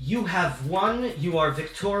race. You have won. You are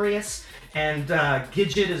victorious, and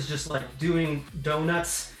Gidget is just like doing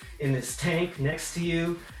donuts in this tank next to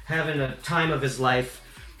you, having a time of his life.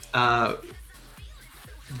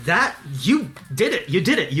 That you did it. You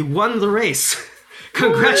did it. You won the race.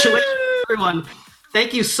 Congratulations, everyone.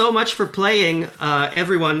 Thank you so much for playing,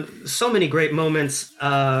 everyone. So many great moments.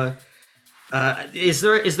 Is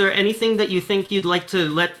there anything that you think you'd like to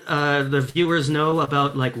let the viewers know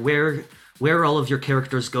about, like where all of your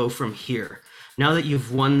characters go from here? Now that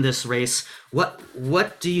you've won this race,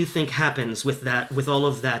 what do you think happens with that? With all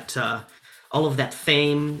of that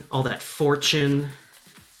fame, all that fortune?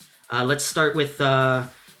 Let's start with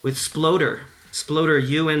Sploder. Sploder,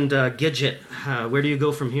 you and Gidget, where do you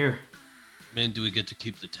go from here? Man, do we get to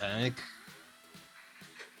keep the tank?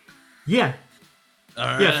 Yeah. All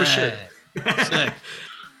right. Yeah, for sure. Sick.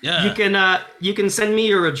 Yeah. You can send me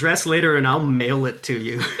your address later and I'll mail it to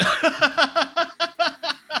you.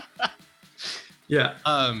 Yeah.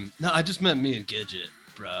 No, I just meant me and Gidget,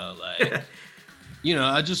 bro. Like,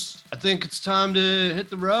 I think it's time to hit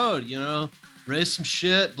the road, race some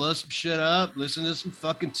shit, blow some shit up, listen to some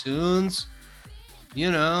fucking tunes,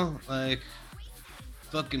 like,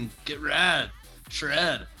 fucking get rad,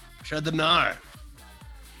 shred the gnar.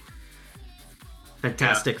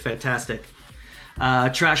 Fantastic. Trash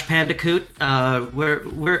Pandacoot,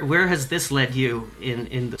 where has this led you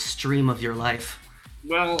in the stream of your life?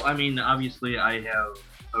 Well, I mean, obviously, I have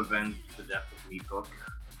avenged the death of Meathook.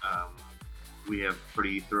 We have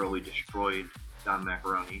pretty thoroughly destroyed Don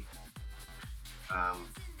Macaroni. I'm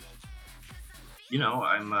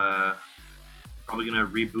probably gonna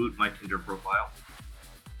reboot my Tinder profile.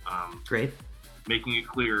 Great. Making it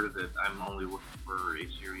clear that I'm only looking for a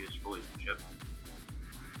serious relationship.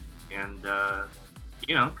 And,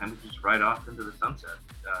 kind of just ride off into the sunset.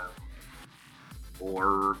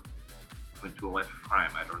 Or into a life of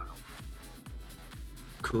crime, I don't know.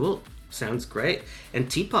 Cool. Sounds great. And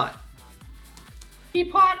Teapot?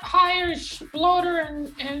 Teapot hires Bloater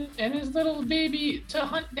and his little baby to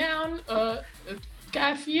hunt down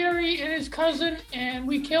Guy Fieri and his cousin, and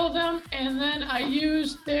we kill them, and then I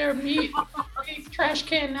use their meat to make trash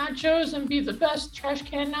can nachos and be the best trash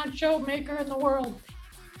can nacho maker in the world.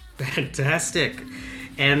 Fantastic.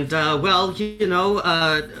 And,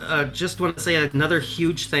 just want to say another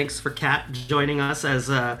huge thanks for Kat joining us as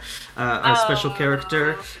our special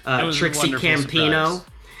character, Trixie Campino. Surprise.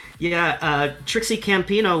 Yeah, Trixie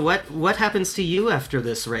Campino, what happens to you after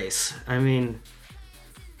this race? I mean...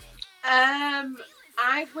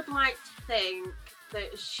 I would like to think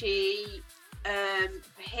that she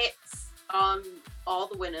hits on all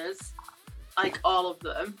the winners, like all of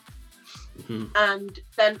them. Mm-hmm. And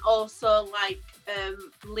then also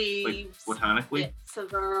leaves botanically bits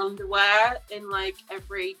of her underwear in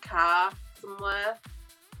every car somewhere,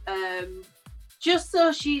 just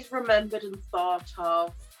so she's remembered and thought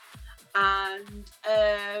of. And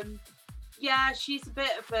she's a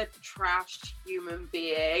bit of a trash human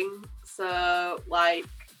being, so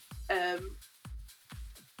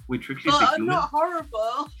Trixie, but I'm not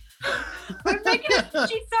horrible. I'm thinking she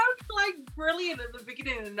sounds brilliant at the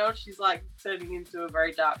beginning, and now she's turning into a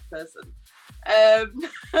very dark person.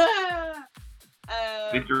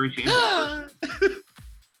 Victory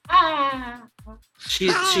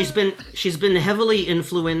She's been heavily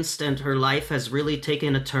influenced, and her life has really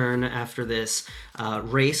taken a turn after this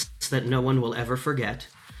race that no one will ever forget.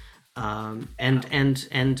 And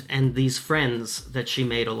these friends that she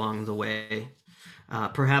made along the way.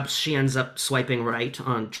 Perhaps she ends up swiping right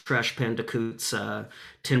on Trash Pandacoot's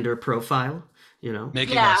Tinder profile,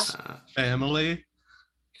 Making us family.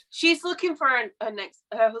 She's looking for her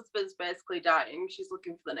husband's basically dying. She's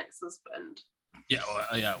looking for the next husband. Yeah,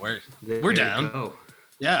 we're down. Go.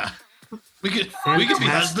 Yeah, we could be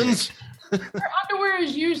husbands. Her underwear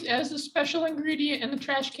is used as a special ingredient in the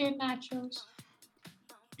trash can nachos.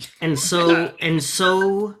 And so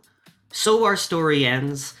our story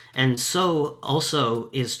ends, and so also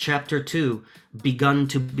is Chapter 2 begun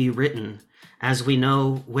to be written, as we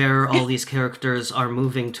know where all these characters are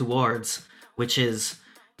moving towards, which is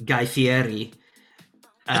Guy Fieri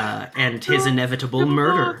and his inevitable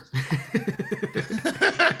murder.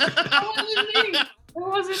 That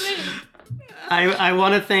wasn't me. I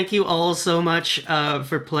want to thank you all so much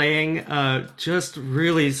for playing. Just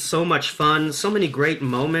really so much fun, so many great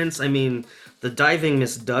moments. I mean, the diving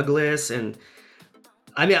Miss Douglas and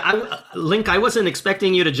I mean, Link, I wasn't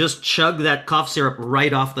expecting you to just chug that cough syrup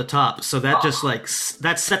right off the top. So that just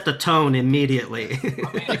that set the tone immediately. I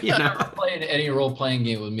mean, if you've ever played any role-playing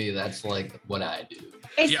game with me, that's like what I do.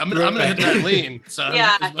 Yeah, I'm gonna hit that lean. So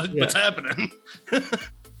Yeah. what's happening?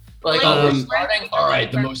 Like, starting. All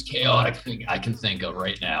right, the most chaotic thing I can think of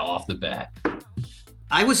right now off the bat.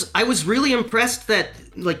 I was really impressed that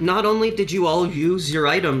like not only did you all use your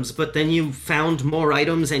items, but then you found more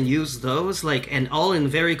items and used those, like, and all in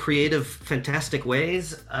very creative, fantastic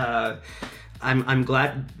ways. I'm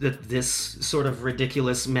glad that this sort of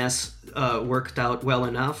ridiculous mess worked out well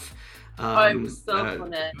enough. It was so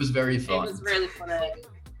funny. It was very fun. It was really funny.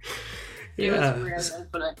 It Yeah. was really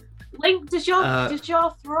funny. Link, does your throat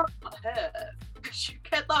hurt? Because you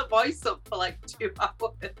get that voice up for like 2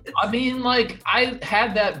 hours. I mean, like, I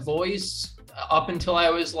had that voice up until I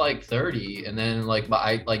was like 30, and then like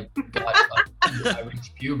I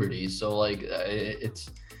reached puberty, so like it's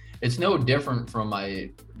no different from my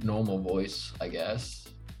normal voice, I guess.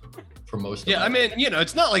 For most of Yeah, my I mean,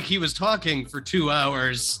 it's not like he was talking for 2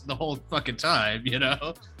 hours the whole fucking time,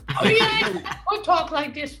 Oh, yeah, we'll talk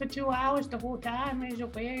like this for 2 hours the whole time. Is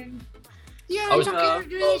it weird? I was macho man.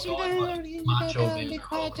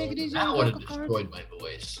 That would have destroyed my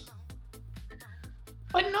voice.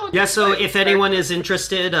 But no. Yeah, so if anyone is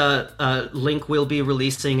interested, Link will be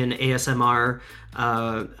releasing an ASMR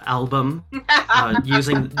album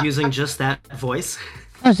using just that voice.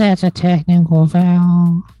 Because that's a technical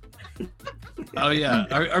foul. Oh yeah,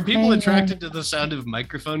 are people attracted to the sound of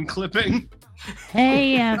microphone clipping?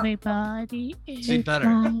 Hey, everybody. See better.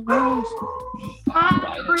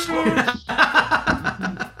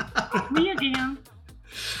 Me again.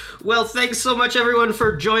 Well, thanks so much, everyone,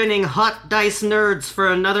 for joining Hot Dice Nerds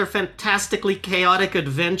for another fantastically chaotic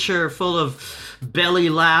adventure full of belly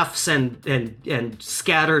laughs and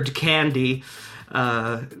scattered candy.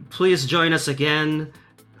 Please join us again.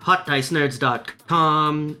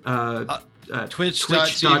 HotDiceNerds.com.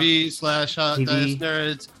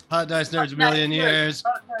 Twitch.tv/HotDiceNerds. Hot Dice Nerds a million years.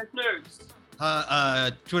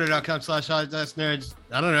 Twitter.com/HotDiceNerds.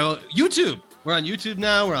 I don't know. YouTube. We're on YouTube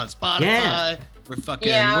now. We're on Spotify. Yeah. We're fucking.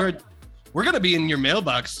 Yeah. We're gonna be in your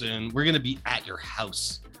mailbox soon. We're gonna be at your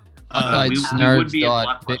house. we would be a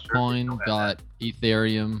Blockbuster if we don't have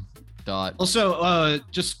Bitcoin.Ethereum. Also,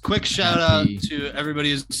 just quick shout out to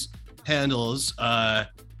everybody's handles.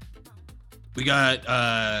 We got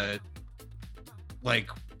like,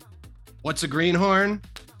 what's a greenhorn?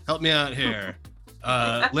 Help me out here.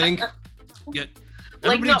 Link.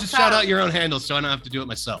 Everybody just shout out your own handles so I don't have to do it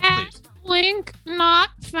myself, please. Link not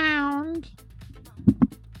found.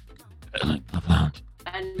 And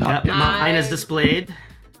Yep, mine is displayed.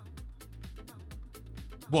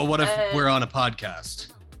 Well, what if we're on a podcast?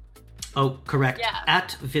 Oh, correct. Yeah.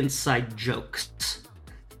 At Vince Side Jokes.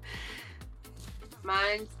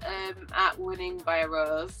 Mine's at Winning by a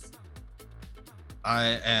Rose.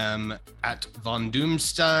 I am at Von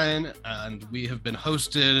Doomstein, and we have been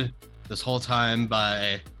hosted this whole time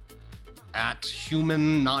by at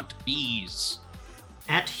Human Not Bees.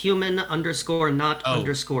 At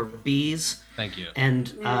human_not_bees. Thank you.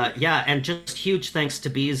 And and just huge thanks to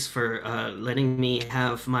Bees for letting me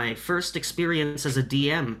have my first experience as a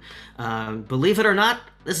DM. Believe it or not,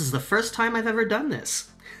 this is the first time I've ever done this.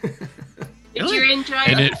 Did you enjoy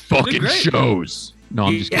And it? it fucking great. shows. No,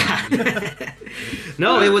 I'm just kidding. Yeah.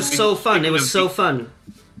 No, it was so fun. It was so fun.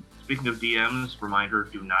 Speaking of DMs, reminder: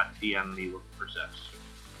 do not DM me looking for sex.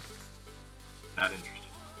 Not interested.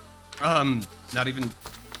 Not even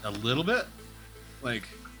a little bit. Like,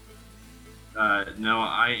 No,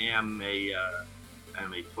 I am a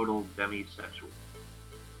total demisexual.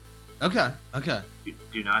 okay.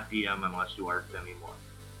 Do not DM unless you are demi more.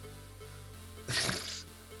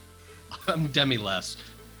 I'm demi less.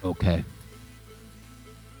 Okay.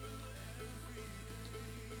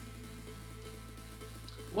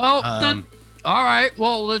 Well, then, all right.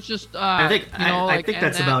 Well, let's just. I think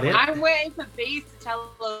that's about it. I'm waiting for Beast to tell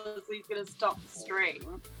us he's gonna stop the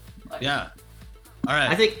stream. Like, Yeah. All right.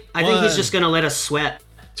 I think he's just gonna let us sweat.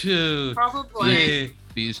 2, Probably. 3.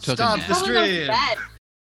 Bees took Stop a the nap. Probably go to stream. bed.